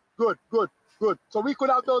 Good. So we could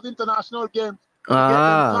have those international games. Get them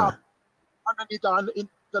top underneath the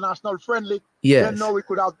international friendly. Yes. Then now we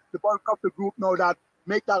could have the bulk of the group now that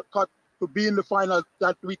make that cut to be in the final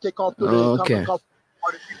that we take off to the CONCACAF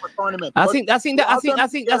or the FIFA tournament. I think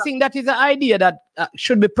that is an idea that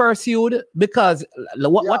should be pursued, because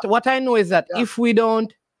what I know is that if we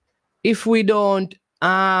don't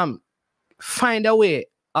find a way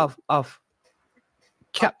of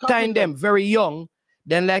tying them very young,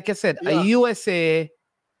 then like I said, a USA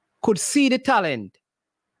could see the talent,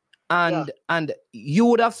 and you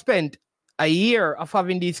would have spent a year of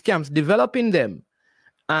having these camps developing them,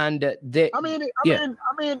 and they. I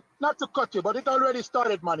mean, not to cut you, but it already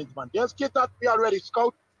started, management. There's kids that we already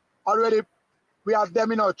scout, we have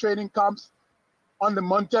them in our training camps on the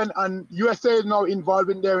mountain, and USA is now involved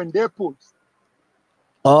in their pools.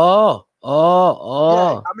 Yeah,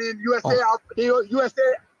 I mean,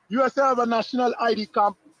 USA have a national ID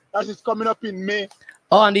camp that is coming up in May.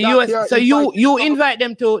 Oh, and the US. So you invite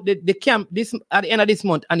them to the camp at the end of this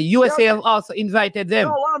month, and the USA have also invited them.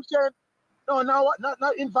 No, what I'm saying,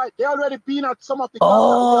 not invite. They already been at some of the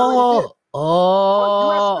camps.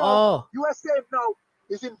 USA now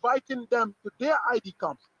is inviting them to their ID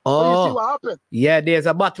camps. So you see what happened? Yeah, there's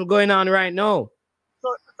a battle going on right now.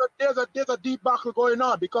 So there's a deep battle going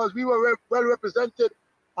on, because we were well represented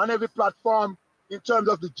on every platform in terms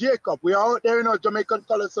of the J Cup. We are out there in our Jamaican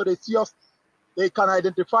colors, so they see us, they can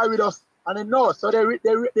identify with us, and they know us, so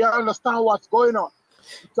they understand what's going on.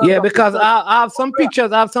 Yeah, because I have some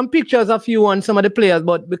pictures. I have some pictures of you and some of the players,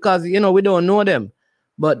 but because we don't know them.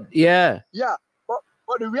 But yeah. Yeah, but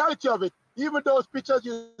the reality of it, even those pictures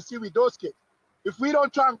you see with those kids, if we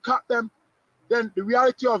don't try and cut them, then the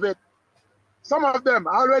reality of it, some of them,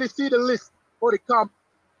 I already see the list for the camp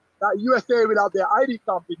that USA will have their ID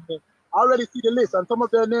camp in there. I already see the list, and some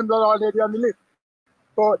of their names are already on the list.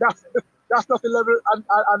 So that's just the level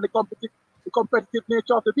and the competitive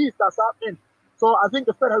nature of the beast that's happening. So I think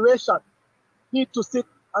the federation need to sit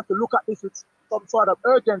and to look at this with some sort of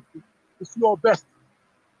urgency to see how best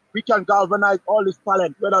we can galvanize all this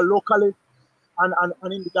talent, whether locally and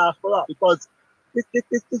in the diaspora, because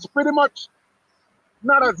it's pretty much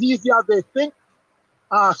not as easy as they think.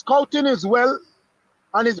 Scouting is well,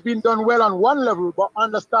 and it's been done well on one level, but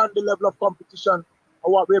understand the level of competition and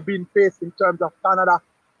what we're being faced in terms of Canada,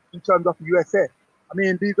 in terms of USA. I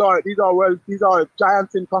mean, these are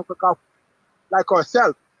giants in CONCACAF like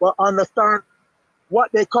ourselves, but understand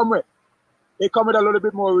what they come with. They come with a little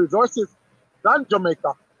bit more resources than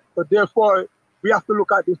Jamaica. So therefore, we have to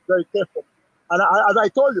look at this very carefully. And as I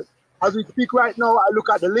told you, as we speak right now, I look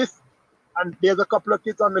at the list, and there's a couple of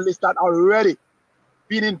kids on the list that are already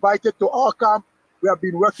been invited to our camp. We have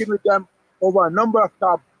been working with them over a number of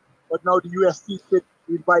camps, but now the USC fit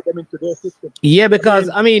to invite them into their system. Yeah, because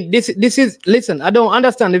I mean, this is, listen, I don't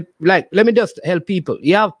understand it. Like, let me just help people.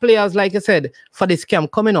 You have players, like I said, for this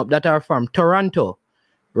camp coming up that are from Toronto,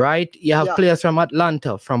 right? You have players from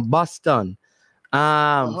Atlanta, from Boston,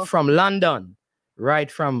 from London,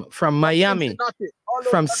 right? From Miami,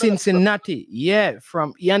 from Cincinnati. Yeah,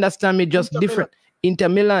 you understand me? Just different. Inter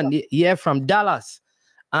Milan, yeah, from Dallas.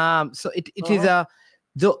 So it is a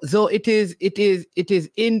though it is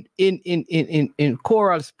in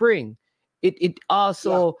Coral Spring, it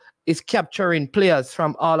also is capturing players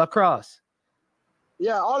from all across.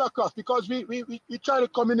 Yeah, all across, because we try to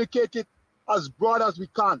communicate it as broad as we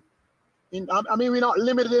can. I mean, we're not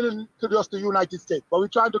limited to just the United States, but we're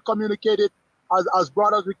trying to communicate it as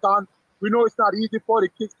broad as we can. We know it's not easy for the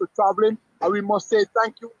kids to travel in, and we must say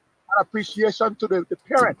thank you and appreciation to the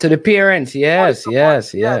parents. To the parents, yes. To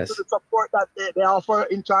the support that they offer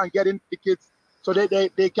in trying to get in the kids, so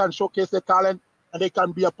they can showcase their talent and they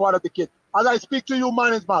can be a part of the kids. As I speak to you,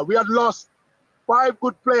 management, we had lost 5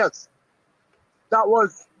 good players that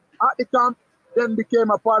was at the camp, then became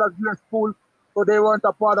a part of US school, so they weren't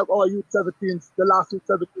a part of our youth 17's, the last youth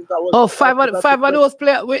 17's that was. Oh, five of those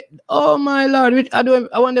players. Wait, oh my Lord, I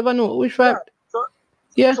won't ever know which 5.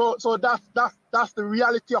 So that's the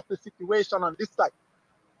reality of the situation on this side.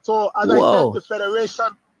 So as I said, the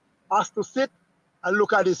federation has to sit and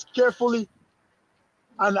look at this carefully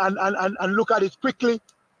and look at it quickly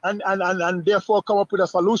and therefore come up with a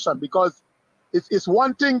solution, because it's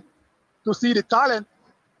one thing to see the talent,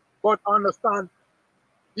 but understand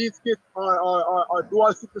these kids are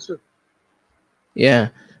dual citizens. Yeah.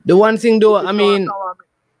 The one thing though, I mean,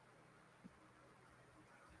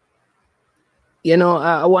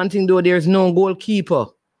 one thing though, there's no goalkeeper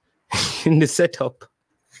in the setup.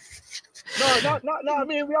 No. I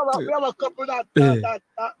mean, we have a couple that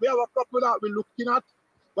we're looking at,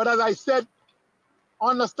 but as I said,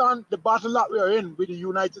 understand the battle that we are in with the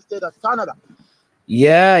United States and Canada.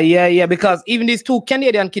 Yeah. Because even these two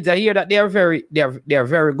Canadian kids, I hear that they are very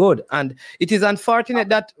good, and it is unfortunate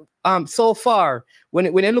that so far when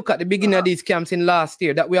you look at the beginning of these camps in last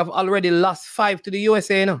year, that we have already lost 5 to the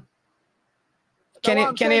USA. You know,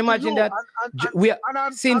 can you imagine that?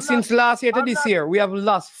 Since last year to this year, we have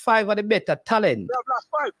lost 5 of the better talent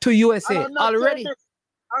to USA already.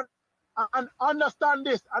 And understand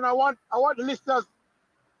this, and I want the listeners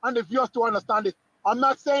and the viewers to understand this. I'm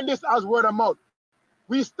not saying this as word of mouth.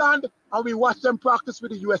 We stand and we watch them practice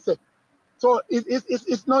with the USA. So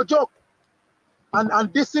it's no joke.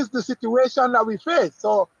 And this is the situation that we face.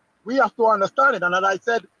 So we have to understand it. And as I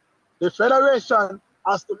said, the federation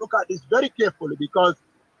has to look at this very carefully, because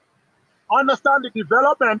understand the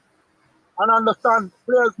development and understand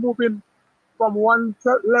players moving from one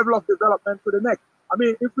level of development to the next. I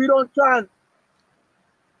mean, if we don't try and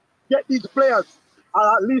get these players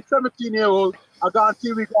at least 17-year-olds, I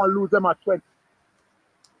guarantee we're going to lose them at 20.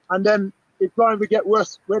 And then it's going to get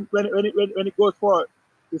worse when it goes for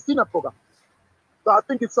the senior program. So I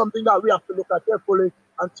think it's something that we have to look at carefully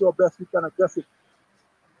and see how best we can address it.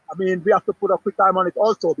 I mean, we have to put a quick time on it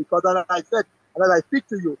also, because as I said, and as I speak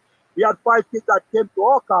to you, we had 5 kids that came to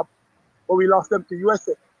our camp, but we lost them to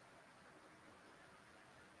USA.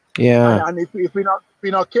 Yeah. And if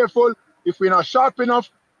we're not careful, if we're not sharp enough,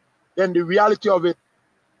 then the reality of it,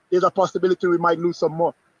 there's a possibility we might lose some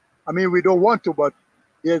more. I mean, we don't want to, but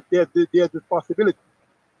there's this possibility.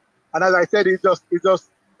 And as I said, it's just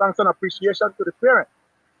thanks and appreciation to the parents.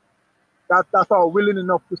 That's our willing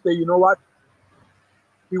enough to say, you know what,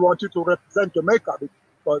 we want you to represent Jamaica.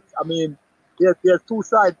 Because I mean, there's 2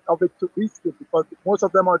 sides of it to these kids, because most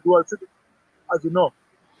of them are dual citizens, as you know.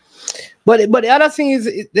 But the other thing is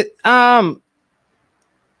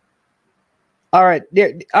all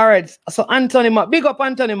right. So Anthony Mark, big up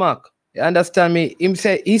Anthony Mark. You understand me?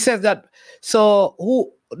 He says that. So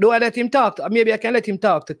who do I let him talk to? Maybe I can let him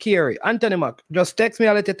talk to Kerry. Anthony Mark, just text me.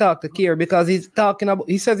 I'll let you talk to Kerry, because he's talking about.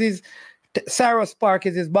 He says Cyrus Park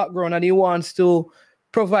is his background, and he wants to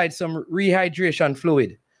provide some rehydration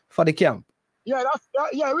fluid for the camp. Yeah,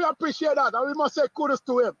 we appreciate that, and we must say kudos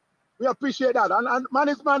to him. We appreciate that, and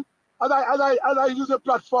management. As I use the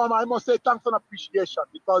platform, I must say thanks and appreciation,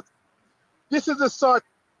 because this is the sort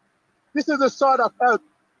of help,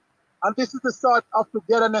 and this is the sort of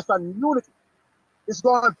togetherness and unity it's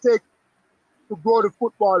going to take to grow the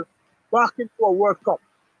football back into a World Cup,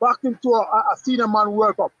 back into a senior man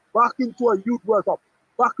World Cup, back into a youth World Cup,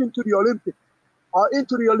 back into the Olympics, or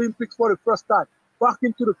into the Olympics for the first time, back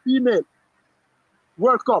into the female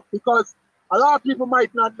World Cup, because a lot of people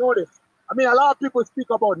might not know this. I mean, a lot of people speak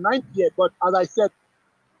about 98, but as I said,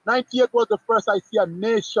 98 was the first I see a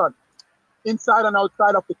nation inside and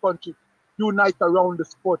outside of the country unite around the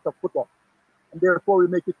sport of football. And therefore, we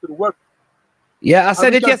make it to the World Cup. Yeah, I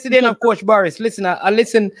said it yesterday, of Coach Boris. Listen, I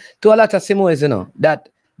listened to a lot of Simoes, you know, that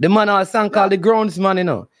the man I sang called the groundsman, you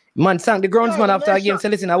know. Man sang the groundsman after a game. Say,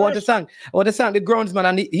 listen, I want to thank the groundsman,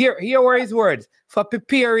 and here were his words for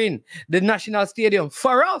preparing the national stadium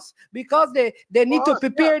for us, because they need to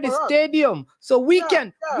prepare the stadium so we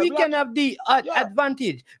can have the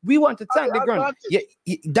advantage. We want to thank the ground. Yeah,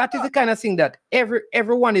 that is the kind of thing that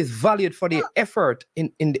everyone is valued for the effort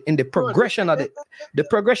in the progression of the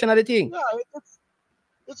progression of the thing. Yeah,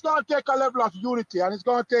 it's going to take a level of unity, and it's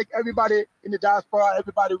going to take everybody in the diaspora,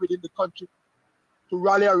 everybody within the country, to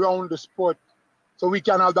rally around the sport so we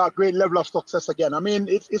can have that great level of success again. I mean,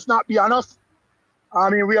 it's not beyond us. I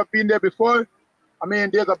mean, we have been there before. I mean,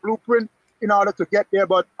 there's a blueprint in order to get there,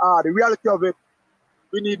 but the reality of it,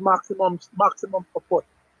 we need maximum support.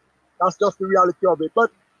 That's just the reality of it. But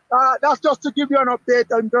that's just to give you an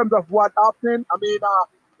update in terms of what's happening. I mean,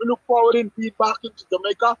 we look forward in being back into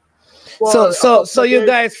Jamaica. So you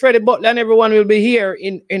guys, Freddie Butler and everyone will be here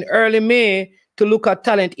in early May to look at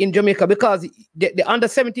talent in Jamaica, because the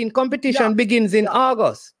under-17 competition begins in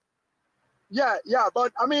August. Yeah,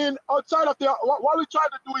 but I mean, outside of what we try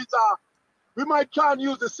to do is we might try and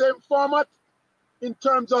use the same format in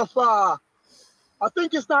terms of I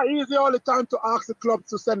think it's not easy all the time to ask the clubs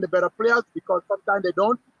to send the better players, because sometimes they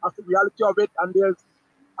don't. That's the reality of it, and there's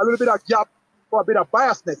a little bit of gap for a bit of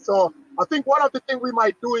biasness. So I think one of the things we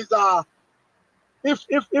might do is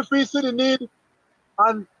if we see the need,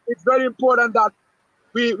 and it's very important that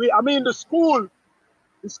I mean, the school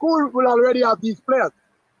will already have these players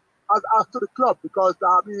as to the club, because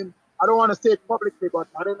I mean, I don't want to say it publicly, but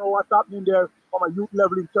I don't know what's happening there from a youth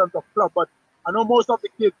level in terms of club, but I know most of the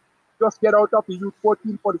kids just get out of the youth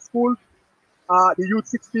 14 for the school, the youth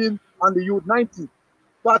 16 and the youth 19.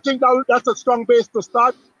 So I think that's a strong base to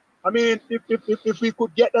start. I mean, if we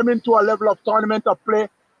could get them into a level of tournament of play,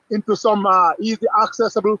 into some easy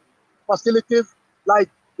accessible facilities, like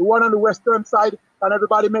the one on the western side, can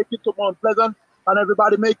everybody make it to Mount Pleasant? Can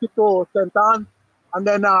everybody make it to St. Anne? And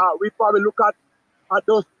then we probably look at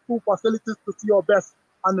those two facilities to see our best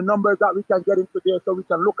and the numbers that we can get into there so we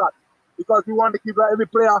can look at. Because we want to give every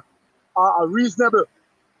player a reasonable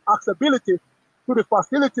accessibility to the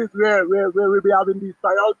facilities where we'll be having these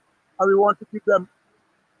tryouts, and we want to give them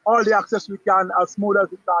all the access we can as smooth as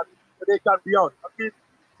we can so they can be out. I mean,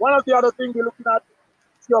 one of the other things we're looking at,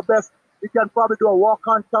 see our best, we can probably do a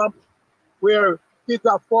walk-on camp where kids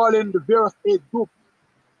that fall in the various age groups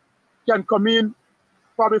can come in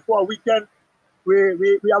probably for a weekend. We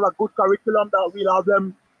have a good curriculum that we'll have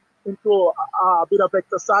them into a bit of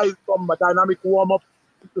exercise, from a dynamic warm-up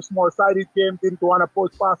into small-sided games, into one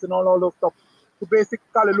post pass and all those stuff. To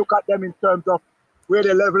basically look at them in terms of where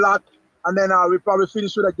they level at, and then we probably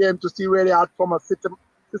finish with a game to see where they are from a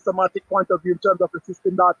systematic point of view in terms of the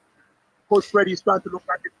system that Coach Freddie is trying to look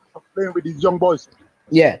at it, playing with these young boys.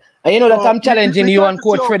 Yeah, and you know that I'm challenging you on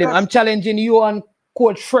Coach Freddie. I'm challenging you on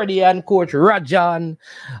Coach Freddie and Coach Raja and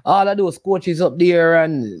all of those coaches up there,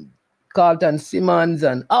 and Carlton Simmons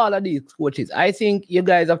and all of these coaches. I think you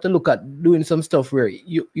guys have to look at doing some stuff where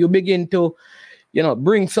you begin to, you know,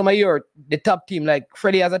 bring some of the top team. Like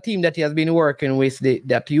Freddie has a team that he has been working with,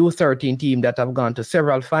 that U13 team that have gone to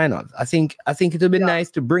several finals. I think it would be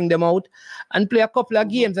nice to bring them out and play a couple of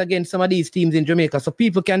games against some of these teams in Jamaica, so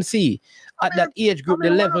people can see at that age group the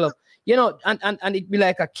level of, you know, and it be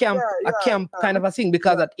like a camp, kind of a thing,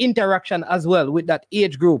 because that interaction as well with that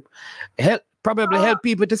age group probably help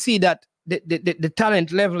people to see that the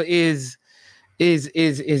talent level is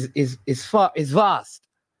vast.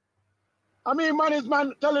 I mean,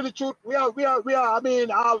 man, tell you the truth, we are. I mean,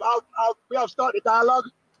 we have started dialogue.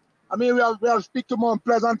 I mean, we have speak to Mount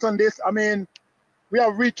Pleasant on this. I mean, we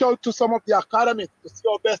have reached out to some of the academies to see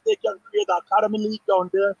how best they can create the academy league down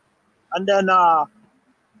there, and then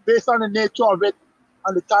based on the nature of it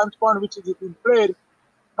and the time span which is being played,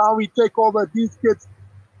 can we take over these kids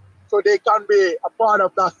so they can be a part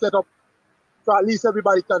of that setup, so at least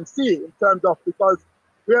everybody can see in terms of, because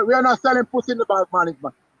we are not selling pussy in the bag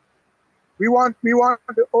management. We want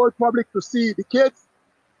the whole public to see the kids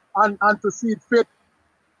and to see it fit.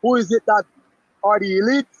 Who is it that are the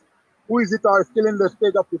elite? Who is it that are still in the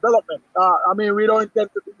stage of development? I mean, we don't intend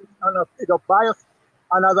to be on a state of bias.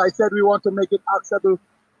 And as I said, we want to make it accessible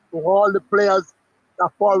to all the players that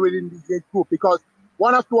fall within this age group. Because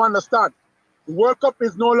one has to understand, the World Cup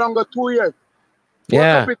is no longer 2 years.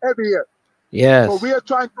 World Cup is every year. Yes. So we are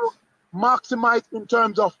trying to maximize in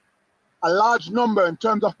terms of a large number, in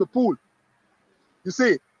terms of the pool. You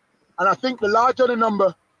see, and I think the larger the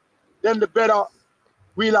number, then the better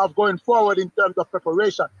we'll have going forward in terms of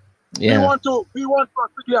preparation. Yeah. We want to, as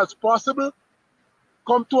quickly as possible,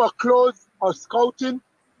 come to a close of scouting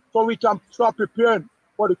so we can start preparing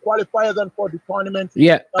for the qualifiers and for the tournament.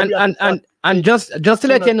 Yeah, and just to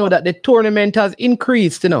let you know that the tournament has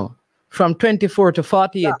increased, you know, from 24 to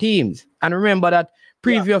 48 teams. And remember that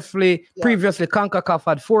previously CONCACAF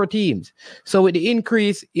had 4 teams. So with the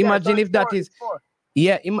increase, imagine if that is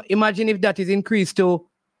imagine if that is increased to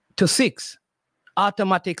 6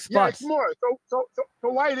 automatic spots. Yeah, it's more. So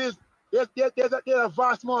why it is there's a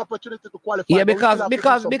vast more opportunity to qualify. Yeah,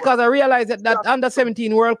 because I realize that under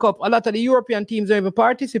 17 World Cup, a lot of the European teams don't even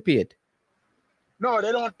participate. No,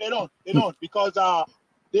 they don't because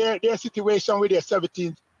their situation with their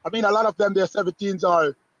 17s. I mean, a lot of them, their 17s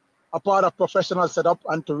are a part of professional setup,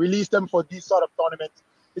 and to release them for these sort of tournaments,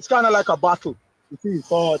 it's kind of like a battle. You see,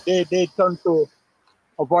 so they tend to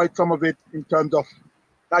avoid some of it in terms of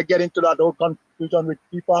not getting to that whole confusion with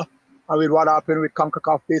FIFA and with what happened with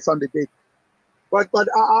CONCACAF based on the date. But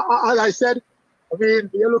as I said, I mean,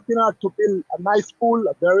 we're looking at to build a nice pool,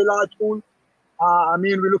 a very large pool. I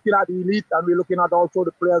mean, we're looking at the elite, and we're looking at also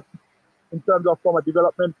the players in terms of from a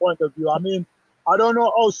development point of view. I mean, I don't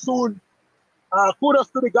know how soon. Kudos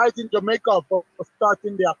to the guys in Jamaica for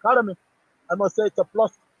starting the academy. I must say it's a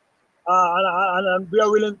plus. And we are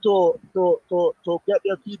willing to get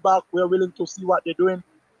their feedback. We are willing to see what they're doing,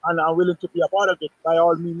 and are willing to be a part of it by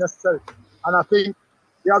all means necessary. And I think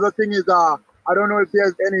the other thing is, I don't know if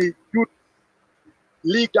there's any youth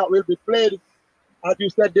league that will be played. As you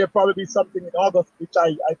said, there'll probably be something in August, which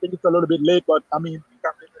I think it's a little bit late, but I mean,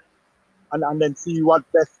 and then see what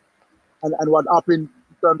best and what happened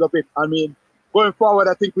in terms of it. I mean, going forward,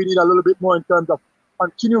 I think we need a little bit more in terms of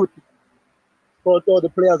continuity. So the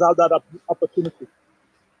players have that opportunity.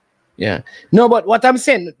 Yeah. No, but what I'm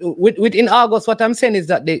saying within August, what I'm saying is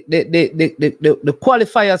that the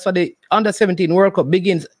qualifiers for the under 17 World Cup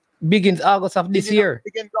begins begins August of this year.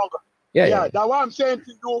 Begins August. Yeah. That's what I'm saying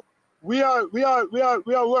to you. We are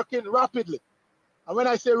working rapidly. And when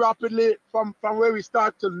I say rapidly, from where we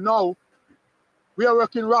start to now, we are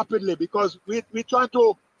working rapidly because we're trying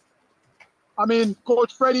to, I mean,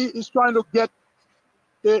 Coach Freddie is trying to get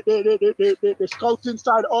the scouting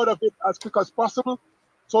side out of it as quick as possible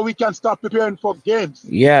so we can start preparing for games.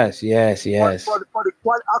 Yes. For the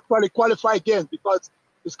actually qualified games, because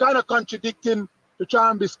it's kind of contradicting to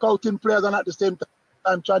try and be scouting players and at the same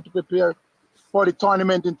time trying to prepare for the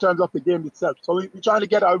tournament in terms of the game itself. So we're trying to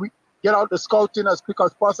get out the scouting as quick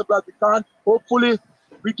as possible as we can. Hopefully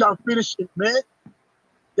we can finish in May.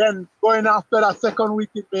 Then going after that second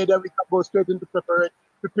week in May, then we can go straight into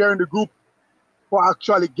preparing the group for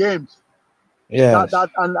actually games. Yeah.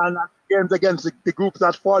 And games against the groups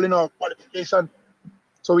that fall in our qualification,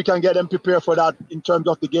 so we can get them prepared for that in terms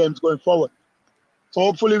of the games going forward. So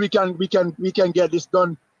hopefully we can get this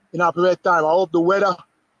done in our period time. I hope the weather,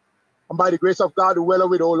 and by the grace of God, the weather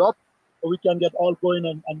will hold up, so we can get all going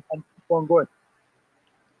and keep on going.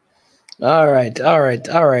 All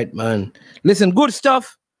right, man. Listen, good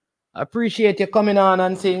stuff. I appreciate you coming on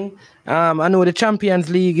and saying. I know the Champions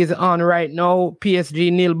League is on right now.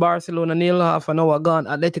 PSG 0, Barcelona 0, half an hour gone.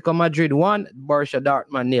 Atletico Madrid 1, Borussia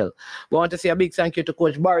Dortmund 0. We want to say a big thank you to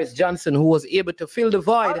Coach Boris Johnson, who was able to fill the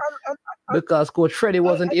void because Coach Freddie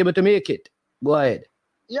wasn't able to make it. Go ahead.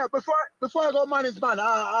 Yeah, before I go, management,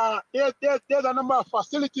 there's a number of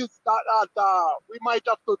facilities that we might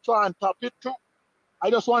have to try and tap into. I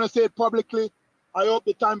just want to say it publicly. I hope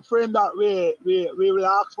the time frame that we will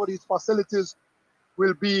ask for these facilities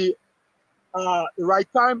will be the right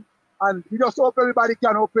time. And we just hope everybody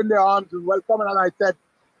can open their arms and welcome. And I said,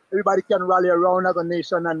 everybody can rally around as a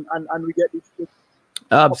nation and we get this.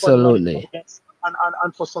 Absolutely.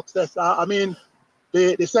 And for success. I mean,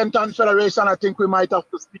 the 17's Federation, I think we might have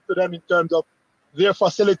to speak to them in terms of their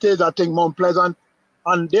facilities. I think Mount Pleasant.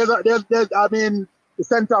 And there's I mean, the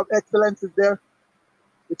Center of Excellence is there,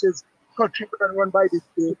 which is contributed and run by the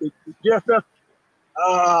JFF.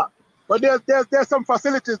 But there's some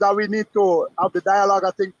facilities that we need to have the dialogue.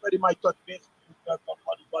 I think pretty much touch base in terms of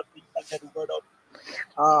what we can get the word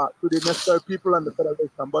out to the necessary people and the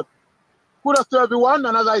federation. But kudos to everyone,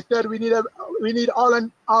 and as I said, we need all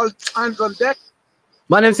hands on deck.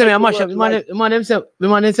 Man, them say me a mash up. Man, them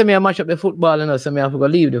say me a mash up the football, you know. So me have to go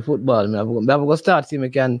leave the football. Me have to go start. See me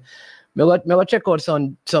can. Me go check out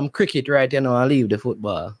some cricket right, you know, and leave the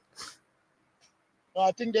football. No,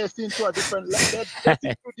 I think they're seeing through a different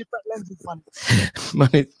lenses, man.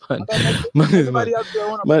 Man,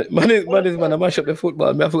 I mash up the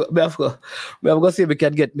football. Me have to go see if I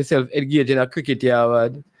can get myself engaged in a cricket here,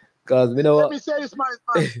 man. Because you know what? Let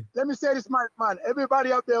me say this, man.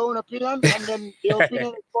 Everybody have their own opinion, and then their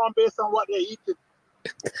opinion is formed based on what they're eating.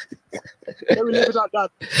 Let me leave it at that.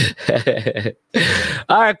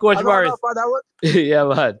 All right, Coach Boris. Yeah,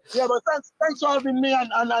 man. Yeah, but thanks for having me,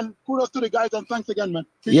 and kudos to the guys, and thanks again, man.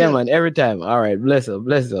 Appreciate man. Every time. All right, bless up.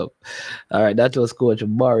 All right, that was Coach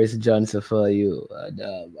Boris Johnson for you. And,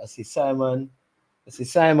 I see Simon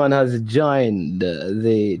has joined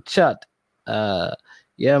the chat.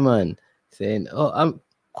 Yeah, man. Saying, I'm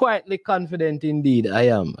quietly confident indeed. I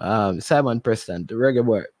am. Simon Preston, the reggae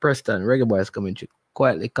boy is coming through.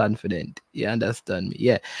 Quietly confident. You understand me?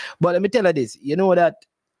 Yeah. But let me tell you this. You know that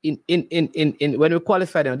in when we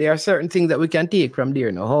qualify now, there are certain things that we can take from there.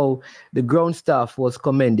 Now, how the ground staff was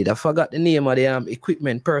commended. I forgot the name of the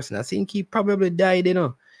equipment person. I think he probably died, you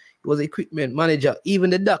know. He was equipment manager. Even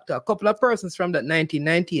the doctor. A couple of persons from that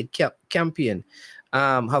 1998 campaign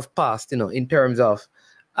have passed, you know, in terms of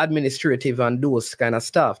administrative and those kind of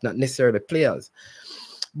stuff, not necessarily players.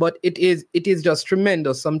 But it is just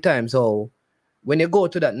tremendous sometimes how when you go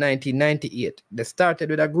to that 1998, they started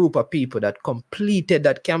with a group of people that completed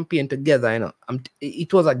that campaign together. You know,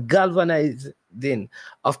 it was a galvanizing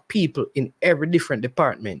of people in every different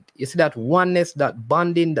department. You see that oneness, that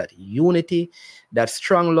bonding, that unity, that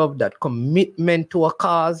strong love, that commitment to a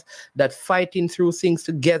cause, that fighting through things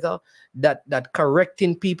together, that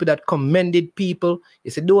correcting people, that commended people. You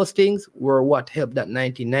see, those things were what helped that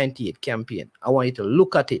 1998 campaign. I want you to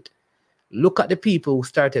look at it. Look at the people who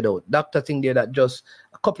started out. Dr. Thing there that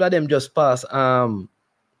a couple of them just passed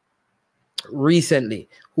recently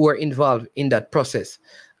who were involved in that process.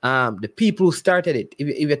 The people who started it,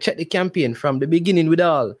 if you check the campaign from the beginning with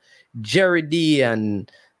all Jerry D and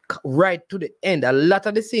right to the end, a lot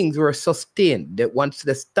of the things were sustained. That once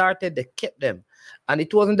they started, they kept them. And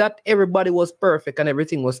it wasn't that everybody was perfect and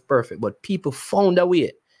everything was perfect, but people found a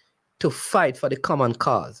way to fight for the common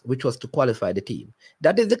cause, which was to qualify the team.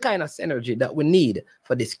 That is the kind of synergy that we need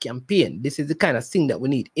for this campaign. This is the kind of thing that we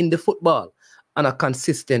need in the football on a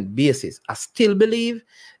consistent basis. I still believe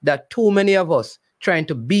that too many of us trying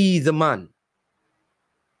to be the man.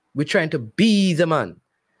 We're trying to be the man.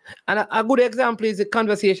 And a good example is the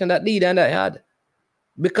conversation that Leader and I had.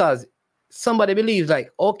 Because somebody believes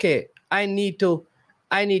like, okay, I need to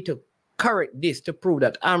correct this to prove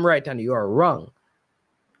that I'm right and you are wrong.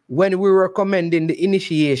 When we were recommending the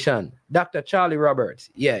initiation, Dr. Charlie Roberts,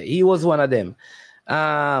 yeah, he was one of them.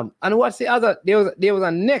 And what's the other? There was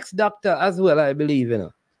a next doctor as well, I believe, you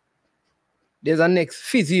know. There's a next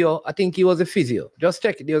physio. I think he was a physio. Just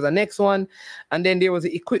check it. There was a next one. And then there was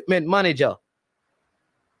the equipment manager.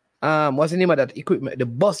 What's the name of that equipment? The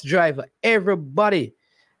bus driver. Everybody.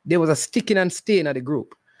 There was a sticking and staying at the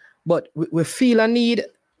group. But we feel a need.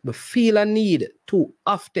 We feel a need too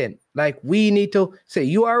often. Like we need to say,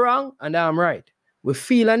 you are wrong and I'm right. We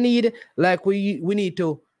feel a need like we need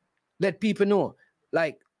to let people know.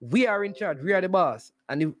 Like we are in charge. We are the boss.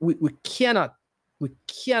 And if we cannot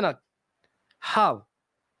have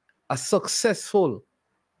a successful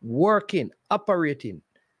working, operating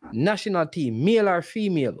national team, male or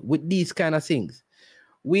female, with these kind of things.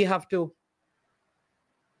 We have to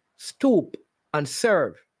stoop and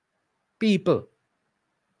serve people.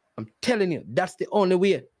 I'm telling you, that's the only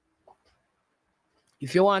way.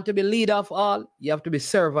 If you want to be leader of all, you have to be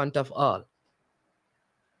servant of all.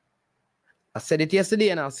 I said it yesterday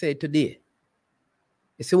and I'll say it today.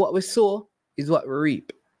 You see, what we sow is what we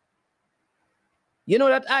reap. You know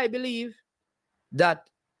that I believe that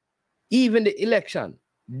even the election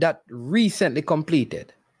that recently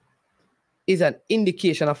completed is an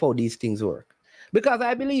indication of how these things work. Because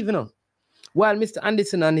I believe, you know, while Mr.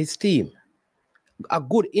 Anderson and his team are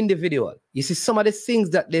good individual, you see some of the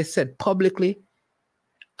things that they said publicly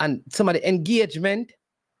and some of the engagement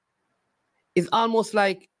is almost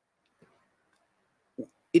like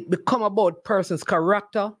it become about person's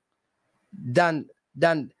character than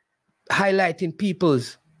highlighting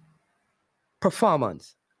people's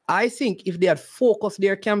performance. I think if they had focused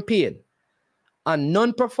their campaign on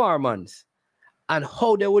non-performance and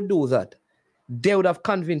how they would do that, they would have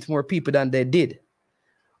convinced more people than they did.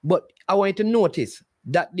 But I want you to notice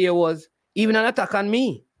that there was even an attack on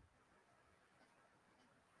me,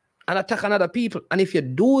 an attack on other people. And if you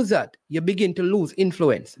do that, you begin to lose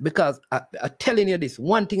influence. Because I'm telling you this,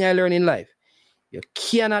 one thing I learned in life, you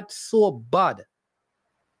cannot sow bad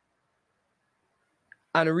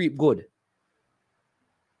and reap good.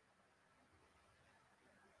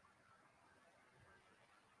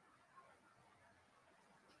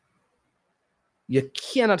 You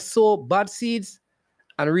cannot sow bad seeds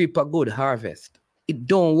and reap a good harvest. It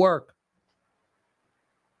don't work.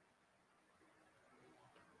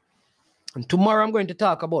 And tomorrow I'm going to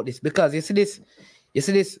talk about this because you see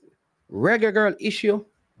this reggae girl issue.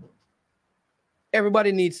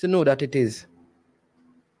 Everybody needs to know that it is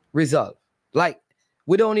resolved. Like,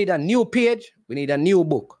 we don't need a new page, we need a new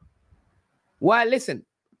book. While listen,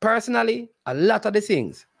 personally, a lot of the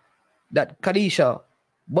things that Khadijah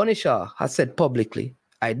Bonishaw has said publicly,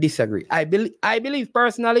 I disagree. I believe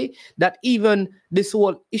personally that even this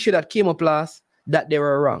whole issue that came up last, that they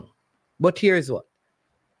were wrong. But here's what.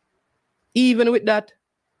 Even with that,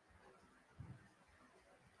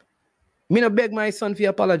 me no beg my son to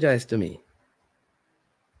apologize to me.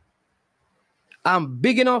 I'm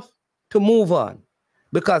big enough to move on.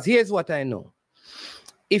 Because here's what I know.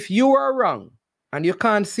 If you are wrong and you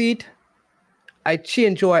can't see it, I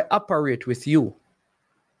change how I operate with you.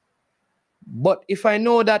 But if I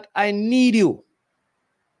know that I need you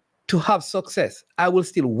to have success, I will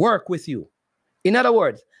still work with you. In other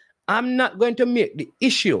words, I'm not going to make the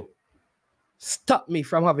issue stop me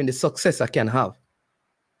from having the success I can have.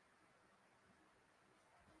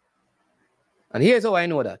 And here's how I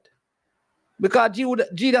know that. Because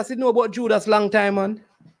Jesus didn't know about Judas long time, man.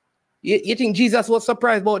 You think Jesus was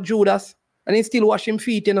surprised about Judas and he still wash him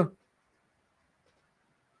feet, you know?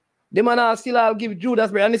 The man still give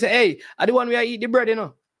Judas bread and he say, hey, I the one where I eat the bread, you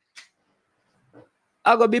know?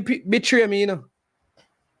 I go betray me, you know?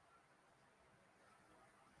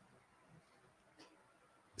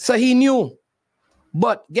 So he knew.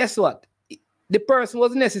 But guess what? The person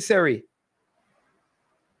was necessary.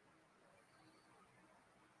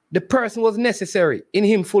 The person was necessary in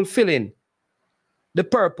him fulfilling the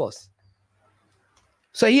purpose.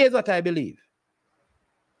 So here's what I believe.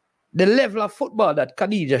 The level of football that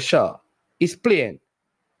Khadijah Shaw is playing,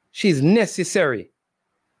 she's necessary.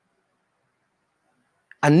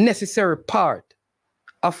 A necessary part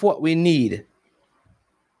of what we need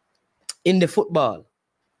in the football.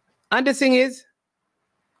 And the thing is,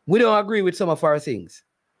 we don't agree with some of our things.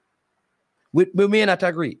 We may not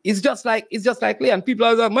agree. It's just like Leon. People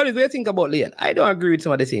are like, what do you think about Leon? I don't agree with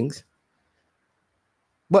some of the things.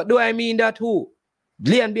 But do I mean that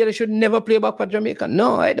Leon Bailey should never play back for Jamaica?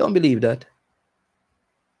 No, I don't believe that.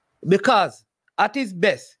 Because at his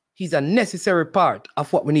best, he's a necessary part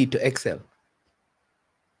of what we need to excel.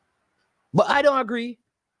 But I don't agree.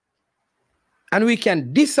 And we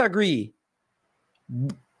can disagree,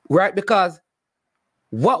 right? Because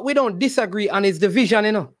what we don't disagree on is the vision,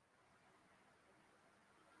 you know.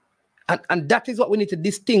 And that is what we need to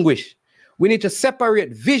distinguish. We need to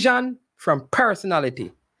separate vision from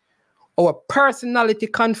personality. Our personality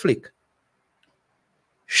conflict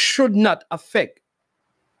should not affect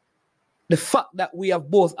the fact that we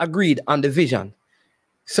have both agreed on the vision.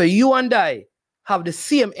 So you and I have the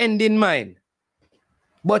same end in mind.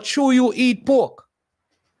 But sure, you eat pork,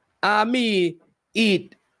 and me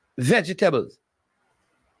eat vegetables.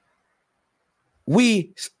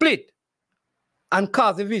 We split and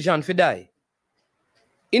cause the vision to die.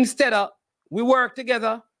 Instead of we work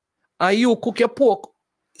together and you cook your pork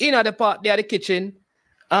in the part there, the kitchen,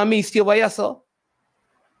 and me stay over here, so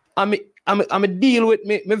I'm deal with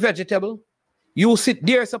my vegetable. You sit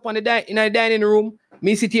there in the dining room,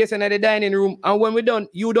 me sit here in the dining room, and when we're done,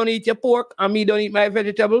 you don't eat your pork and me don't eat my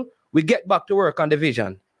vegetable, we get back to work on the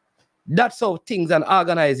vision. That's how things and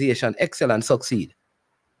organization excel and succeed.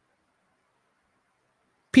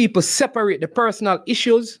 People separate the personal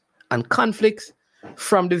issues and conflicts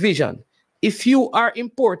from the vision. If you are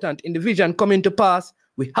important in the vision coming to pass,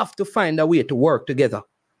 we have to find a way to work together.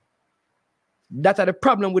 That's the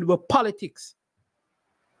problem with politics.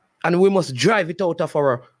 And we must drive it out of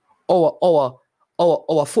our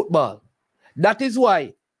football. That is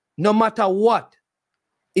why, no matter what,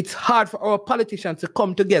 it's hard for our politicians to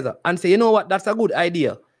come together and say, you know what, that's a good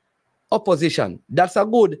idea. Opposition, that's a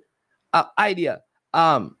good idea.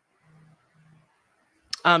 The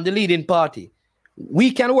leading party.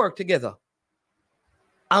 We can work together.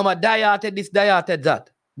 I'm a diehard this, diehard that.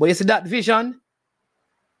 But you see that vision,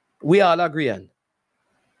 we all agree on.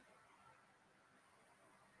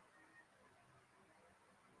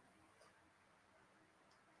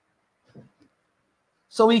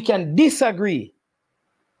 So we can disagree.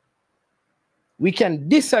 We can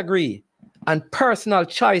disagree on personal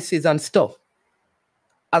choices and stuff.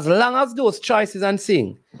 As long as those choices and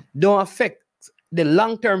things don't affect the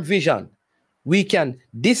long-term vision, we can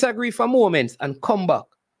disagree for moments and come back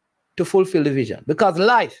to fulfill the vision. Because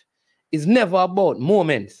life is never about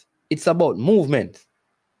moments. It's about movement.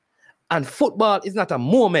 And football is not a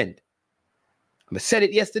moment. I said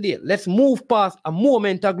it yesterday. Let's move past a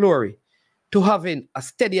moment of glory to having a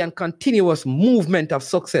steady and continuous movement of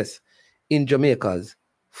success in Jamaica's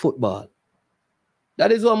football.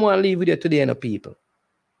 That is what I'm going to leave with you today, people.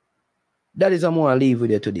 That is what I'm going to leave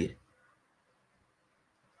with you today.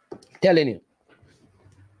 Telling you,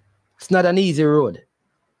 it's not an easy road.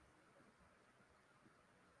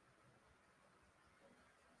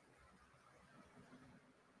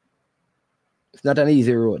 It's not an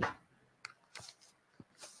easy road.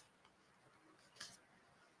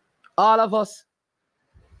 All of us,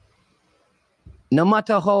 no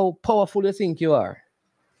matter how powerful you think you are,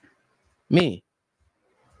 me,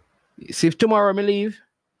 see if tomorrow I leave,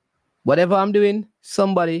 whatever I'm doing,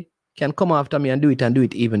 somebody can come after me and do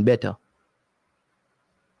it even better.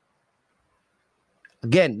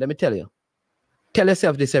 Again, let me tell you, tell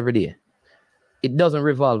yourself this every day. It doesn't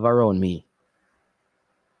revolve around me.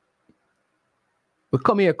 We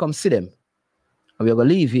come here, come see them, and we're going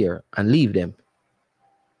to leave here and leave them.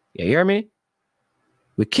 You hear me?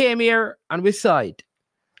 We came here and we saw it.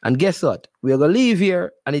 And guess what? We're going to leave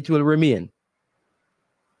here and it will remain.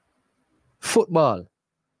 Football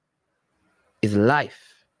is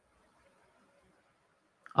life.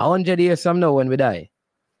 100 years from now when we die,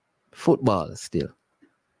 football is still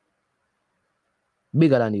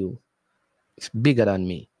bigger than you. It's bigger than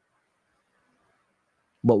me.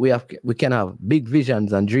 But we can have big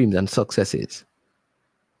visions and dreams and successes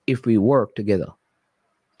if we work together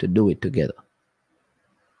to do it together.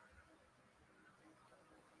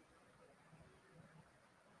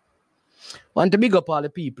 Want to big up all the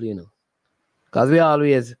people, you know, because we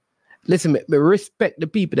always listen. We respect the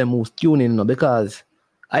people that who tune in, you know, because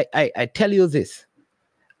I tell you this,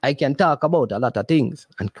 I can talk about a lot of things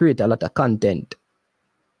and create a lot of content.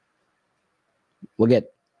 We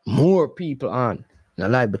get more people on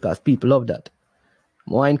in live because people love that.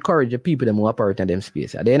 More encourage the people that who operate in them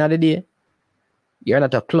space. At the end of the day, you're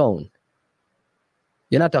not a clown.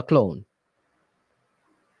 You're not a clown.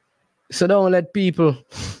 So don't let people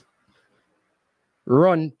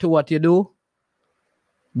run to what you do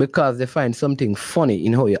because they find something funny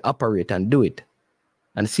in how you operate and do it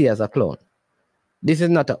and see as a clown.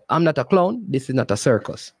 I'm not a clown. This is not a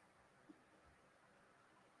circus.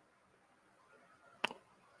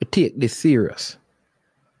 We take this serious.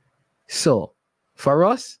 So, for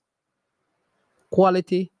us,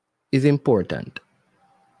 quality is important,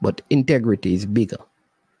 but integrity is bigger.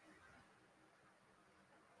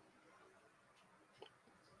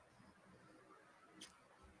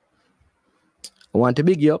 I want to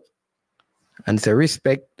big you up and say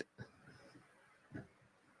respect.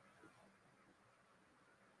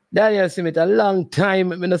 Daniel Smith, a long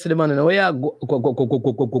time. I don't see the man. Where you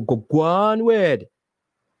go on with?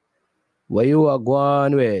 Where you are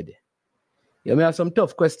going with? You may have some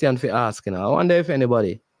tough questions for asking. I wonder if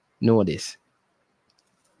anybody know this.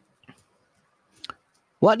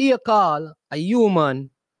 What do you call a human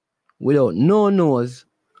without no nose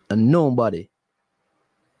and no body?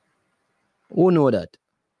 Who know that?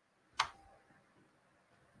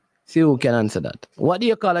 See who can answer that. What do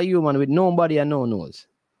you call a human with no body and no nose?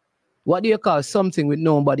 What do you call something with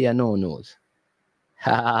no body and no nose?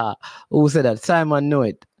 Who said that? Simon know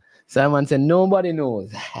it. Simon said nobody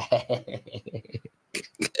knows.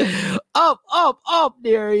 Up.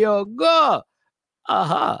 There you go.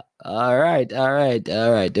 Aha. All right.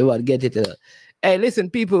 They want to get it. Hey, listen,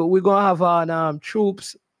 people, we're going to have our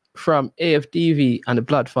troops from AFTV on the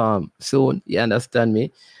platform soon. You understand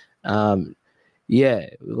me? Yeah,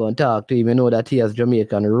 we're going to talk to him. You know that he has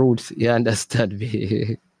Jamaican roots. You understand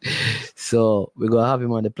me? So we're going to have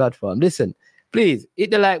him on the platform. Listen, please hit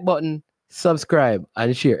the like button, subscribe,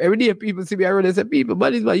 and share. Every day people see me, I really say, people,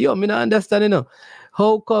 but it's like, yo, me not understand, you know.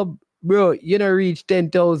 How come, bro, you don't reach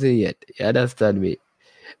 10,000 yet? You understand me?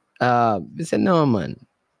 They say, no, man.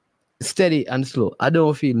 Steady and slow. I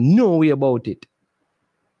don't feel no way about it.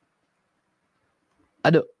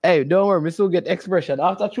 Hey, don't worry, we still get expression.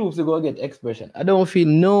 After troops, we go get expression. I don't feel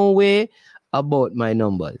no way about my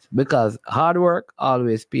numbers because hard work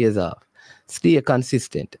always pays off. Stay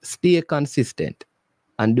consistent,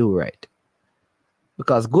 and do right.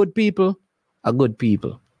 Because good people are good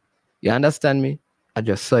people. You understand me? I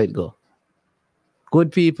just saw it go.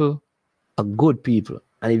 Good people are good people.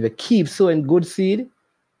 And if you keep sowing good seed,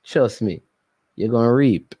 trust me, you're going to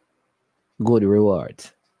reap good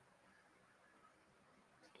rewards.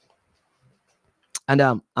 And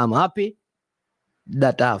I'm happy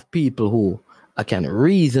that I have people who I can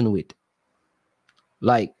reason with.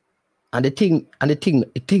 Like, and the thing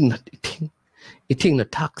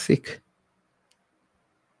not toxic.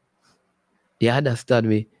 You understand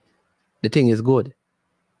me? The thing is good.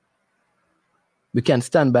 We can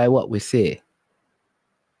stand by what we say.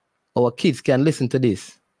 Our kids can listen to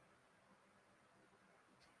this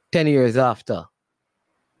 10 years after,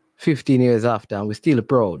 15 years after, and we're still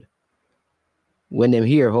proud when them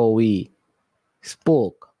hear how we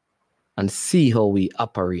spoke and see how we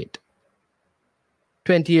operate.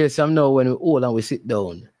 20 years from now when we're old and we sit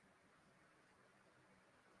down.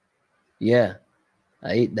 Yeah, I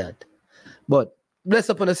hate that. But bless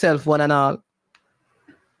upon yourself, one and all.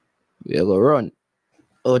 We're going to run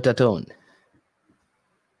out of town.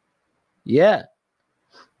 Yeah.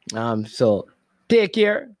 So take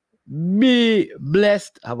care. Be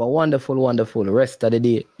blessed. Have a wonderful, wonderful rest of the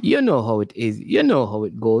day. You know how it is. You know how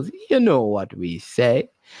it goes. You know what we say.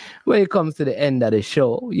 When it comes to the end of the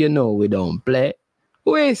show, you know we don't play.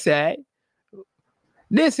 We say,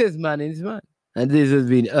 this is Manny's Man. And this has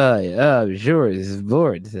been sure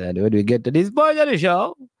sports. And when we get to this point of the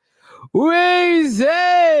show, we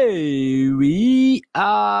say we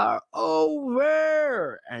are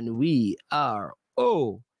over. And we are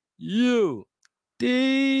O-U-T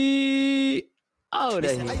out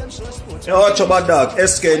of here. Yo, watch about dog,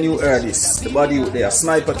 SK New heard this. The body out there,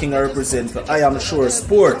 Sniper King I represent for I Am Sure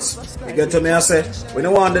Sports. You get to me, I say, when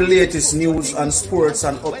you want the latest news and sports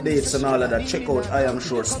and updates and all of that, check out I Am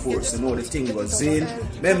Sure Sports. You know the thing goes in.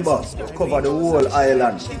 Remember, cover the whole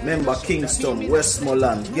island. Remember Kingston,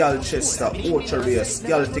 Westmoreland, Galchester, Ocho-Rios,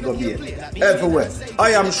 Galtigo Bay. Everywhere.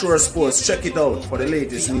 I Am Sure Sports. Check it out for the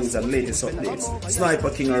latest news and latest updates. Sniper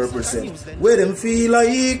King I represent. Where them feel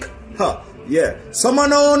like? Ha! Yeah,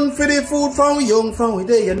 someone on for the food from young, from where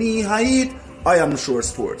they knee height. I Am Sure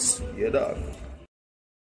Sports. Yeah, dog.